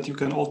command that you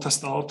can all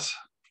test out,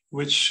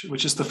 which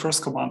is the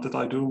first command that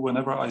I do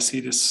whenever I see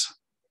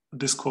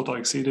this quota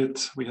exceeded.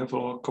 We have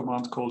a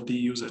command called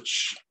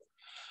deusage,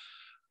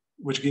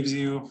 which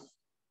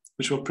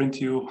will print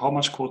you how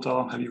much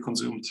quota have you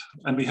consumed.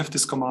 And we have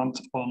this command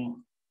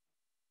on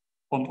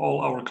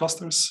all our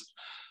clusters.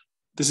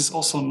 This is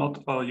also not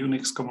a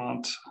Unix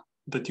command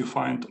that you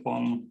find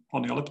on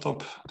your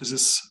laptop. This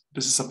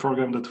is a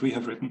program that we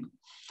have written.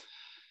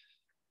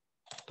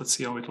 Let's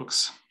see how it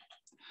looks.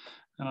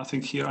 And I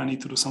think here I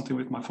need to do something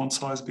with my font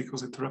size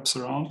because it wraps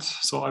around.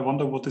 So I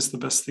wonder what is the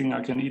best thing.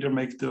 I can either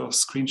make the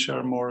screen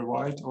share more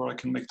wide, or I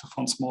can make the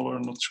font smaller.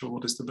 I'm not sure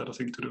what is the better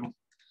thing to do.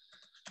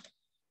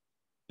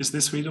 Is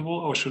this readable,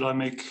 or should I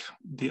make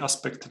the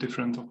aspect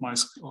different of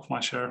my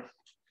share?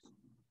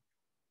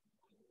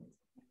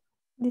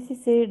 This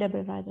is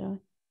readable, rather.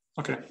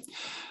 Okay.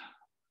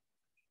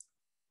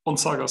 On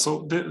Saga,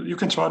 so you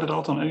can try that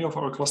out on any of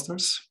our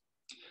clusters.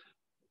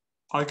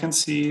 I can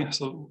see,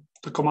 so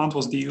the command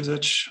was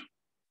deusage.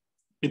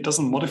 It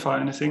doesn't modify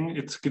anything.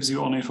 It gives you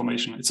only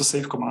information. It's a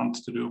safe command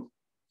to do.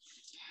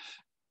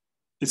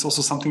 It's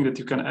also something that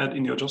you can add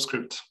in your job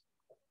script,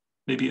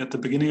 maybe at the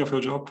beginning of your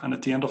job and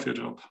at the end of your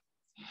job.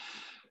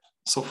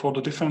 So for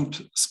the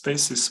different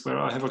spaces where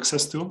I have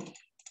access to,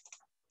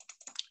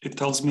 it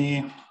tells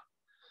me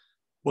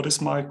what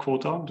is my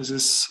quota. This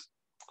is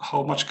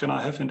how much can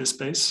I have in this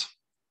space.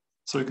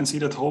 So you can see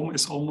that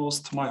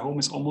my home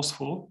is almost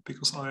full,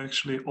 because I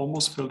actually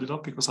almost filled it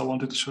up because I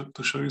wanted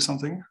to show you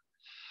something.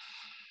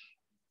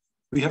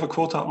 We have a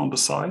quota on the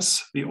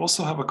size. We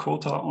also have a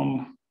quota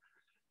on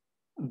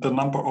the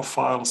number of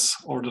files,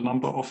 or the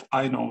number of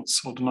inodes,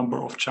 or the number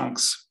of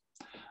chunks.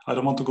 I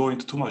don't want to go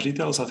into too much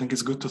details. I think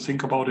it's good to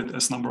think about it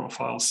as number of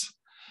files.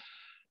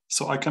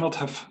 So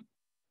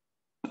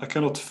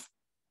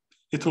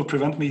it will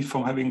prevent me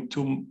from having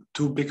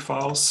too big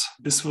files.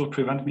 This will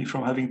prevent me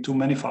from having too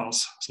many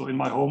files. So in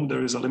my home,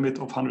 there is a limit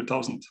of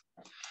 100,000.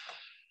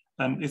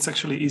 And it's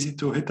actually easy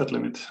to hit that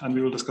limit, and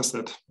we will discuss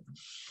that.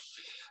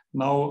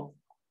 Now,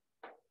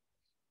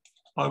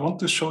 I want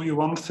to show you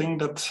one thing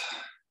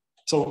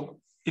so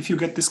if you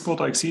get this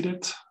quota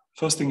exceeded,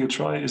 first thing you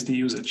try is the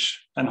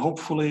usage. And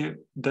hopefully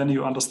then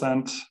you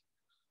understand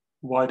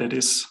why that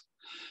is.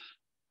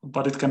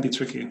 But it can be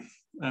tricky.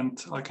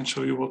 and I can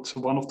show you what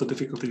one of the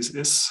difficulties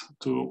is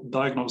to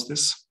diagnose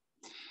this.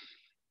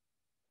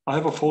 I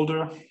have a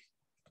folder,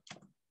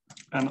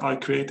 and I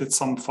created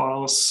some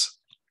files,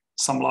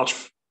 some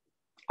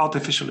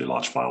artificially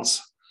large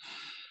files.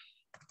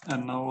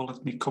 And now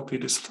let me copy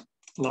this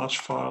large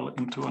file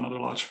into another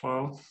large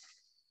file.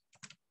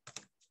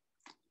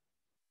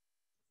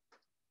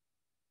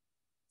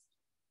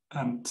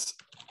 And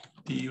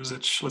the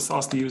usage, let's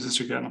ask the usage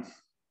again.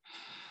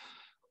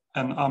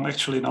 And I'm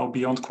actually now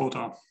beyond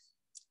quota.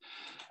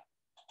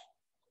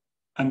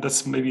 And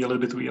that's maybe a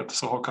little bit weird,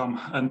 so how come?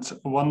 And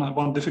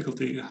one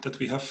difficulty that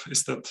we have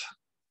is that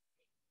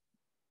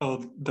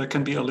there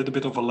can be a little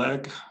bit of a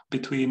lag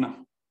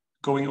between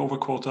going over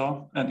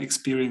quota and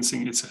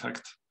experiencing its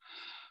effect.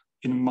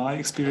 In my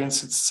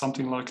experience, it's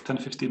something like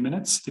 10-15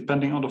 minutes,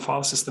 depending on the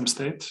file system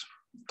state.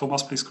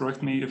 Thomas, please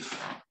correct me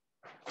if,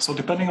 so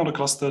depending on the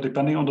cluster,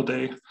 depending on the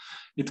day,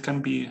 it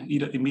can be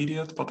either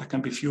immediate, but there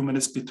can be a few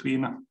minutes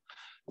between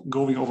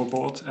going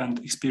overboard and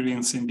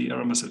experiencing the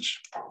error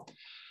message.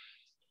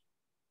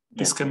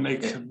 This can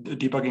make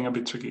debugging a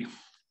bit tricky.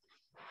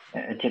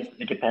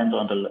 It depends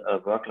on the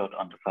workload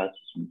on the file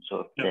system.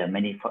 So if there are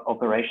many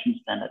operations,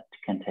 then it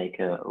can take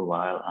a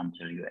while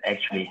until you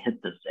actually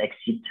hit this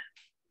exceeded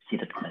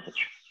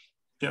message.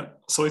 Yeah,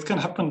 so it can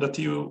happen that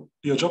your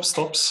job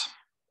stops,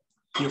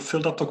 you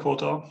filled up the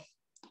quota,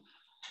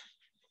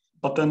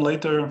 but then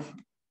later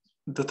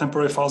the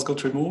temporary files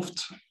got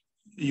removed,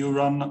 you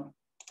run,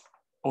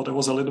 or there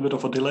was a little bit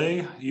of a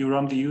delay, you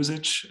run the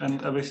usage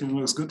and everything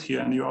looks good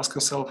here, and you ask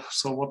yourself,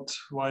 so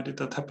why did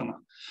that happen?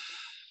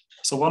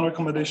 So one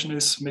recommendation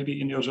is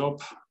maybe in your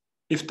job,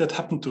 if that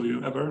happened to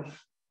you ever,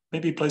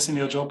 maybe place in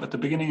your job at the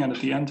beginning and at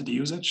the end the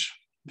usage,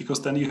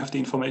 because then you have the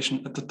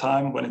information at the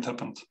time when it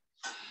happened.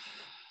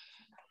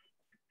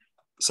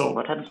 So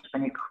what happens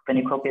when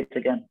you copy it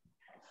again?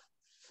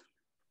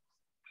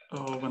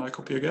 When I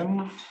copy again,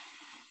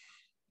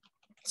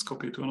 let's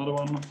copy to another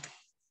one.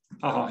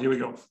 Aha, here we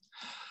go.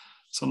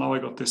 So now I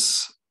got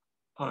this.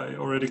 I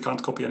already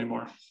can't copy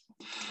anymore.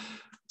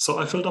 So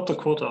I filled up the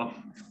quota.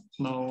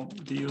 Now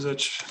the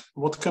usage,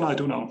 what can I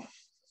do now?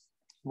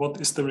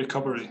 What is the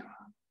recovery?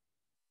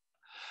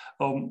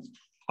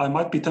 I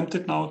might be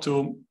tempted now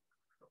to,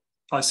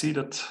 I see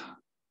that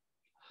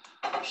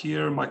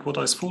here my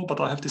quota is full, but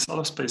I have these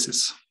other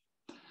spaces.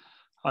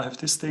 I have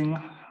this thing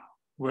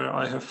where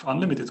I have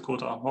unlimited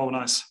quota. Wow,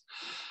 nice.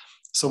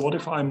 So what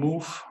if I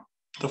move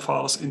the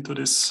files into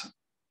this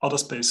other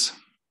space?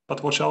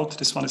 But watch out,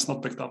 this one is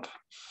not backed up.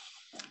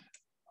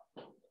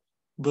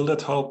 Will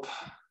that help?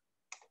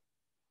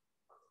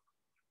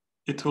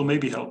 It will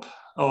maybe help,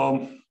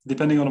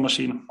 depending on the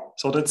machine.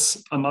 So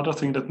that's another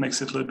thing that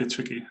makes it a little bit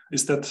tricky,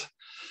 is that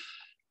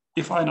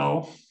if I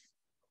know,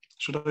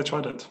 should I try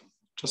that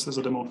just as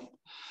a demo?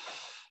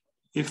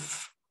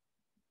 If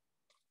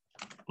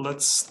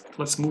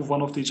let's move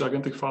one of the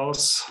gigantic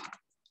files,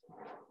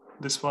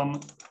 this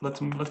one,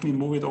 let me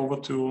move it over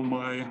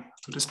to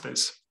this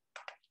space.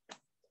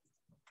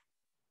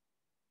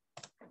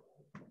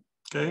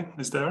 Okay,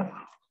 is there?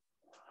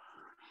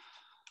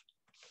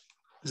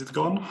 Is it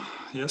gone?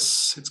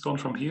 Yes, it's gone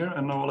from here.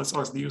 And now let's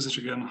ask the usage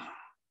again.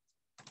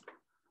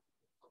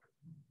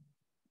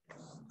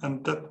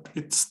 And that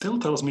it still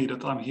tells me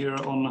that I'm here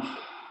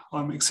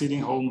I'm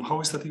exceeding home. How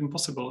is that even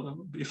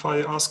possible? If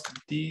I ask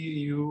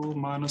du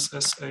minus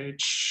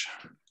sh.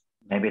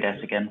 Maybe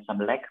there's again some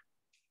lag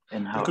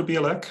in how. There could be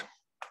a lag.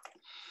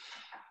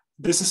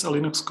 This is a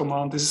Linux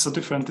command. This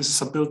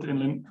is a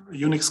built-in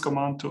Unix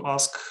command to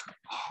ask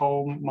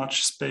how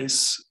much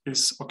space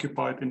is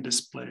occupied in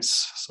this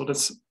place. So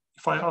that's,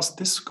 if I ask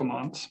this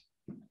command,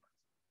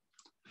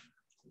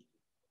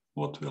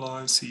 what will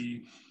I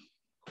see?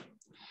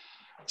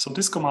 So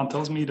this command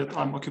tells me that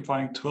I'm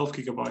occupying 12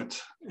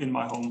 gigabytes in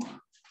my home,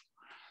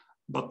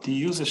 but the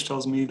usage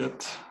tells me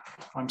that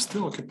I'm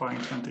still occupying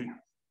 20.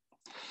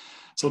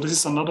 So this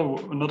is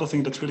another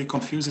thing that really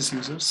confuses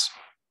users.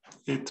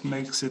 It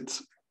makes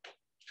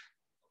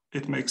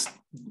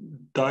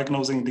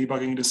diagnosing,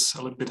 debugging this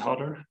a little bit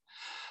harder.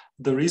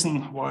 The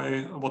reason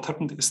why, what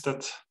happened is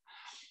that,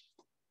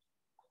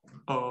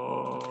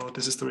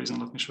 this is the reason,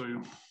 let me show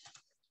you.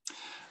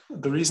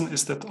 The reason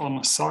is that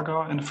on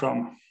Saga and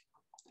From,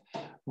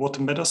 what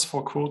matters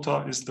for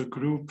quota is the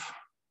group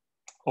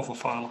of a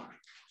file,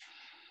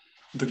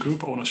 the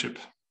group ownership.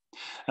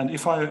 And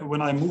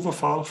when I move a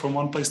file from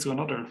one place to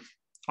another,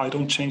 I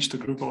don't change the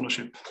group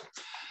ownership.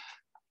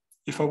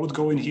 If I would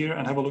go in here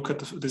and have a look at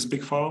this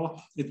big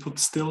file, it would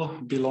still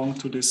belong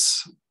to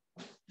this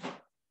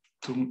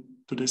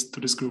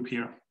group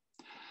here.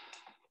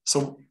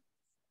 So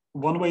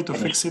one way to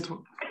fix it,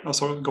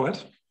 sorry, go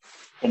ahead.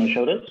 Can you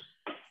show this?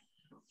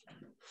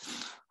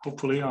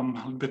 Hopefully, I'm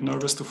a bit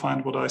nervous to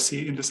find what I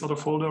see in this other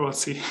folder. Let's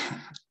see.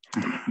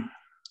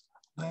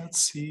 Let's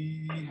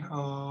see.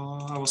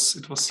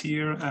 It was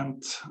here,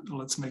 and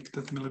let's make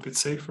that a little bit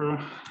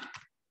safer.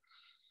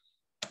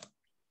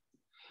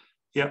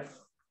 Yeah.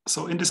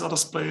 So in this other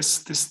space,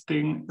 this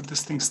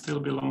thing still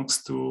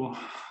belongs to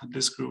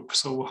this group.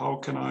 So how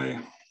can I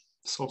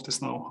solve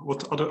this now?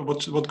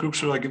 What group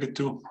should I give it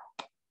to?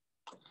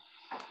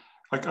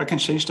 I can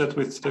change that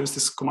with, there's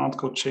this command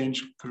called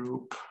change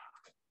group,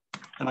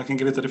 and I can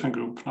give it a different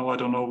group. Now I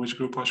don't know which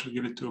group I should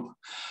give it to.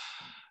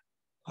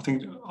 I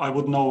think I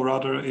would know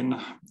rather in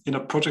a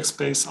project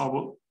space,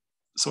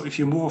 so if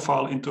you move a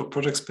file into a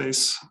project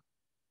space,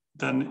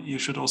 then you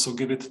should also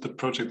give it the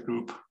project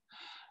group.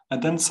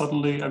 And then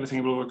suddenly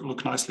everything will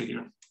look nicely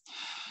here.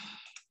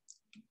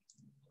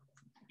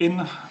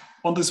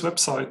 On this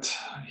website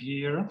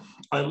here,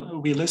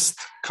 we list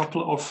a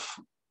couple of,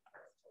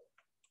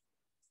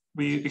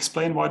 we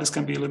explain why this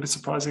can be a little bit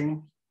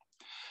surprising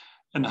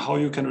and how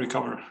you can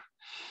recover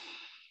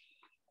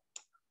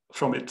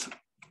from it.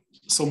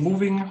 So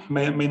moving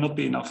may not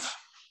be enough.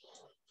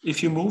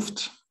 If you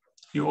moved,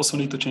 you also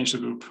need to change the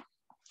group.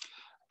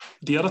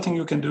 The other thing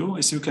you can do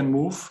is you can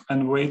move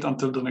and wait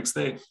until the next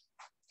day.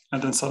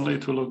 And then suddenly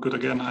it will look good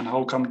again. And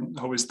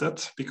how is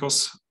that?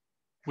 Because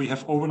we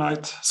have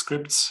overnight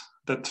scripts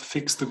that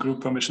fix the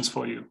group permissions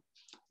for you.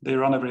 They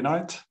run every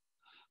night.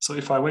 So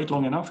if I wait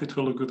long enough, it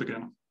will look good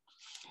again.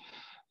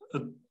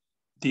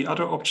 The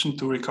other option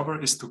to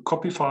recover is to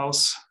copy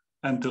files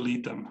and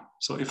delete them.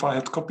 So if I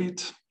had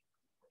copied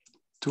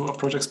to a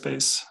project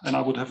space and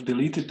I would have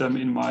deleted them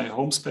in my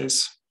home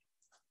space,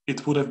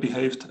 it would have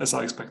behaved as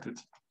I expected.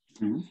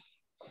 Mm-hmm.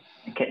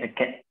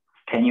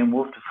 Can you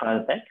move the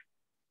file back?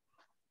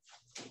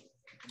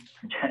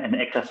 An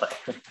exercise,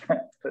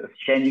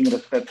 changing the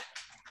script.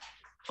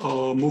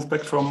 Move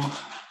back from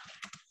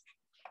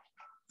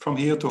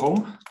here to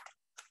home.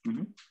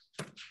 Mm-hmm.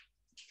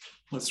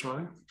 Let's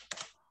try.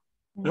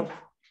 Yep,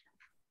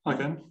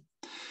 again.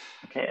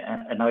 Okay,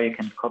 and now you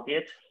can copy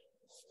it.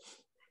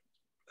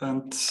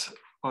 And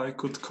I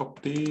could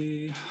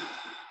copy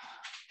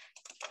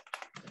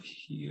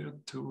here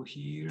to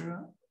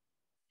here.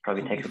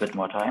 Probably takes a bit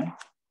more time.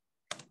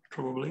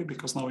 Probably,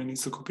 because now it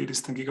needs to copy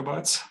this 10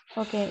 gigabytes.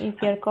 Okay,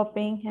 if you're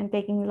copying and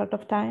taking a lot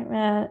of time,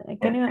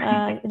 can you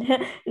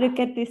look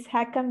at this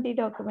HackMD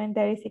document?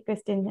 There is a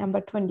question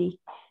number 20.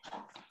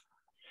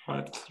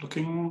 Right,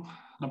 looking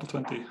number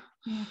 20.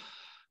 Yeah.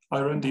 I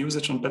ran the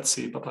usage on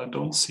Betsy, but I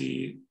don't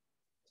see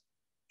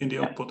in the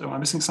output. Am I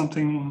missing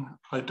something?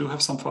 I do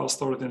have some files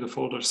stored in the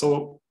folder.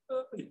 So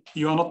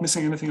you are not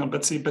missing anything on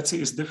Betsy.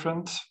 Betsy is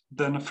different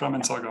than Fram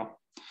and Saga.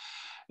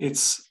 It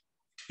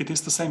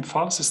is the same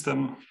file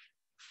system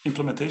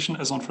implementation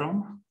as on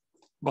Fram,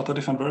 but a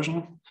different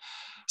version.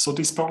 So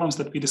these problems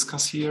that we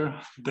discuss here,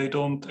 they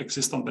don't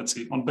exist on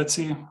Betsy. On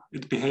Betsy,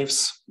 it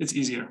behaves, it's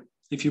easier.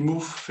 If you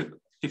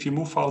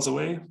move files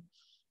away,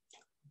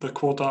 the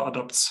quota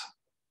adapts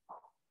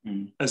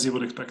as you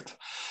would expect.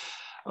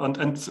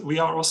 And we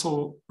are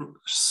also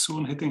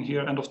soon hitting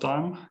here end of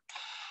time.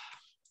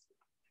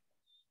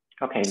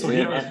 Okay, so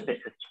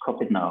it's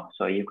copied now.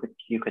 So you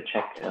could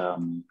check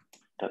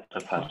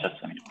the file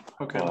just a minute.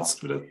 Okay, let's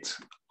do that.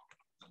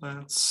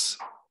 Let's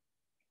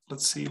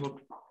see what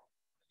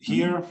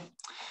here.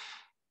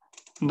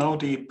 Now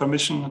the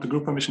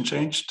group permission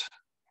changed,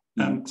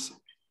 and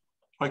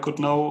I could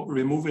now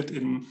remove it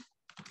in.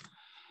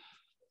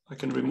 I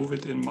can remove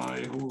it in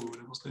my. Oh,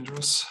 that was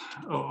dangerous.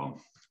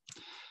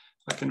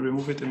 I can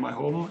remove it in my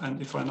home,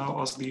 and if I now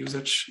ask the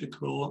usage,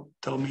 it will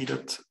tell me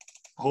that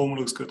home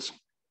looks good.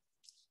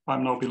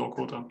 I'm now below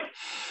quota.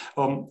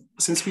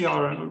 Since we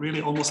are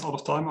really almost out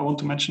of time, I want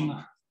to mention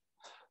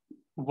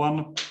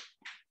one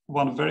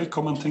very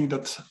common thing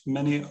that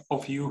many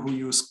of you who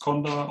use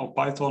Conda or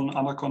Python,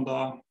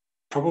 Anaconda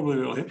probably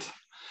will hit,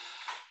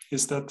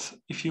 is that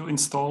if you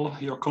install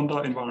your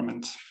Conda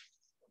environment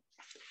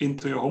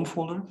into your home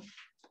folder,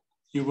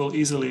 you will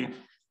easily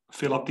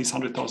fill up these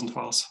 100,000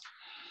 files.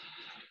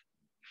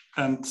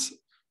 And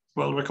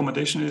well,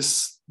 recommendation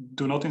is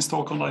do not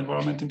install Conda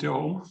environment into your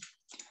home,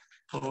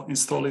 or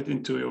install it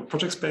into your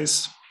project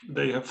space.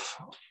 They have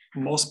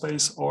more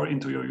space, or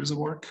into your user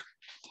work.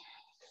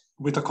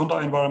 With a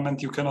Conda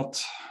environment, you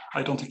cannot,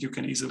 I don't think you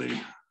can easily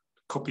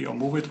copy or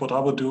move it. What I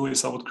would do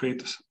is I would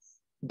create,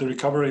 the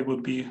recovery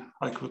would be,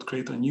 I could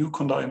create a new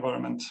Conda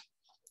environment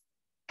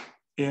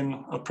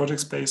in a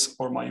project space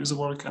or my user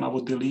work, and I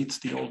would delete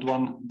the old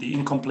one, the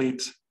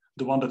incomplete,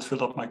 the one that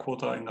filled up my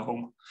quota in the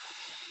home.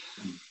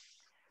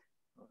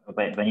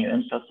 When you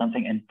install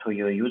something into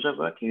your user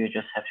work, you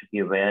just have to be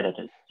aware that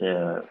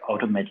it's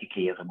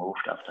automatically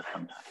removed after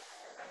some time.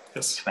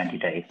 Yes. 20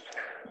 days.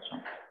 So.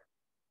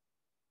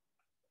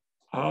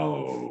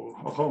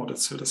 Oh,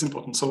 that's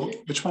important. So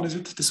which one is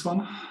it? This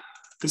one?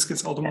 This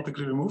gets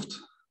automatically removed?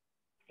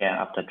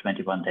 Yeah, after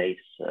 21 days.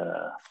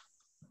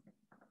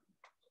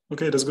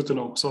 Okay, that's good to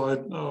know. So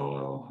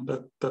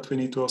that we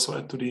need to also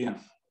add to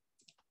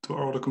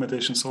our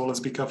documentation. So let's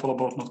be careful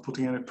about not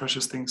putting any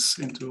precious things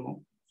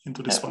into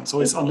this one.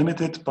 So it's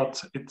unlimited,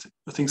 but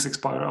things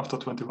expire after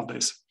 21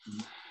 days.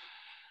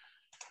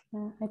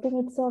 I think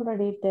it's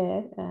already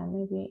there.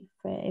 Maybe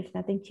if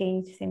nothing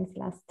changed since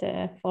last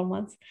 4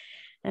 months.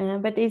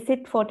 But is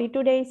it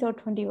 42 days or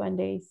 21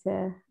 days,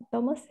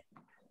 Thomas?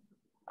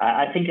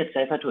 I think it's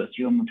safer to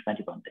assume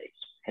 21 days.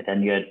 And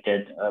then you're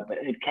dead. But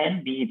it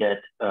can be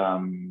that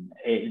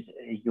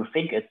you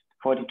think it's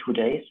 42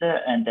 days,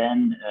 and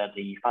then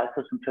the file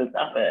system fills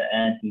up,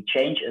 and the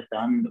change is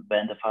done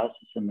when the file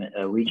system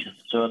reaches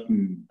a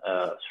certain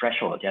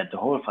threshold, yeah, the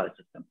whole file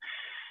system.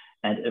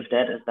 And if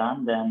that is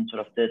done, then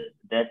sort of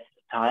that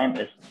time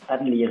is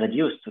suddenly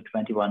reduced to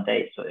 21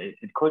 days. So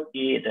it could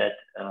be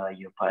that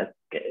your files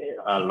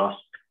are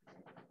lost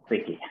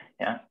quickly,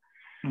 yeah.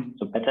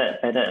 So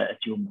better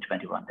assume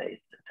 21 days.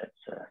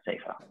 That's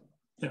safer.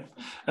 Yeah,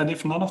 and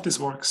if none of this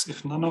works,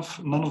 if none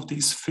of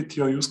these fit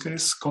your use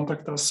case,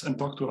 contact us and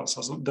talk to us.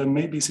 Also, there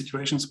may be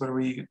situations where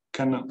we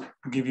can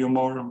give you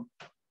more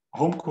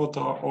home quota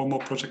or more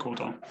project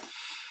quota.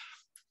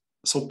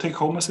 So take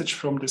home message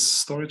from this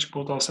storage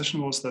quota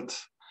session was that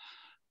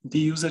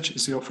de-usage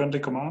is your friendly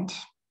command,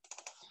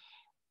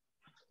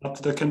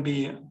 but there can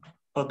be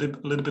a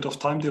little bit of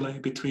time delay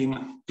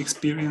between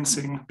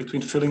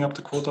filling up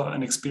the quota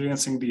and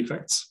experiencing the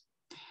effects.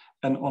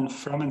 And on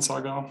Fram and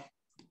Saga,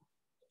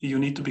 you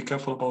need to be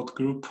careful about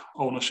group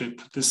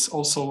ownership. This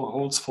also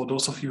holds for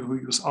those of you who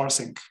use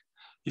rsync.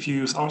 If you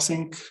use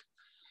rsync,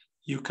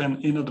 you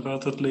can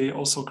inadvertently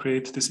also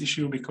create this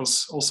issue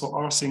because also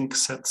rsync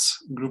sets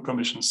group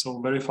permissions.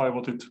 So verify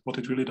what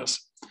it really does.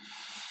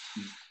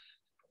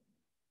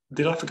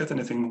 Did I forget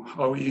anything?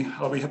 Are we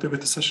happy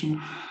with the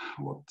session?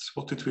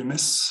 What did we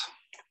miss?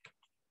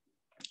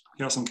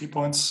 Here are some key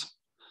points.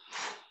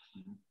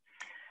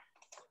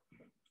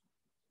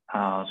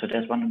 So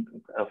there's one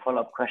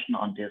follow-up question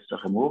on this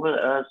removal.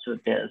 So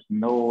there is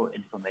no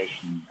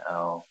information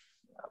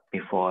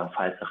before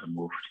files are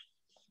removed.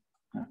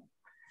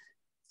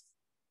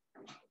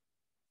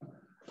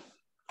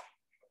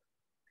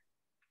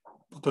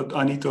 But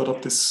I need to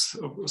adopt this.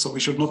 So we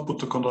should not put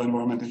the conda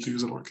environment into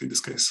user work in this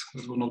case.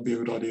 It would not be a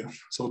good idea.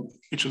 So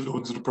it should go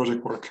into the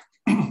project work.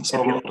 So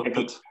I will adopt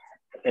that.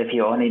 If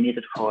you only need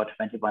it for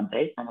 21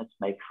 days, then it's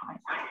maybe fine.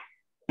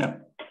 Yeah,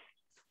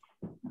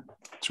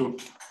 true.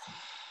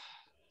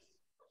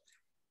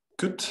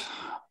 Good.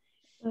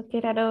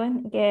 Okay,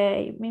 Radovan,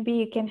 okay, maybe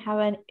you can have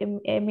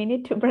a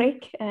minute to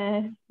break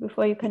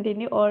before you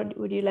continue, or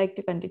would you like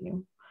to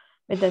continue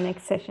with the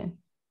next session?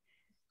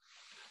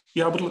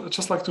 Yeah, I would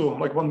just like to,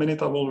 1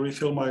 minute, I will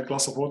refill my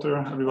glass of water.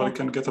 Everybody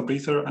can get a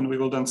breather, and we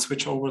will then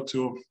switch over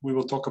to, we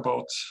will talk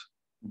about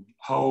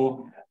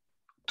how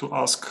to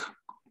ask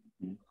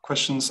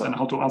questions and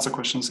how to answer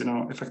questions in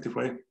an effective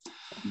way.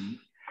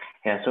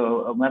 Yeah,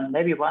 so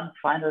maybe one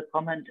final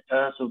comment.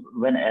 So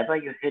whenever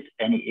you hit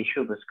any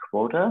issue with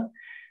quota,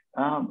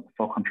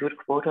 for compute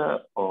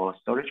quota or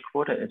storage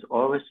quota, it's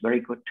always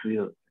very good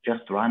to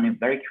just run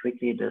very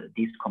quickly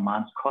these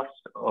commands cost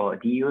or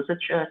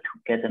de-usage to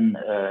get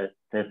the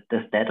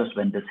status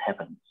when this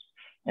happens.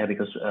 Yeah,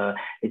 because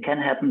it can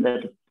happen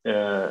that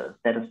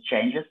status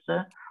changes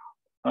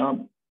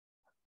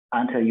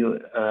until you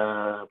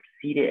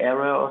see the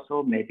error or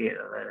so, maybe it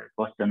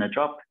was done a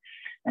job.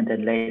 And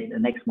then the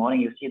next morning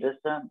you see this,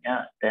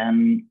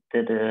 then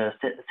the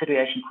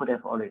situation could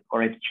have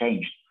already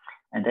changed.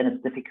 And then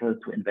it's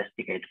difficult to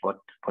investigate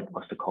what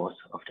was the cause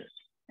of this.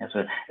 Yeah,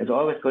 so it's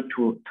always good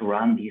to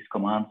run these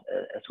commands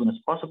as soon as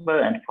possible.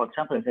 And for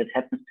example, if it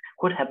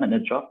could happen in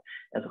a job,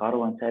 as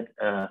Radovan said,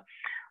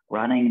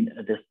 running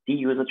this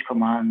de-usage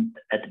command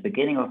at the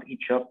beginning of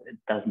each job, it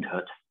doesn't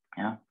hurt.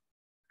 Yeah.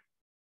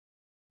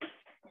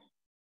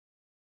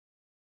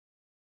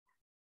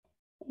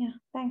 Yeah,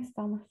 thanks,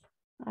 Thomas.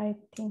 I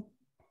think.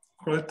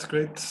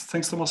 Great.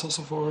 Thanks, Thomas,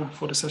 also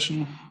for the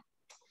session.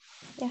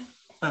 Yeah.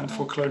 And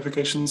for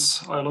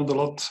clarifications. I learned a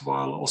lot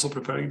while also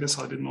preparing this.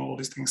 I didn't know all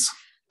these things.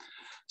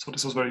 So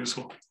this was very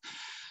useful.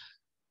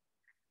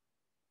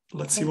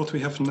 Let's see what we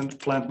have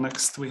planned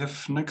next. We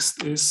have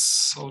next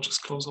is, I'll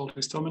just close all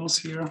these terminals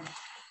here.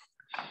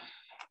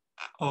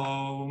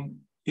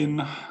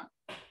 In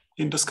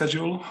the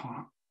schedule,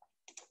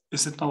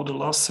 is it now the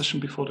last session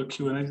before the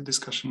Q&A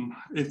discussion?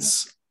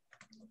 It's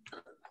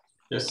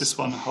this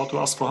one, how to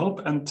ask for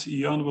help, and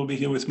Jørn will be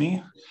here with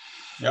me.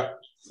 Yeah.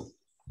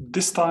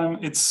 This time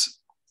it's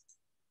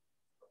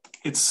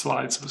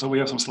slides, so we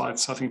have some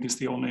slides. I think it's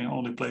the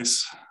only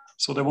place.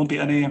 So there won't be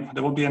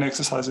any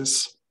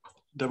exercises.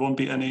 There won't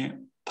be any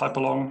type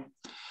along.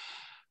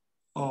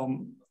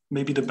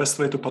 Maybe the best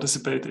way to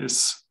participate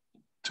is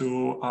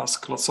to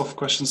ask lots of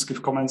questions,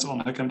 give comments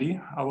on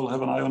HackMD. I will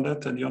have an eye on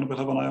that, and Jørn will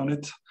have an eye on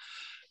it.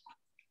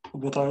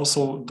 What I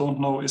also don't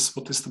know is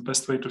what is the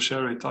best way to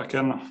share it.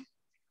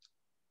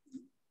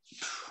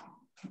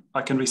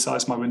 I can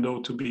resize my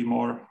window to be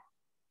more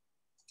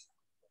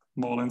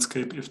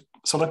landscape.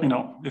 So let me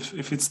know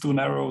if it's too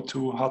narrow,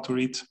 too hard to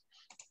read.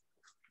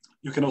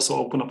 You can also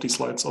open up these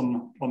slides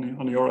on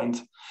your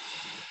end.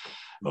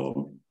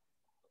 The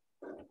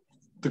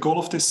goal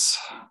of this,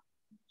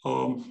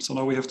 so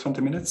now we have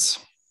 20 minutes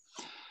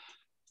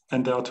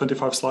and there are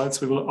 25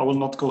 slides. I will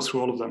not go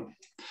through all of them,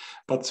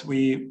 but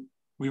we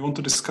want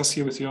to discuss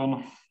here with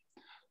Jørn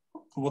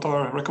what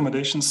are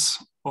recommendations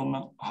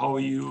on how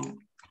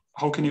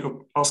can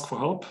you ask for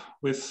help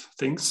with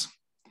things,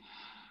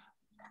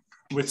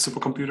 with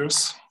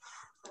supercomputers,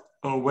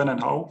 when and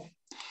how.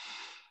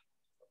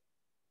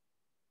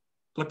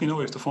 Let me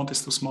know if the font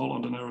is too small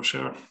on the narrow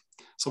share.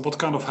 So what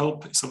kind of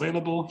help is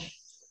available?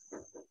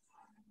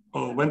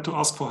 When to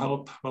ask for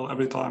help? Well,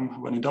 every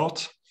time when in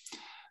doubt.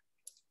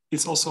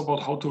 It's also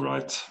about how to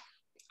write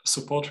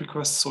support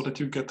requests so that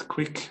you get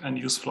quick and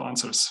useful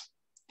answers.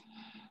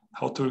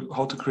 How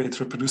to create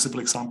reproducible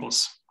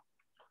examples.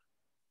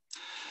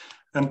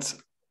 And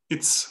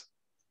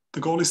the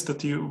goal is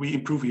that we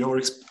improve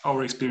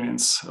our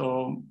experience.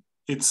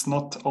 It's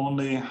not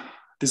only,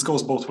 this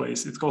goes both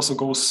ways. It also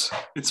goes,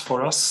 it's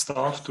for us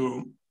staff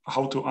to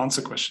how to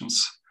answer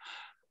questions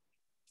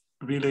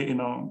really in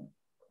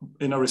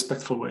a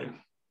respectful way.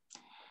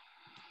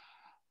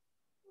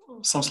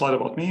 Some slide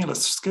about me,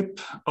 let's skip.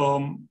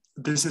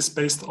 This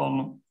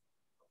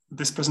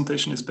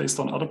presentation is based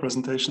on other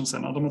presentations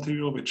and other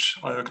material, which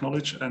I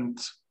acknowledge and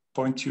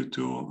point you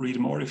to read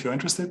more if you're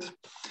interested.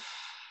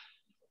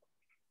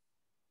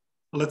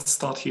 Let's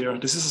start here.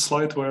 This is a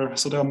slide where,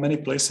 so there are many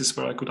places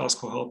where I could ask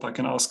for help. I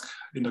can ask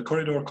in the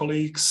corridor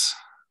colleagues.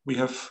 We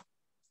have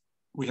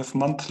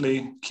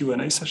monthly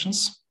Q&A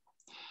sessions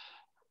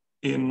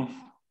in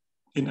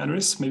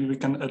NRIS. Maybe we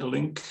can add a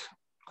link.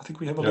 I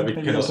think we have a link.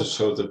 We can also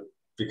show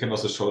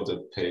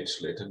the page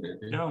later,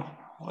 maybe. Yeah,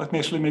 let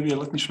me show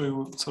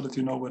you so that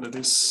you know what it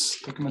is.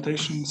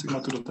 Documentation,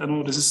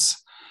 sigma2.no. This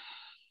is.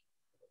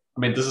 I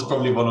mean, this is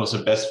probably one of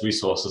the best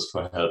resources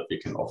for help we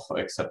can offer,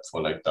 except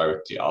for like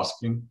directly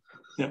asking.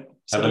 Yeah.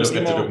 So have a look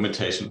at the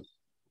documentation.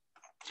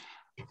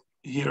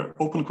 Here,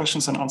 open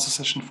questions and answer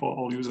session for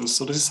all users.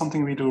 So this is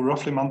something we do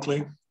roughly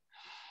monthly.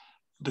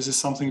 This is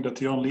something that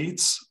Jørn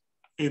leads.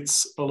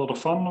 It's a lot of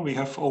fun. We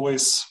have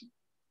always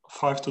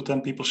 5 to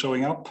 10 people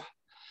showing up.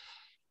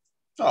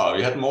 Oh,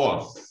 we had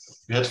more.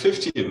 We had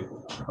 15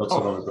 not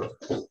so long ago.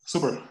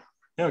 Super.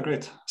 Yeah,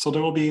 great. So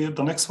there will be,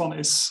 the next one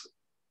is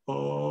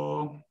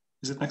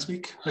it next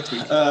week? Next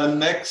week.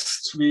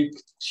 Next week,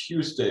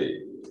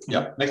 Tuesday.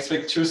 Yeah, next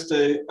week,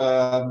 Tuesday.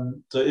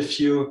 So if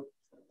you,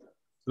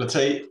 let's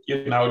say, you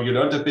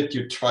learned a bit,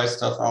 you try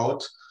stuff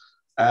out,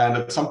 and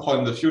at some point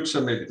in the future,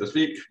 maybe this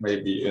week,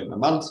 maybe in a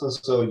month or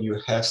so, you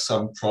have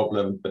some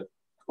problem,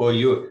 or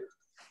you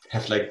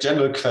have like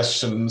general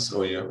questions,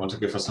 or you want to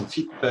give us some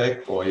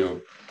feedback, or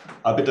you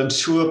are a bit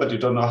unsure, but you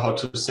don't know how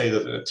to say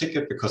that in a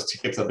ticket because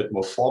tickets are a bit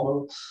more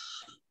formal.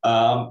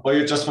 Or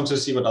you just want to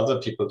see what other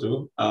people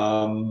do,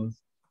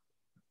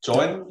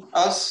 join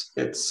us.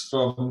 It's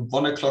from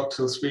 1 o'clock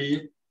till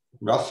 3,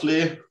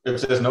 roughly.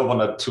 If there's no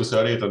one at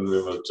 2:30, then we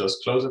will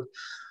just close it.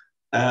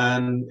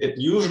 And it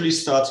usually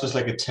starts with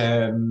like a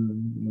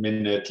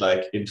 10-minute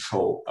like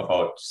info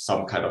about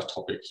some kind of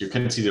topic. You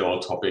can see the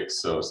old topics.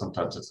 So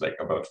sometimes it's like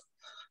about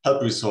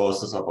help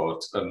resources,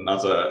 about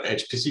another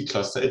HPC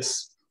cluster.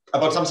 It's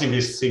about something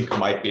we think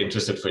might be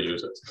interested for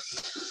users.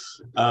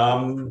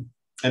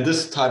 And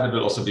this time it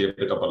will also be a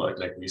bit about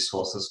like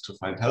resources to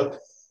find help.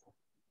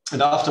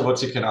 And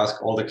afterwards you can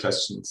ask all the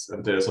questions.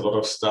 And there's a lot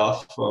of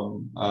staff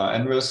from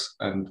NRIS,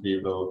 and we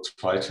will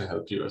try to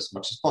help you as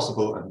much as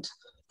possible and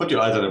put you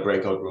either in a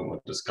breakout room or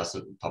discuss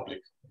it in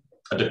public.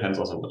 It depends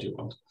also what you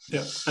want.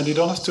 Yeah, and you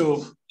don't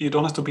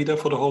have to be there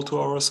for the whole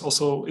 2 hours.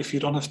 Also, if you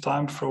don't have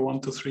time for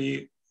 1 to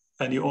 3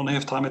 and you only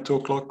have time at 2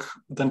 o'clock,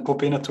 then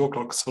pop in at 2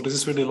 o'clock. So this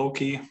is really low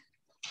key.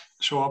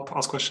 Show up,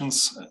 ask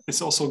questions.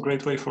 It's also a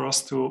great way for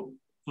us to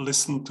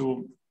listen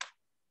to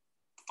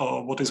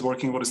what is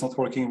working, what is not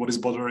working, what is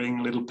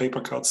bothering, little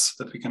paper cuts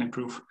that we can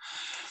improve.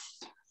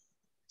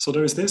 So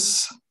there is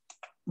this.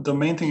 The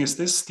main thing is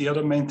this. The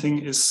other main thing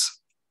is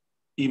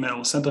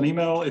email. Send an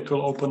email. It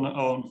will open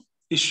an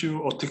issue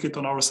or ticket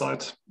on our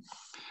site.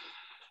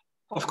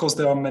 Of course,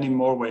 there are many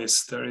more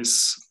ways. There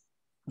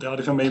are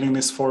different mailing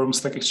lists, forums,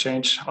 Stack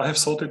Exchange. I have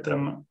sorted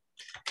them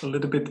a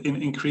little bit in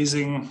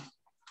increasing.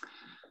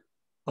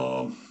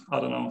 I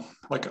don't know,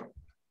 like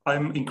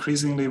I'm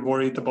increasingly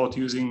worried about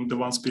using the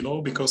ones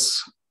below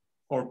because,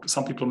 or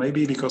some people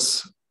maybe,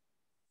 because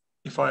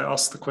if I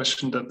ask the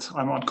question that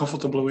I'm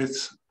uncomfortable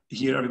with,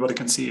 here everybody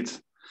can see it.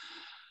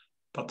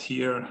 But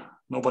here,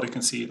 nobody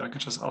can see it. I can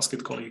just ask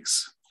it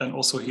colleagues. And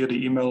also here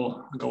the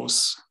email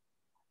goes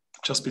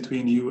just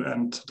between you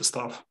and the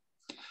staff.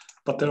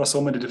 But there are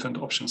so many different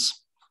options.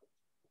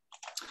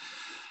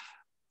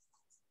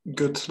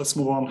 Good, let's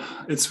move on.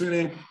 It's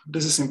really,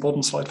 this is an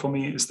important slide for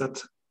me, is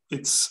that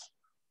it's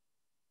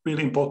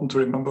really important to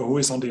remember who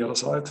is on the other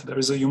side. There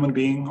is a human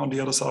being on the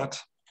other side.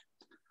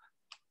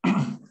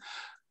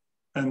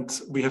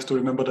 And we have to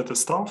remember that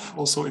as staff,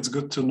 also it's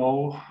good to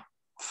know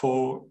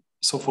for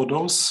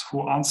those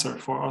who answer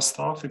for our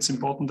staff, it's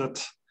important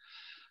that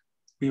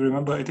we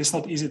remember it is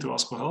not easy to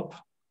ask for help.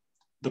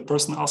 The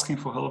person asking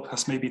for help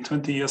has maybe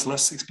 20 years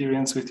less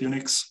experience with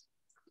Unix.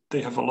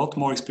 They have a lot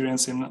more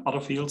experience in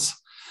other fields.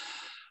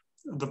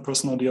 The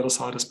person on the other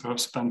side has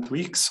perhaps spent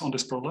weeks on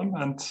this problem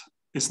and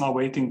is now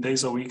waiting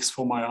days or weeks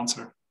for my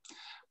answer.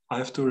 I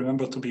have to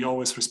remember to be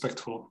always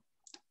respectful.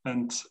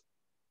 And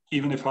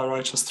even if I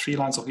write just 3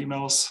 lines of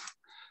emails,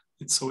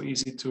 it's so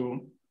easy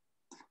to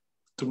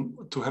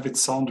have it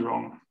sound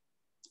wrong.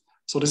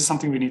 So this is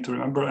something we need to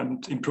remember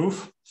and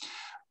improve.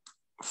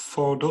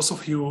 For those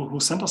of you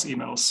who send us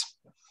emails,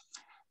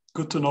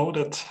 good to know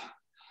that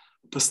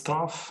the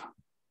staff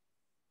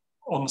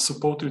on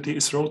support duty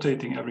is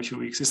rotating every few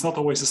weeks. It's not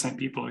always the same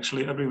people.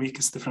 Actually, every week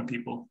it's different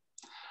people.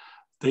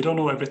 They don't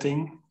know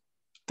everything.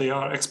 They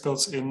are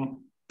experts in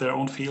their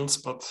own fields,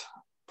 but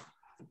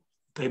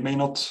they may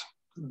not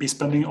be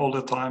spending all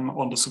the time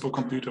on the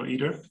supercomputer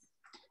either.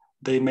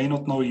 They may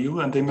not know you,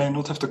 and they may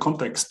not have the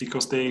context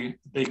because they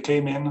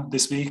came in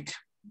this week.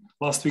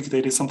 Last week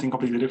they did something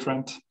completely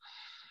different,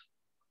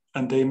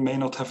 and they may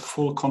not have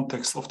full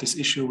context of this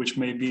issue, which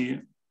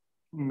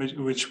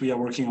we are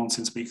working on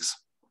since weeks.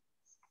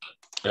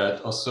 Yeah.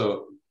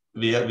 Also,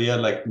 we are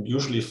like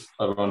usually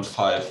around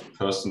 5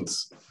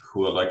 persons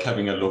who are like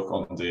having a look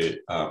on the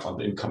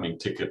incoming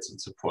tickets and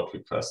support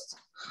requests.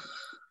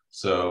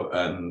 So,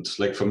 and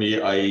like for me,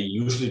 I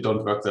usually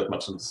don't work that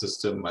much on the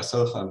system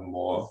myself.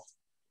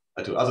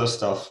 I do other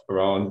stuff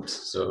around.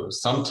 So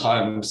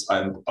sometimes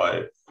I'm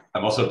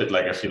also a bit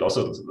like, I feel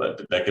also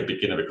like a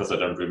beginner because I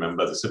don't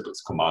remember the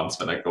simplest commands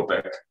when I go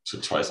back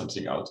to try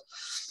something out.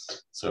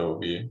 So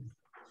we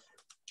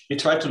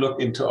try to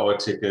look into our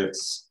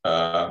tickets.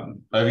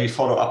 We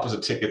follow up with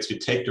the tickets we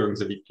take during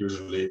the week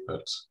usually,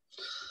 but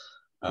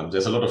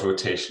there's a lot of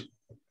rotation.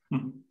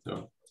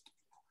 Mm-hmm.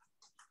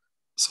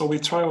 So we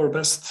try our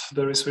best.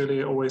 There is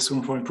really always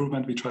room for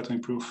improvement. We try to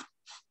improve.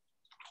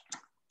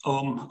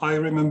 I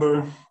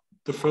remember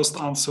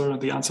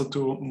the answer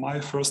to my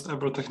first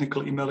ever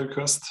technical email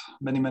request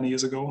many, many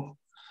years ago.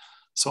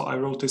 So I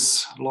wrote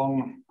this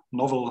long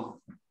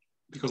novel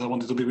because I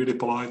wanted to be really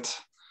polite,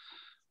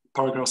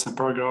 paragraphs and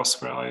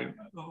paragraphs where I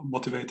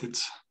motivated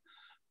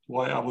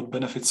why I would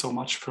benefit so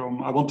much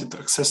from, I wanted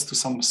access to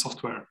some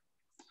software.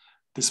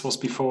 This was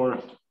before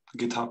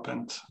GitHub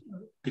and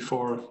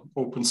before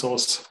open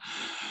source.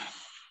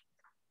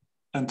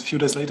 And a few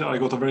days later, I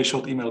got a very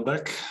short email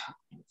back.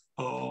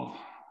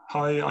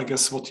 Hi, I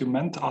guess what you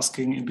meant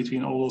asking in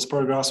between all those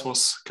paragraphs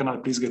was, can I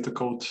please get the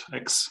code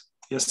X?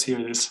 Yes, here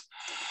it is.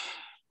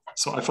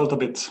 So I felt a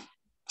bit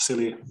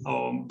silly,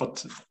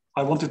 but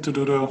I wanted to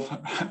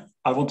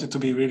I wanted to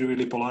be really,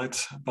 really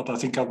polite, but I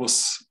think it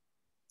was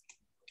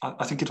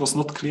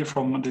not clear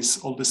from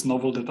all this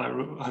novel that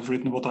I have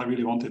written what I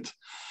really wanted.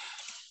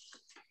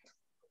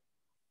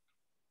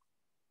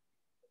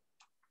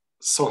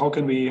 So how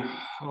can we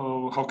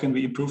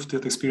improve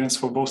that experience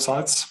for both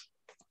sides?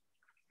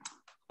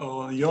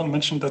 Jørn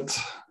mentioned that,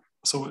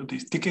 so the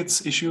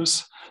tickets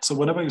issues. So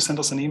whenever you send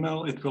us an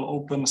email, it will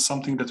open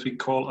something that we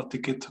call a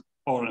ticket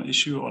or an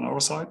issue on our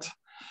site.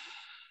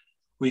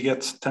 We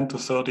get 10 to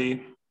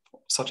 30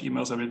 such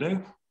emails every day.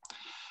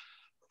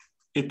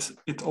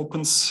 It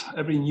opens,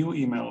 every new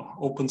email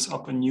opens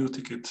up a new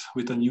ticket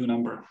with a new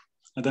number,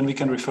 and then we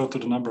can refer to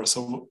the number.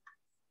 So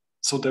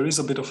there is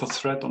a bit of a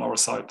thread on our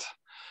site.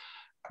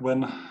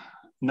 When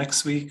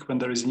next week, when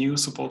there is new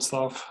support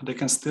staff, they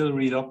can still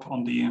read up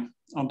on the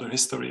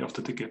history of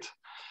the ticket.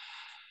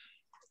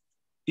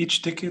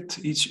 Each ticket,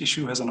 each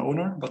issue has an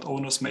owner, but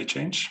owners may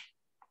change.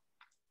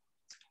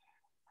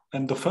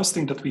 And the first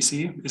thing that we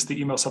see is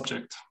the email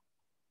subject.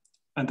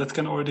 And that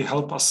can already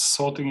help us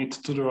sorting it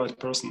to the right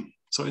person.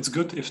 So it's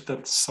good if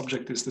that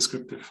subject is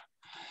descriptive.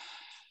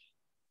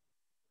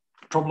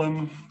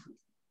 Problem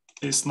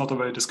is not a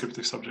very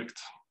descriptive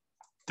subject.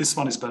 This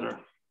one is better.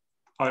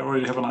 I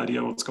already have an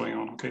idea what's going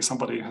on. Okay,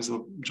 somebody has a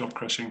job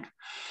crashing.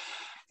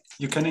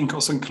 You can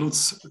also include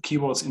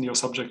keywords in your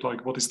subject,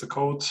 like what is the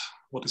code,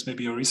 what is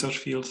maybe a research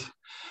field.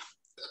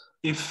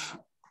 If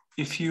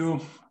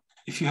you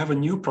have a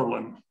new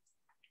problem,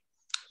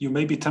 you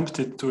may be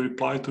tempted to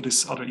reply to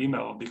this other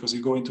email because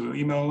you go into your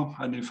email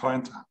and you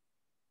find,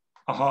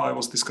 aha, I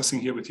was discussing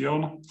here with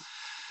Jørn,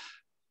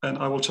 and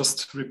I will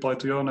just reply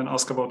to Jørn and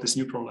ask about this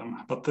new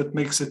problem. But that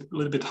makes it a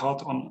little bit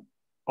hard on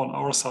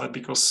our side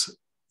because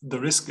the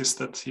risk is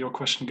that your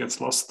question gets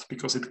lost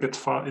because it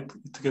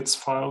gets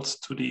filed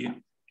to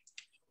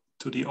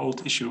the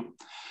old issue.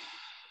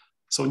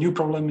 So new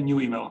problem,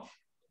 new email.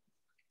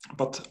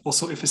 But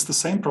also if it's the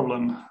same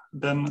problem,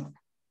 then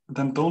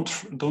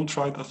don't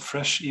write a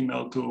fresh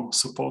email to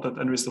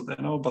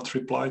support@nris.no, but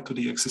reply to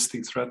the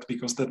existing thread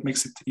because that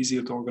makes it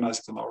easier to organize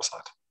it on our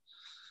side.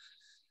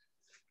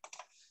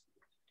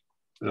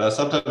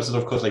 Sometimes it's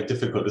of course like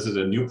difficult. Is it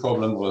a new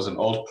problem or is it an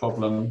old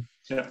problem?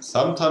 Yeah.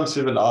 Sometimes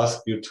we will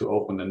ask you to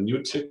open a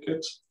new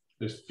ticket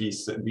if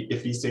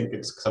we think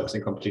it's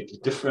something completely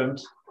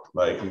different.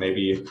 Like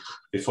maybe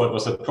before it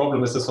was a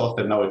problem with the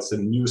software, now it's a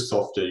new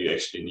software you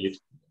actually need.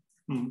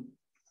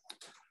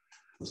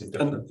 Something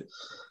different.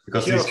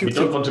 Because we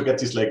don't want to get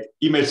these like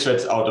email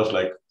threads out of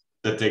like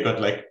that they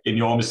got like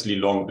enormously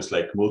long with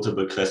like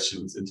multiple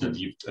questions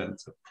interleaved and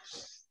so.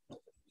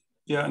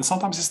 Yeah, and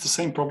sometimes it's the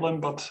same problem,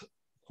 but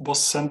was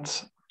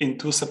sent in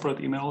 2 separate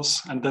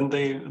emails, and then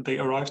they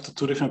arrived to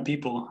 2 different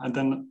people, and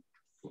then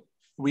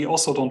we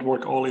also don't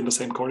work all in the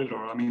same corridor.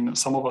 I mean,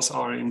 some of us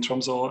are in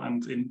Tromsø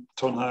and in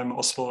Trondheim,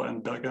 Oslo,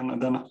 and Bergen,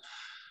 and then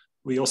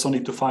we also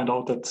need to find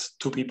out that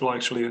 2 people are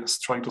actually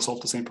trying to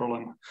solve the same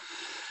problem.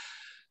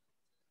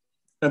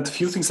 And a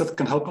few things that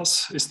can help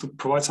us is to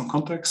provide some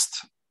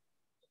context.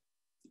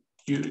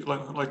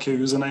 Like your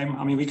username.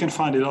 I mean, we can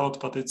find it out,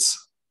 but it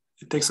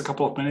takes a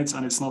couple of minutes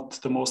and it's not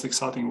the most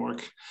exciting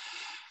work.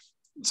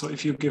 So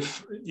if you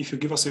give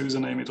us a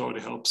username, it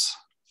already helps.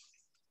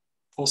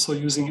 Also,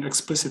 using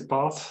explicit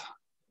path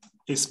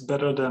is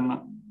better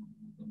than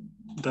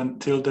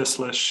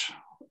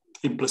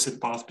 / implicit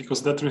path,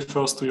 because that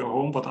refers to your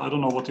home, but I don't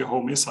know what your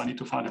home is. I need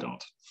to find it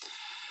out.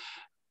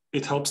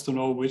 It helps to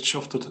know which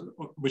of the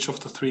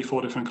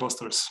 3-4 different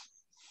clusters,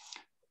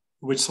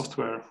 which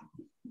software,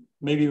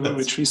 maybe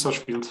which research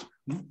field.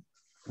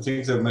 I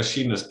think the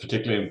machine is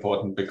particularly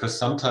important, because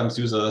sometimes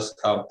users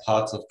are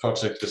parts of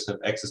projects that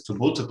have access to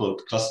multiple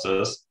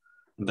clusters,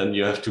 and then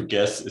you have to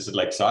guess, is it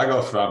like Saga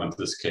or Fram in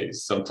this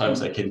case?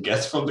 Sometimes I can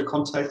guess from the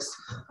context.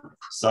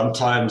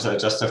 Sometimes I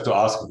just have to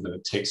ask, and then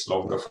it takes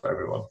longer for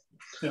everyone.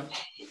 Yeah.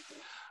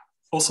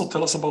 Also,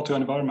 tell us about your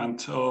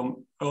environment.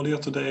 Earlier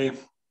today,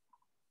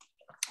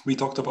 we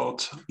talked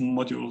about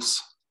modules.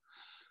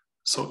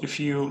 So if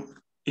you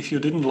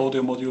didn't load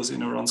your modules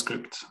in a run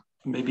script,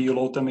 maybe you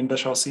load them in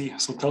Bash RC.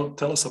 So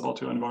tell us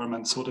about your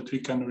environment so that we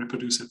can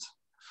reproduce it.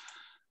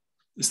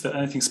 Is there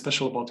anything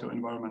special about your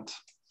environment?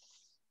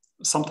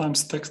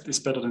 Sometimes text is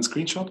better than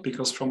screenshot,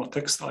 because from a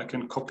text I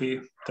can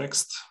copy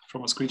text,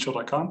 from a screenshot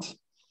I can't.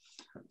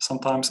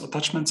 Sometimes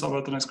attachments are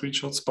better than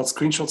screenshots, but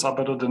screenshots are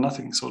better than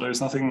nothing. So there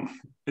is nothing,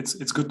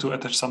 it's good to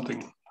attach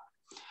something.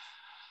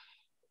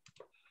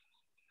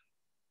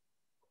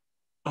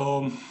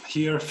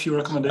 Here, a few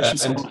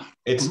recommendations.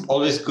 It's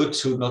always good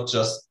to not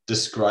just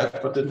describe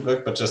what didn't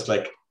work, but just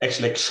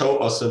actually show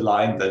us a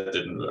line that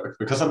didn't work.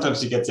 Because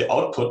sometimes you get the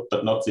output,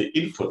 but not the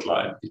input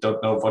line. You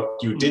don't know what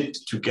you did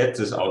to get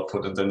this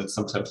output, and then it's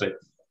sometimes like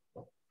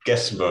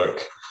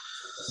guesswork.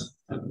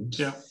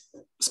 Yeah.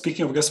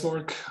 Speaking of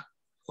guesswork,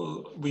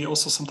 we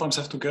also sometimes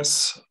have to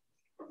guess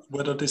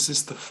whether this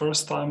is the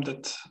first time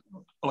that,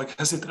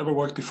 has it ever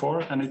worked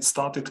before and it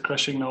started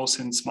crashing now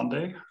since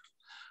Monday?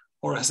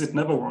 Or has it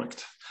never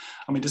worked?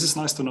 I mean, this is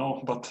nice to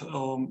know, but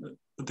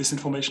this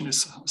information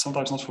is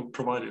sometimes not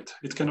provided.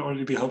 It can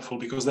already be helpful,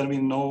 because then we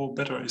know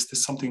better, is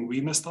this something we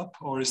messed up,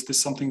 or is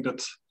this something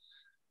that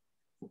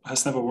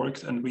has never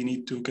worked and we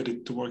need to get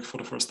it to work for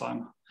the first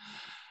time?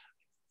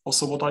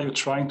 Also, what are you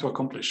trying to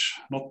accomplish?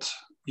 Not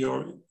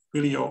your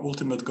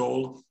ultimate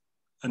goal,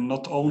 and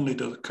not only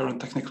the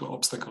current technical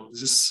obstacle.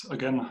 This is,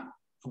 again,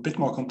 a bit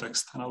more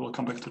context, and I will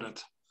come back to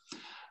that.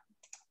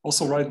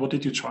 Also write, what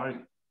did you try?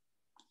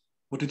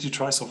 What did you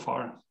try so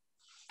far?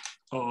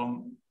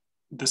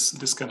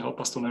 This can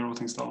help us to narrow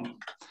things down.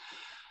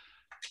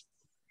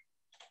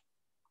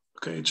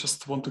 Okay,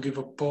 just want to give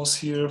a pause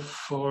here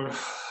for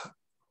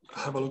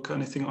have a look at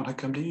anything on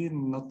HackMD.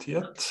 Not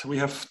yet. We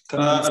have 10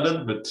 minutes. A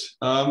little bit.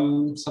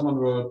 Someone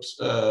wrote,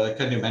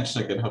 can you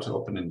mention again how to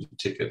open a new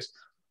ticket?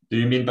 Do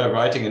you mean by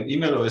writing an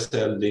email, or is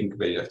there a link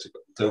where you have to go?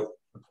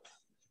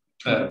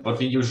 So what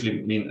we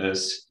usually mean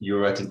is you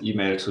write an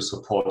email to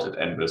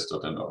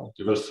support@nris.no.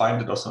 You will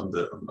find it also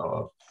on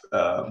our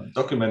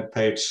document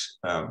page.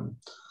 I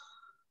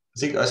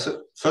think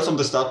first on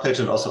the start page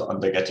and also on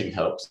the Getting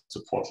Help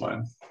support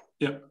line.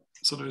 Yeah,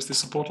 so there is the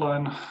support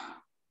line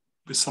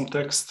with some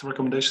text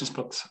recommendations,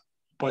 but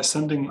by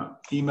sending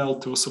email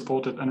to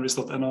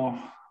support@nris.no,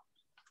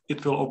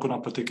 it will open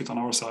up a ticket on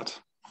our side.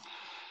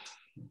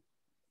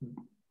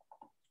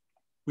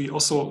 We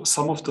also,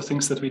 some of the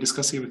things that we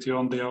discuss here with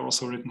Jørn, they are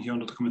also written here on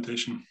the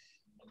documentation.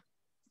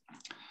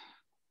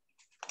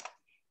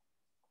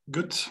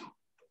 Good,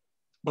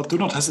 but do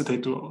not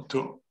hesitate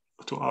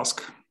to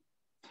ask.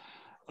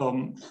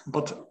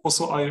 But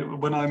also,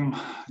 when I'm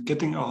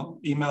getting an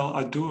email,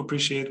 I do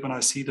appreciate when I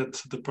see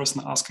that the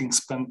person asking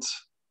spent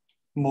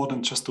more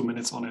than just 2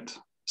 minutes on it.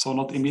 So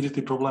not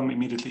immediately problem,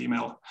 immediately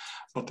email,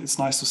 but it's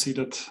nice to see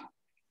that,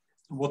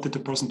 what did the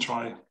person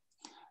try?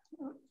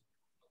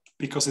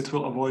 Because it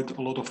will avoid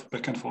a lot of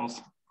back and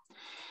forth.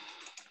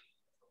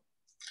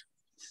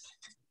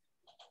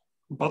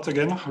 But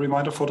again,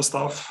 reminder for the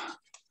staff,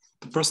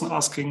 the person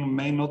asking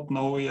may not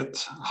know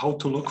yet how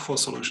to look for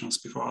solutions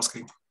before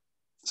asking.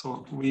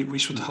 So we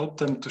should help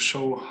them to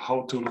show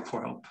how to look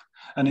for help.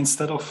 And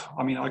instead of,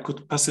 I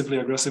could passively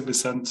aggressively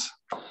send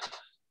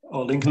a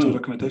link to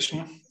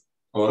documentation.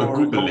 Or a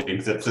Google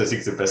link, that's I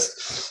think the best.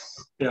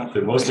 Yeah,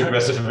 the most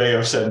aggressive way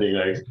of sending,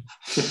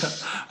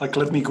 like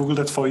let me Google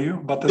that for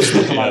you, but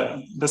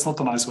that's not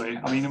a nice way.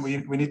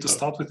 We need to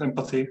start with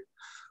empathy.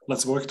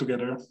 Let's work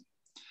together,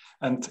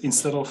 and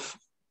instead of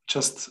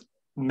just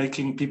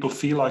making people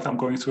feel like I'm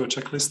going through a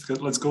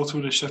checklist, let's go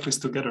through the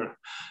checklist together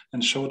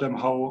and show them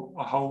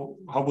how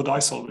would I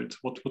solve it?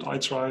 What would I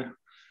try?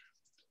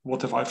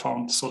 What have I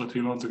found? So that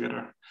we learn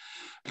together.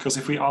 Because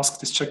if we ask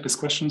these checklist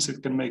questions,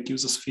 it can make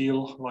users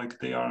feel like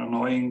they are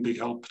annoying the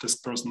help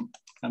desk person.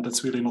 And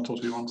that's really not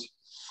what we want.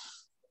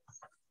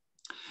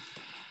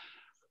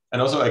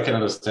 And also I can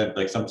understand,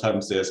 like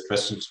sometimes there's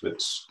questions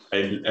which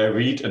I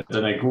read and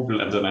then I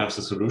Google and then I have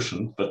the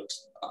solution. But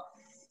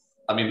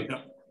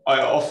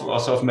I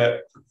also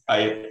have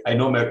I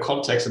know my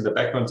context in the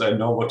background, so I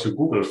know what to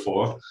Google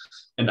for.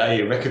 And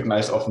I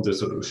recognize often the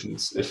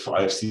solutions if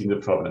I've seen the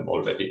problem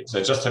already. So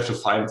I just have to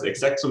find the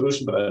exact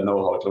solution, but I know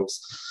how it looks.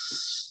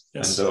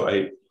 Yes. And so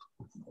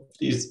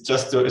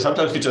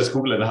sometimes we just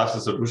Google and have the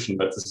solution,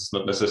 but this is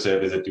not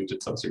necessarily that you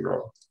did something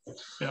wrong.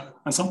 Yeah,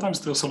 and sometimes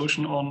the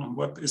solution on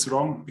web is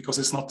wrong because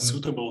it's not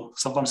suitable.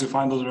 Sometimes you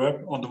find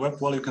on the web,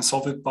 well, you can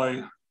solve it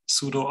by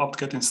sudo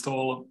apt-get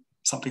install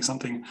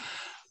something,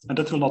 and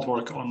that will not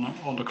work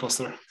on the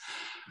cluster.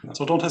 No.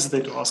 So don't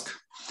hesitate to ask.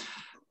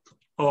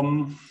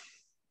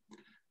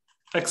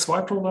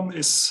 XY problem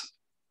is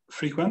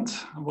frequent.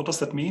 What does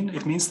that mean?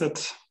 It means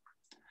that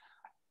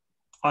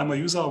I'm a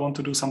user, I want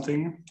to do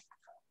something,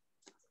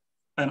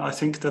 and I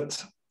think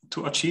that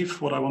to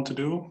achieve what I want to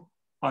do,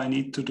 I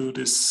need to do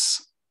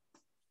this.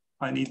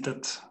 I need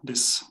that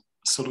this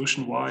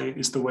solution Y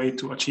is the way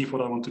to achieve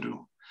what I want to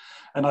do.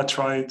 And I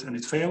try it and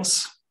it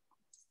fails.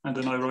 And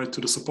then I write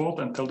to the support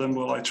and tell them,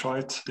 well, I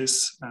tried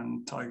this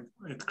and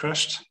it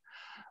crashed,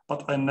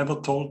 but I never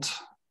told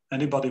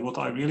anybody what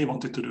I really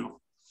wanted to do.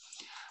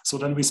 So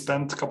then we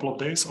spent a couple of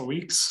days or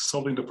weeks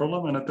solving the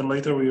problem. And then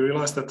later we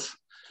realized that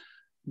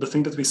the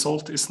thing that we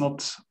solved is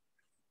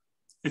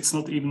it's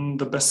not even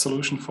the best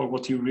solution for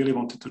what you really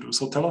wanted to do.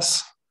 So tell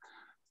us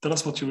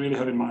what you really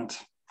have in mind.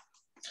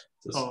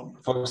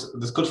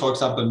 This could, for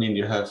example, mean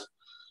you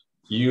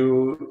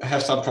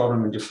have some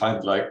problem and you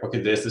find like, okay,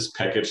 there's this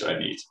package I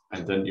need,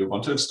 and then you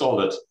want to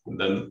install it. And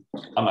then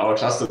on our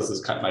clusters,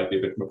 this might be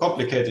a bit more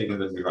complicated,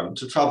 and then we run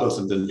into troubles,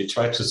 and then we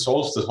try to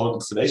solve the whole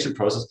installation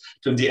process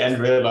to in the end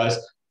realize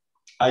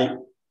there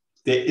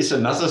is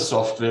another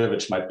software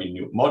which might be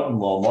new, more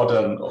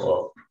modern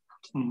or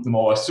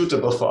more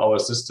suitable for our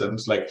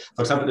systems. Like,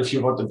 for example, if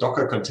you want a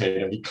Docker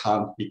container, we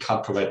can't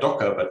provide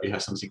Docker, but we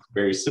have something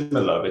very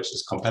similar which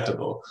is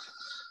compatible.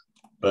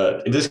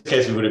 But in this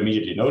case, we would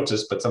immediately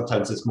notice, but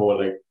sometimes it's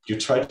more like you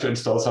try to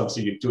install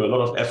something, you do a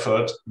lot of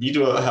effort, we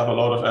do have a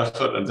lot of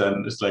effort, and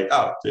then it's like,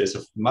 there's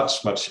a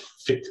much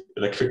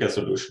quicker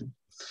solution.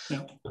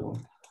 Yeah.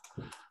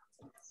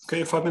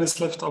 Okay, 5 minutes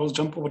left. I will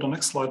jump over the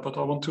next slide, but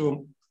I want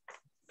to,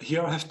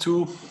 here I have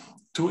two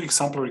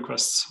example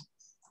requests,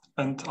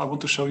 and I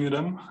want to show you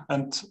them,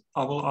 and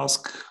I will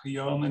ask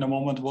Jørn in a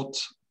moment what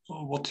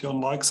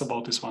Jørn likes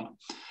about this one.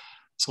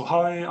 So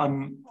hi,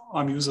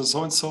 I'm user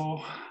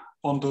so-and-so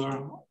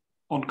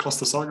on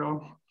Cluster Saga,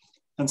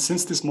 and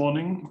since this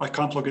morning I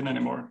can't log in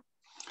anymore.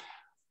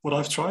 What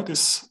I've tried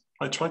is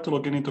I tried to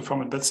log in into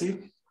From and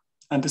Betsy,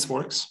 and this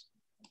works.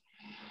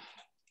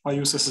 I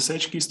use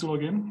SSH keys to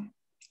log in,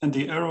 and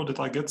the error that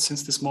I get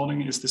since this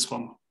morning is this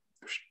one.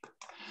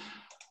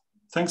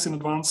 Thanks in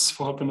advance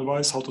for help and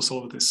advice how to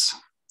solve this.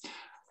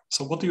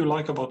 So what do you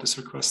like about this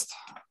request?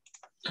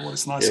 What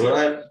is nice?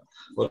 Yeah,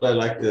 what I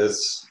like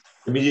is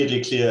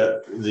immediately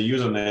clear the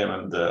username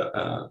and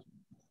the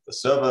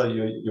server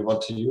you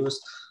want to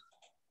use,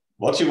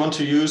 what you want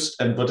to use,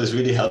 and what is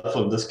really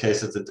helpful in this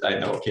case is that I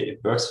know, okay, it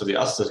works for the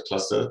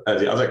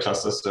other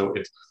clusters, so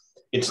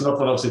it's not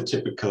one of the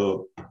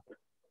typical,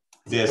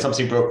 there's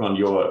something broken on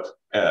your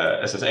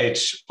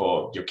SSH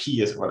or your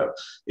key is whatever.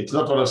 It's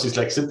not one of these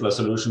like simpler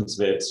solutions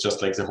where it's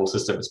just like the whole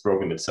system is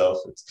broken itself.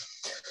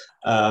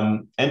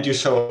 And you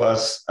show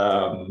us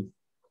the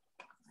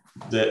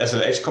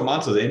SSH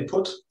command, so the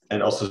input,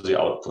 and also the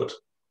output,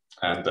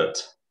 and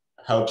that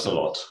helps a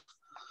lot.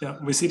 Yeah,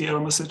 we see the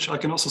error message. I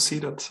can also see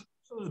that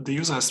the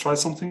user has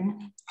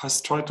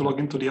tried to log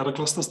into the other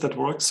clusters that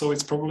works. So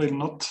it's probably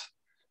not,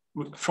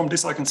 from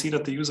this I can see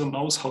that the user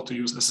knows how to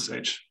use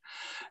SSH.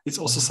 It's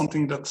also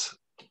something that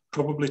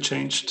probably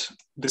changed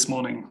this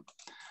morning.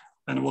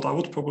 And what I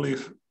would probably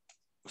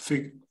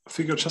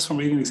figure just from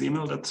reading this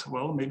email that,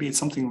 well, maybe it's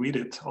something we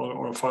did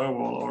or a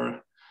firewall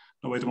or,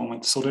 no, wait a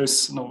moment. So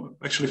there's no,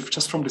 actually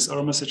just from this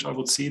error message, I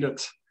would see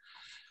that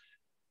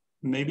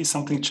maybe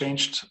something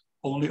changed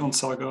only on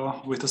Saga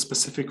with a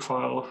specific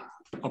file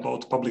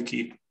about public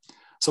key.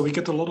 So we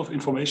get a lot of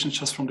information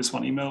just from this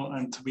one email,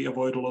 and we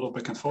avoid a lot of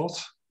back and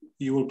forth.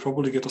 You will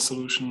probably get a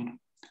solution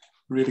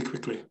really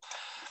quickly.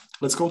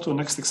 Let's go to the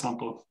next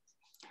example.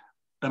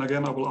 And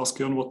again, I will ask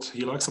Jørn what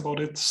he likes about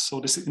it. So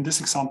in this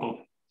example,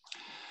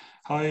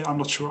 hi, I'm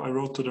not sure I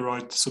wrote to the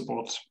right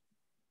support,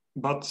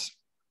 but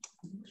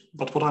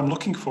what I'm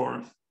looking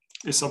for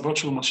is a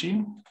virtual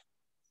machine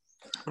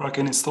where I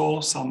can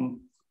install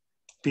some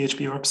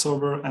PHP web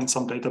server and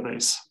some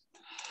database.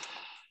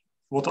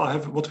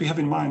 What we have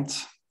in mind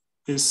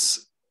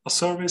is a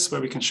service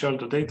where we can share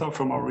the data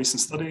from our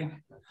recent study.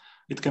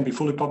 It can be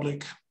fully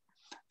public.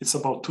 It's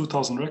about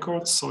 2,000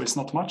 records, so it's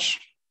not much.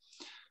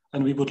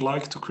 And we would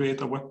like to create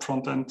a web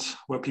front end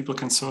where people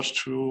can search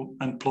through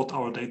and plot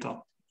our data.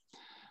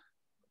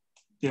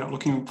 Yeah,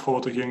 looking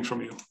forward to hearing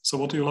from you. So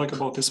what do you like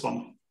about this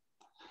one?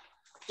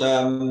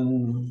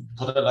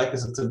 What I like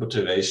is that the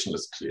motivation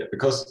is clear,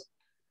 because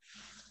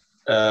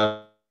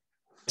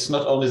it's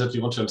not only that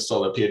you want to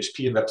install a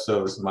PHP web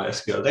service in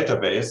MySQL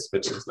database,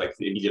 which is like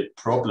the immediate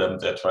problem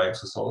they're trying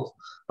to solve,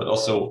 but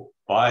also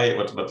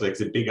what like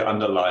the bigger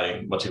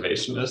underlying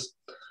motivation is.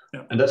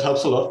 Yeah. And that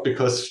helps a lot,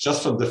 because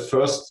just from the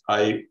first,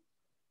 I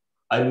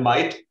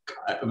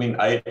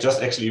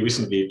just actually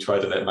recently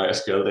tried it at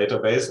MySQL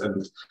database,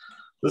 and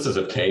this is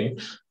a pain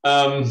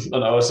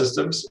on our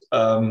systems.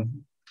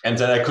 And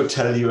then I could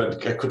tell you and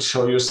I could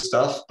show you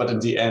stuff, but in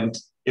the end,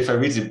 if I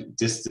read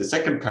the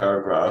second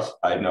paragraph,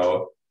 I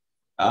know,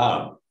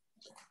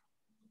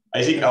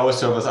 I think our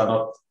servers are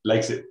not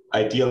like the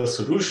ideal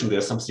solution.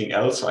 There's something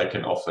else I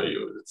can offer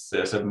you.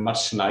 There's a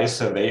much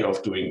nicer way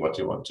of doing what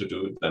you want to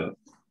do than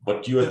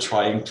what you are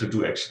trying to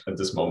do actually at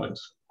this moment.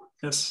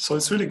 Yes, so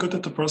it's really good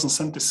that the person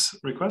sent this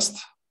request.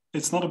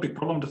 It's not a big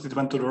problem that it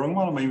went to the wrong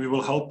one. Maybe we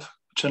will help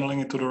channeling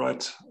it to the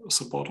right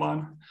support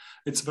line.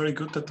 It's very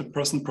good that the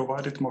person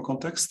provided more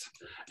context.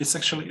 It's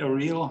actually a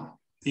real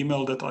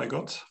email that I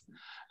got.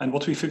 And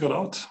what we figured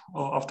out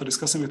after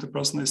discussing with the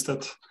person is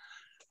that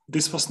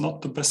this was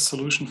not the best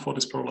solution for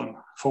this problem,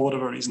 for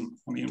whatever reason.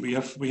 I mean, we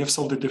have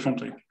solved it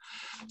differently,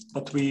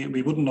 but we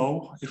wouldn't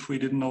know if we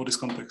didn't know this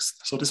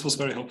context. So this was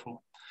very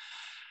helpful.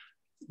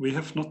 We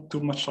have not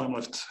too much time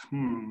left.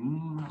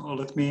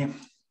 Let me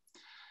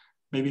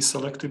maybe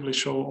selectively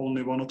show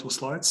only 1 or 2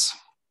 slides.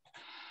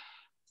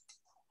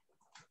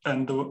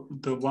 And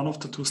the one of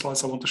the 2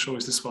 slides I want to show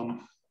is this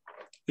one.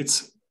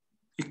 It's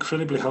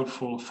incredibly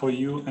helpful for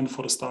you and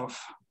for the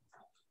staff.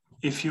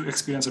 If you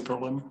experience a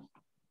problem,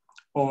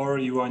 or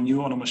you are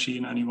new on a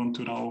machine and you want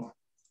to now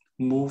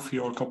move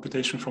your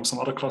computation from some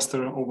other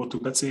cluster over to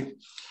Betsy,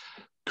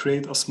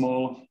 create a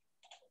small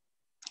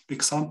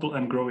example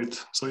and grow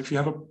it. So if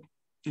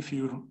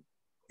you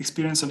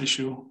experience an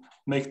issue,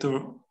 make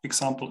the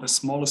example as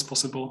small as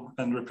possible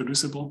and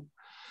reproducible.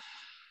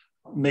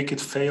 Make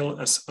it fail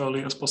as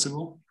early as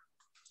possible.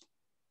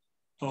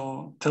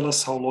 Tell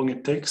us how long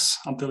it takes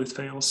until it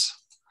fails.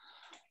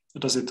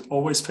 Does it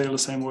always fail the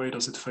same way?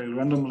 Does it fail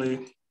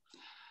randomly?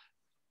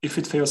 If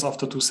it fails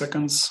after 2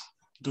 seconds,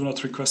 do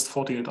not request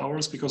 48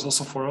 hours, because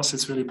also for us,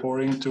 it's really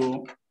boring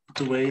to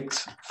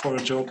wait for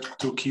a job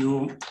to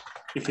queue.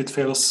 If it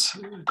fails,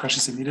 it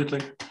crashes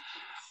immediately.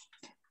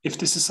 If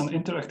this is an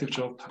interactive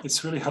job,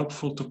 it's really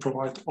helpful to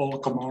provide all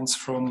commands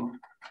from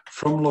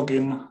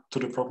login to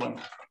the problem.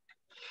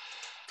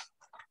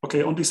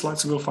 Okay, on these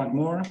slides, we will find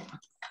more.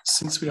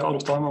 Since we are out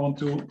of time, I want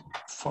to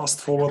fast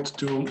forward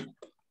to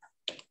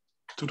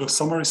the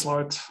summary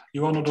slide.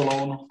 You are not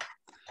alone.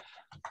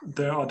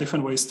 There are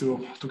different ways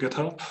to get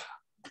help.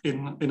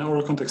 In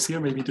our context here,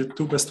 maybe the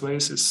 2 best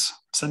ways is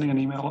sending an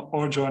email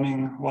or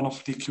joining one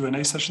of the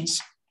Q&A sessions.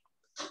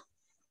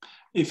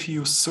 If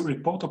you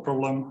report a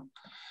problem,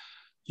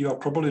 you are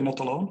probably not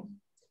alone.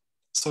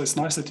 So it's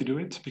nice that you do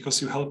it,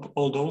 because you help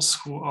all those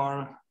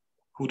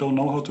who don't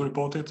know how to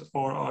report it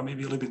or are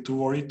maybe a little bit too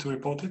worried to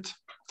report it.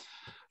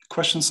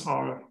 Questions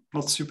are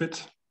not stupid,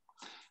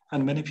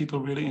 and many people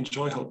really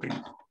enjoy helping.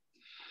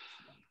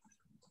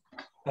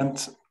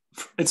 And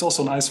it's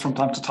also nice from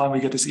time to time we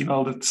get this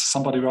email that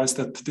somebody writes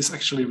that this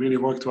actually really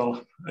worked well.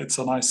 It's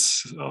a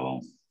nice,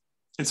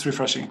 it's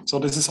refreshing. So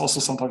this is also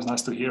sometimes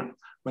nice to hear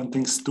when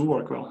things do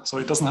work well. So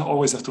it doesn't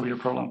always have to be a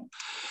problem.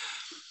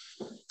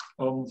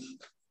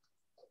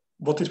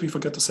 What did we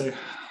forget to say,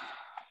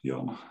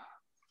 Jørn?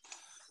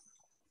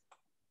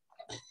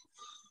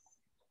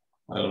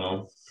 I don't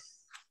know.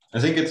 I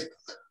think it's,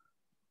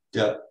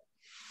 yeah,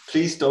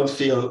 please don't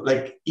feel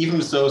like, even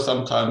though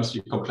sometimes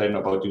you complain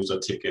about user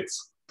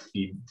tickets,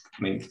 I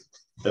mean,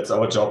 that's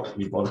our job.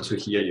 We want to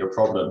hear your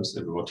problems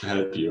and we want to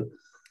help you.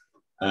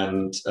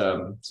 And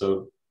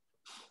so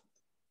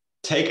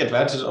take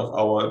advantage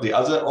of the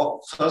other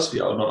offers. We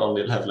are not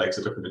only have like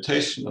the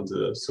documentation on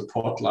the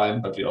support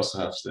line, but we also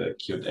have the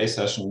Q&A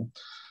session.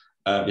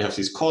 We have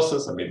these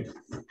courses. I mean,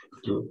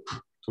 you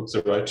took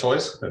the right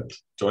choice and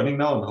joining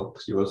now, and hope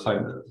you will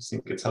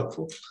think it's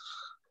helpful.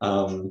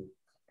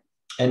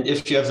 And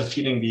if you have the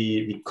feeling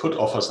we could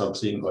offer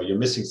something, or you're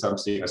missing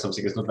something, or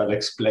something is not well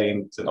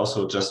explained, then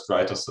also just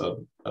write us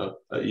an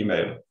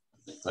email.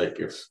 Like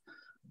if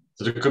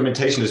the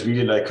documentation is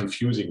really like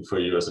confusing for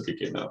you as a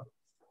beginner,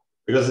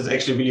 because it's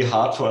actually really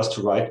hard for us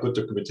to write good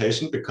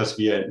documentation, because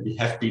we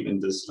have been in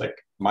this like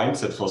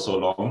mindset for so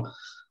long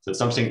that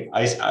something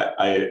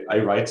I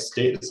write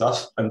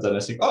stuff and then I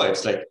think, oh,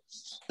 it's like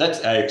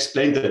that, I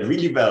explained it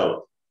really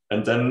well.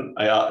 And then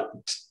I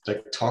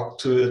talked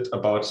to it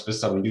with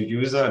some new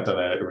user, and then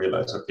I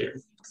realized, okay,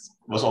 it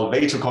was all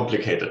way too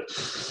complicated.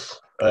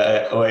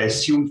 Or I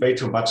assumed way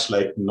too much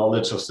like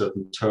knowledge of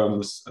certain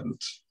terms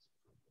and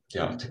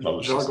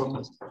technology.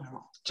 Jargon,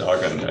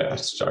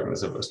 jargon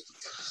is the worst.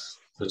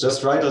 So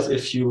just write us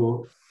if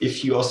you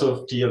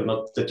also feel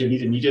not that you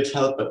need immediate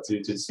help, but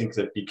you think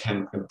that we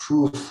can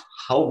improve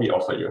how we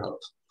offer you help.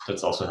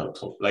 That's also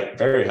helpful, like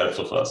very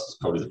helpful for us. It's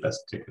probably the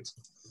best ticket.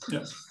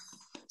 Yeah.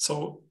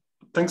 So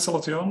thanks a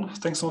lot, Jørn.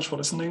 Thanks so much for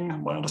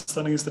listening. My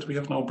understanding is that we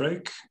have now a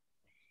break.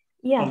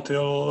 Yeah.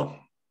 Until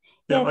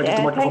I give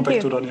the microphone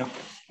back to Dhanya.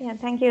 Yeah,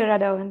 thank you,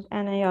 Radovan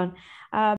and Jørn.